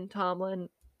Tomlin,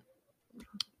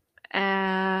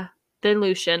 then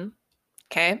Lucien.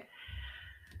 Okay.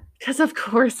 Because of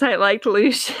course I liked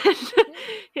Lucien.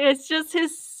 It's just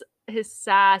his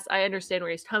sass. I understand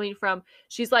where he's coming from.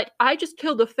 She's like, I just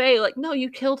killed a Fae. Like, no, you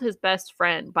killed his best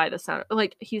friend by the sound.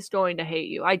 Like, he's going to hate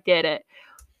you. I get it.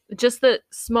 Just the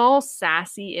small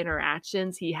sassy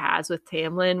interactions he has with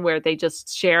Tamlin where they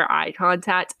just share eye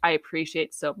contact, I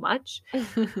appreciate so much.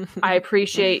 I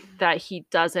appreciate that he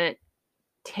doesn't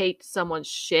take someone's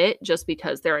shit just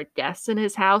because they're a guest in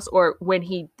his house, or when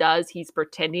he does, he's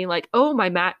pretending like, oh,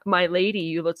 my lady,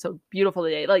 you look so beautiful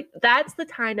today. Like, that's the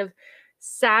kind of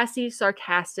sassy,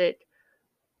 sarcastic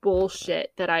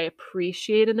bullshit that I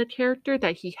appreciate in the character,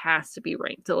 that he has to be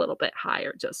ranked a little bit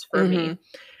higher just for me.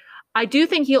 I do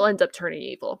think he'll end up turning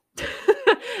evil.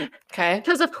 Okay.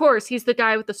 Because, of course, he's the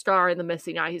guy with the star and the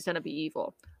missing eye. He's going to be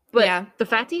evil. But the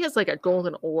fact he has, like, a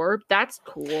golden orb, that's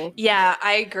cool. Yeah,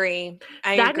 I agree.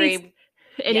 I agree.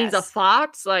 And he's a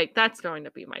fox. Like, that's going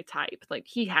to be my type. Like,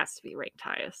 he has to be ranked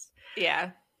highest.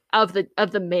 Yeah. Of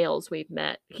the males we've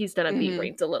met, he's going to be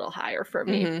ranked a little higher for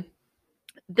me.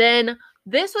 Then,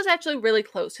 this was actually really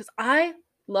close. Because I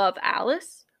love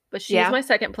Alice. But she's my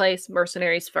second place,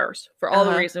 Mercenaries first, for all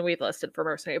the reasons we've listed for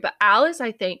Mercenary. But Alice,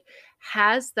 I think,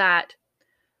 has that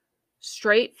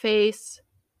straight face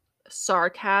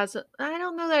sarcasm. I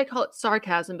don't know that I call it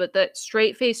sarcasm, but that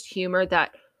straight faced humor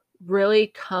that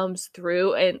really comes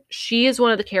through. And she is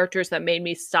one of the characters that made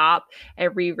me stop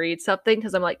and reread something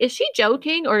because I'm like, is she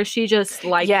joking or is she just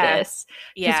like this?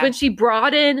 Because when she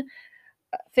brought in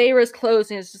Feyre's clothes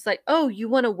and it's just like, oh, you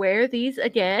want to wear these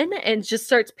again? And just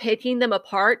starts picking them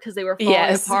apart because they were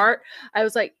falling apart. I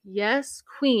was like, yes,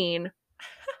 queen,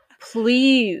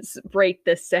 please break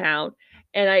this down.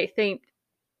 And I think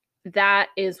that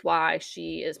is why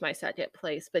she is my second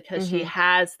place, because she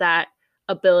has that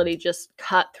ability to just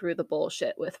cut through the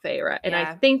bullshit with Feyre. And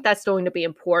I think that's going to be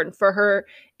important for her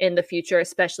in the future,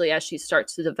 especially as she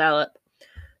starts to develop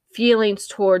feelings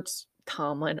towards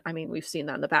Tomlin. I mean, we've seen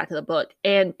that in the back of the book,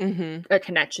 and a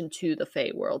connection to the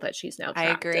Fae world that she's now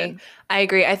trapped in. I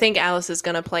agree. I think Alice is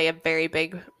going to play a very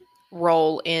big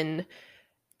role in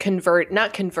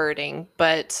not converting,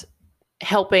 but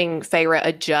helping Feyre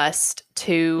adjust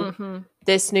to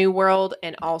this new world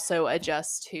and also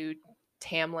adjust to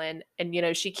Tamlin.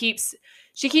 And, she keeps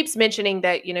mentioning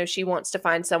that, she wants to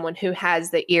find someone who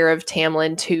has the ear of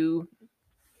Tamlin to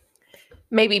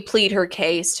maybe plead her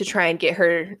case to try and get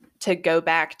her to go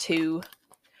back to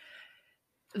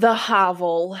the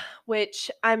hovel, which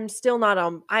I'm still not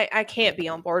on. I can't be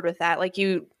on board with that. Like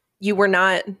you were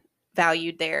not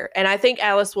valued there. And I think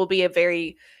Alis will be a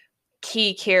very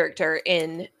key character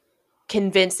in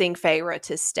convincing Feyre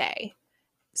to stay.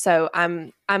 So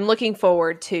I'm looking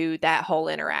forward to that whole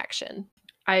interaction.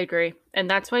 I agree. And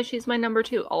that's why she's my number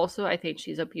 2. Also, I think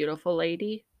she's a beautiful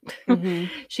lady. Mm-hmm.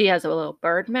 She has a little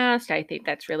bird mask. I think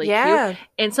that's really cute.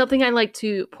 And something I like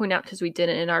to point out, because we did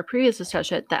it in our previous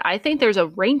discussion, that I think there's a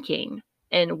ranking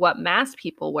in what mask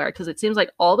people wear, because it seems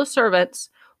like all the servants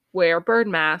wear bird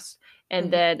masks,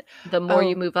 and then the more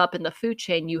you move up in the food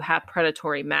chain, you have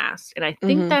predatory masks. And I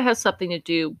think that has something to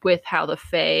do with how the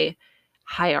Fae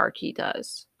hierarchy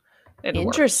does.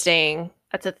 Interesting. Works.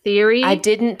 That's a theory. I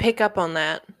didn't pick up on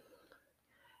that.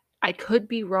 I could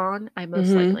be wrong. I most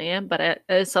likely am, but it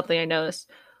is something I noticed.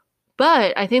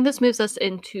 But I think this moves us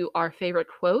into our favorite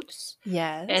quotes.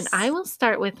 Yes. And I will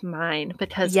start with mine,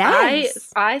 because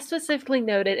I specifically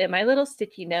noted in my little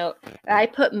sticky note, I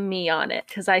put me on it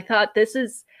because I thought this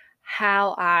is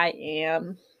how I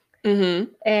am.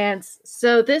 Mm-hmm. And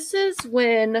so this is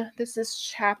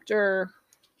chapter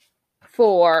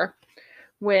 4,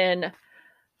 when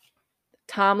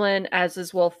Tamlin, as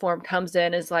his wolf form, comes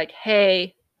in, is like,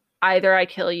 hey, either I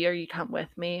kill you or you come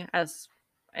with me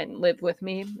and live with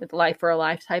me, with life for a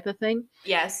life type of thing.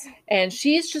 Yes. And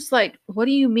she's just like, what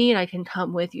do you mean I can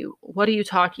come with you? What are you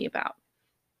talking about?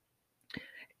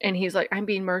 And he's like, I'm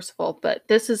being merciful, but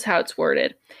this is how it's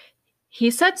worded.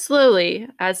 He said slowly,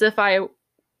 as if I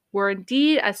were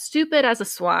indeed as stupid as a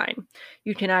swine.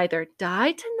 You can either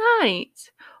die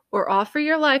tonight or offer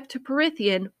your life to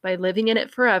Prythian by living in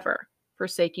it forever,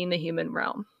 forsaking the human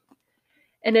realm.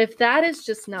 And if that is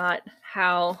just not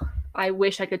how I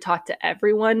wish I could talk to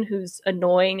everyone who's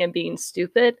annoying and being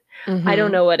stupid, I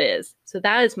don't know what is. So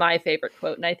that is my favorite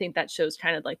quote. And I think that shows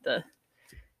kind of like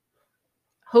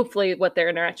hopefully what their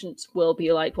interactions will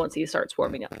be like once he starts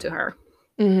warming up to her.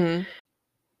 Mm-hmm.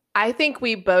 I think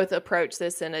we both approach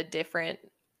this in a different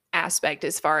aspect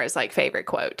as far as like favorite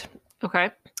quote. Okay.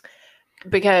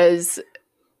 Because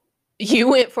you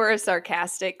went for a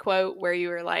sarcastic quote where you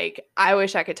were like, I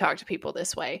wish I could talk to people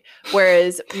this way.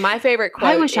 Whereas my favorite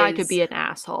quote I wish I could be an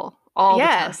asshole all the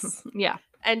time. Yeah.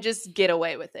 And just get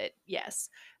away with it. Yes.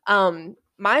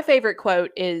 My favorite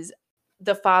quote is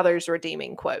the father's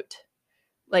redeeming quote.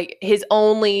 Like his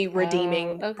only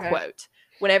redeeming quote.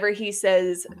 Whenever he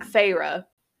says Feyre,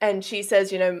 and she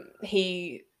says,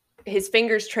 his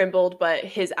fingers trembled, but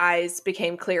his eyes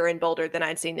became clearer and bolder than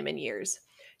I'd seen them in years.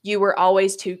 You were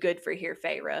always too good for here,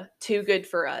 Feyre. Too good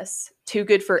for us. Too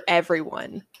good for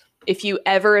everyone. If you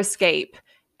ever escape,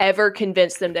 ever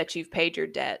convince them that you've paid your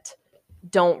debt,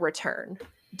 don't return.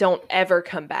 Don't ever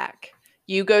come back.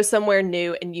 You go somewhere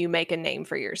new and you make a name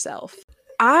for yourself.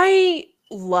 I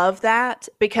love that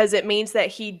because it means that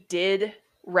he did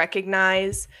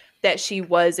recognize that she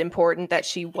was important, that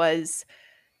she was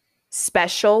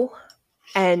special.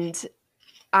 And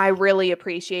I really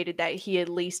appreciated that he at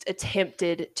least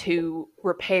attempted to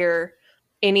repair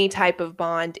any type of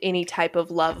bond, any type of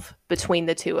love between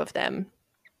the two of them.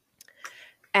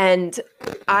 And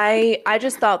I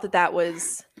just thought that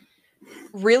was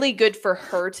really good for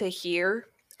her to hear.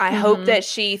 I hope that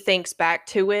she thinks back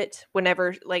to it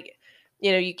whenever,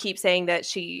 you keep saying that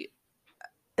she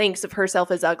thinks of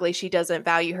herself as ugly. She doesn't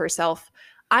value herself.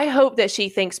 I hope that she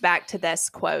thinks back to this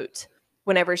quote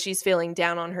whenever she's feeling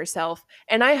down on herself.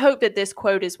 And I hope that this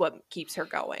quote is what keeps her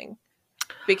going.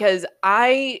 Because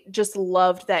I just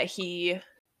loved that he,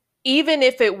 even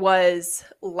if it was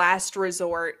last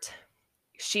resort,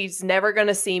 she's never going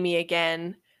to see me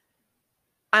again,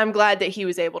 I'm glad that he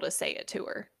was able to say it to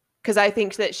her. Because I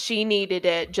think that she needed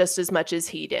it just as much as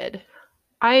he did.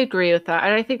 I agree with that.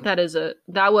 And I think that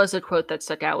was a quote that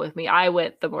stuck out with me. I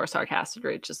went the more sarcastic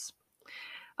route, just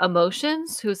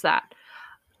emotions. Who's that?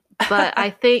 But I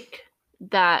think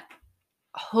that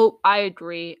I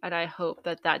agree. And I hope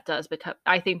that does become,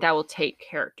 I think that will take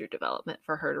character development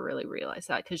for her to really realize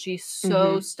that. Because she's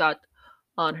so stuck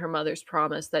on her mother's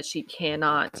promise that she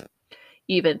cannot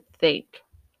even think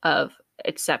of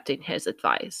accepting his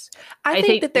advice. I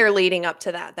think that they're leading up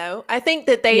to that, though. I think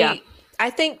that I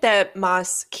think that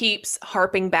Moss keeps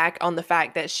harping back on the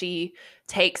fact that she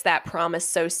takes that promise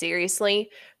so seriously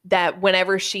that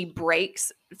whenever she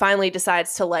finally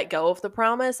decides to let go of the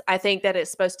promise, I think that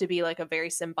it's supposed to be like a very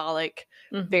symbolic,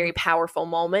 very powerful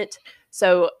moment.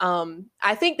 So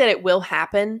I think that it will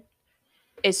happen.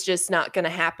 It's just not going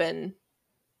to happen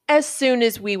as soon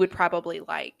as we would probably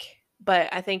like, but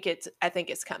I think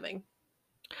it's coming.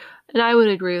 And I would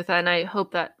agree with that, and I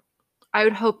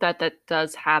would hope that that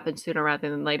does happen sooner rather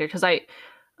than later, because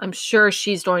I'm sure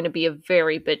she's going to be a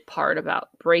very big part about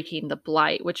breaking the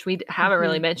blight, which we haven't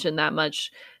really mentioned that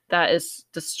much. That is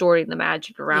distorting the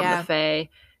magic around the Fae,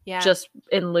 just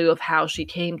in lieu of how she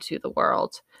came to the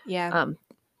world. Yeah.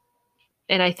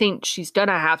 And I think she's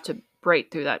gonna have to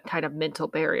break through that kind of mental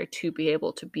barrier to be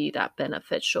able to be that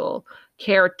beneficial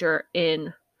character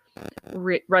in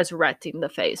resurrecting the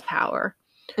Fae's power.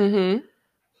 Mm-hmm.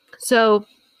 So,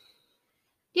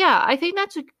 yeah, I think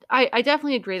I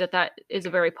definitely agree that is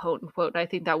a very potent quote. And I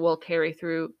think that will carry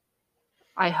through,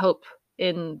 I hope,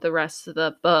 in the rest of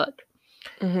the book.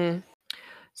 Mm-hmm.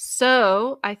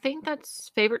 So I think that's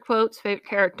favorite quotes, favorite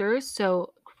characters.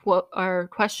 So our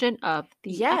question of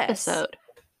the episode.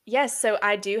 Yes, so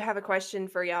I do have a question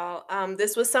for y'all.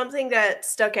 This was something that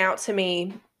stuck out to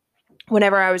me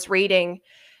whenever I was reading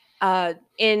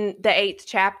in the 8th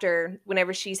chapter,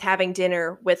 whenever she's having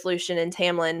dinner with Lucien and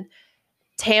Tamlin.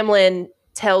 Tamlin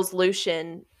tells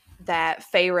Lucien that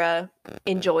Feyre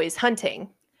enjoys hunting.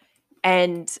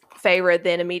 And Feyre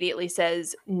then immediately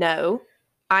says, "No,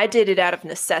 I did it out of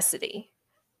necessity.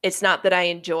 It's not that I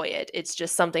enjoy it. It's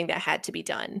just something that had to be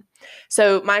done."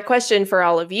 So my question for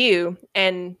all of you,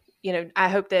 and I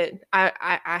hope that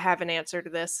I have an answer to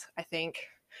this, I think.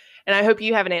 And I hope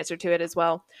you have an answer to it as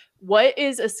well. What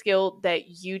is a skill that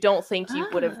you don't think you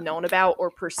would have known about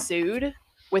or pursued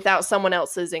without someone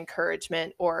else's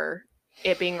encouragement or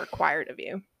it being required of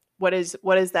you? What is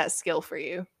that skill for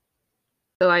you?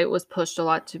 So I was pushed a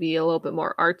lot to be a little bit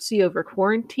more artsy over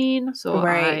quarantine. So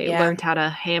I learned how to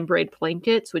hand braid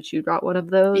blankets, which you got one of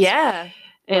those. Yeah.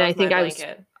 And I think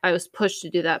I was pushed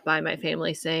to do that by my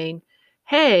family saying,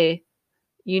 "Hey,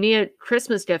 you need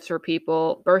Christmas gifts for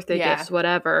people, birthday gifts,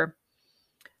 whatever.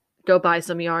 Go buy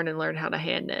some yarn and learn how to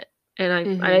hand knit."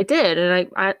 And I did. And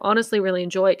I honestly really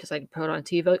enjoy it because I can put on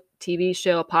a TV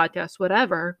show, a podcast,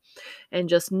 whatever, and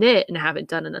just knit and have it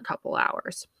done in a couple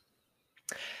hours.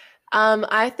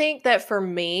 I think that for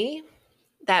me,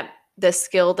 that the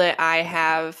skill that I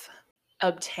have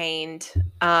obtained,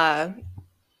 and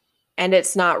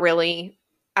it's not really,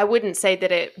 I wouldn't say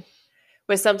that it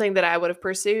was something that I would have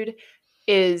pursued,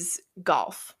 is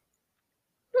golf.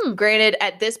 Granted,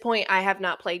 at this point, I have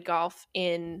not played golf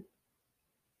since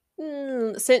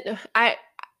I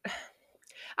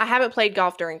haven't played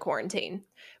golf during quarantine,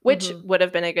 which would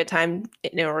have been a good time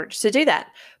in order to do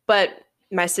that. But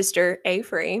my sister,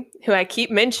 Avery, who I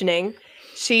keep mentioning,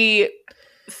 she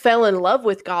fell in love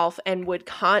with golf and would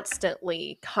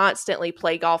constantly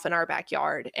play golf in our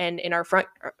backyard and in our front,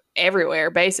 everywhere,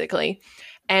 basically.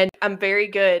 And I'm very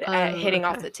good at hitting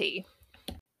off the tee,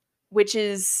 which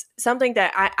is something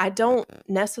that I don't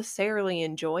necessarily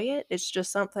enjoy it. It's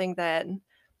just something that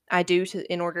I do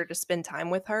in order to spend time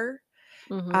with her.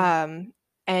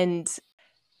 And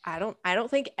I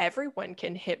don't think everyone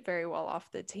can hit very well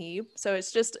off the tee. So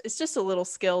it's just a little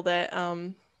skill that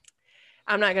I'm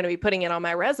not going to be putting it on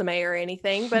my resume or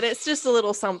anything, but it's just a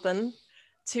little something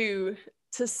to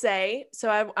say. So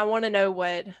I want to know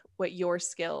what your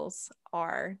skills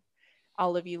are,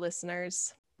 all of you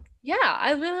listeners. Yeah,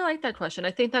 I really like that question.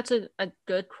 I think that's a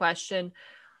good question.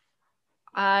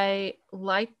 I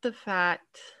like the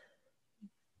fact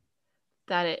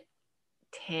that it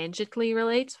tangentially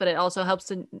relates, but it also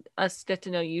helps us get to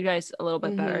know you guys a little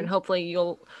bit better, and hopefully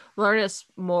you'll learn us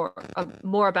more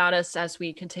about us as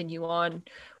we continue on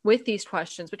with these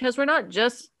questions, because we're not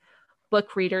just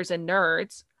book readers and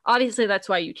nerds. Obviously that's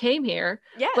why you came here,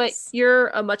 but you're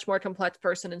a much more complex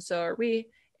person, and so are we.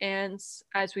 And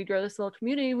as we grow this little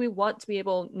community, we want to be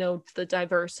able to know the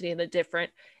diversity and the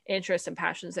different interests and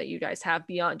passions that you guys have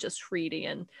beyond just reading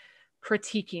and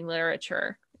critiquing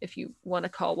literature, if you want to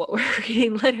call what we're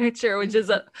reading literature, which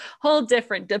is a whole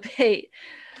different debate.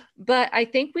 But I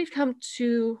think we've come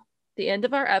to the end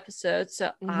of our episode.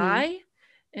 So I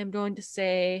am going to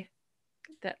say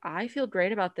that I feel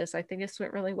great about this. I think this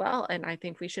went really well. And I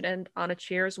think we should end on a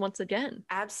cheers once again.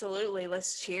 Absolutely.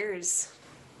 Let's cheers.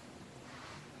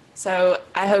 So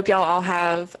I hope y'all all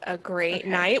have a great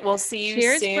night. We'll see you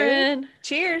cheers, soon. Friend.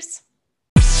 Cheers.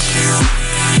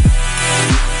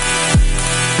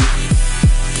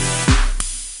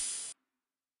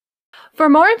 For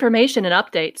more information and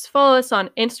updates, follow us on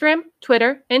Instagram,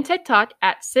 Twitter, and TikTok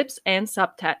at Sips and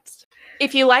Subtext.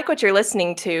 If you like what you're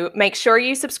listening to, make sure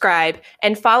you subscribe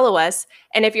and follow us.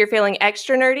 And if you're feeling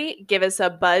extra nerdy, give us a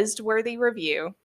buzzed-worthy review.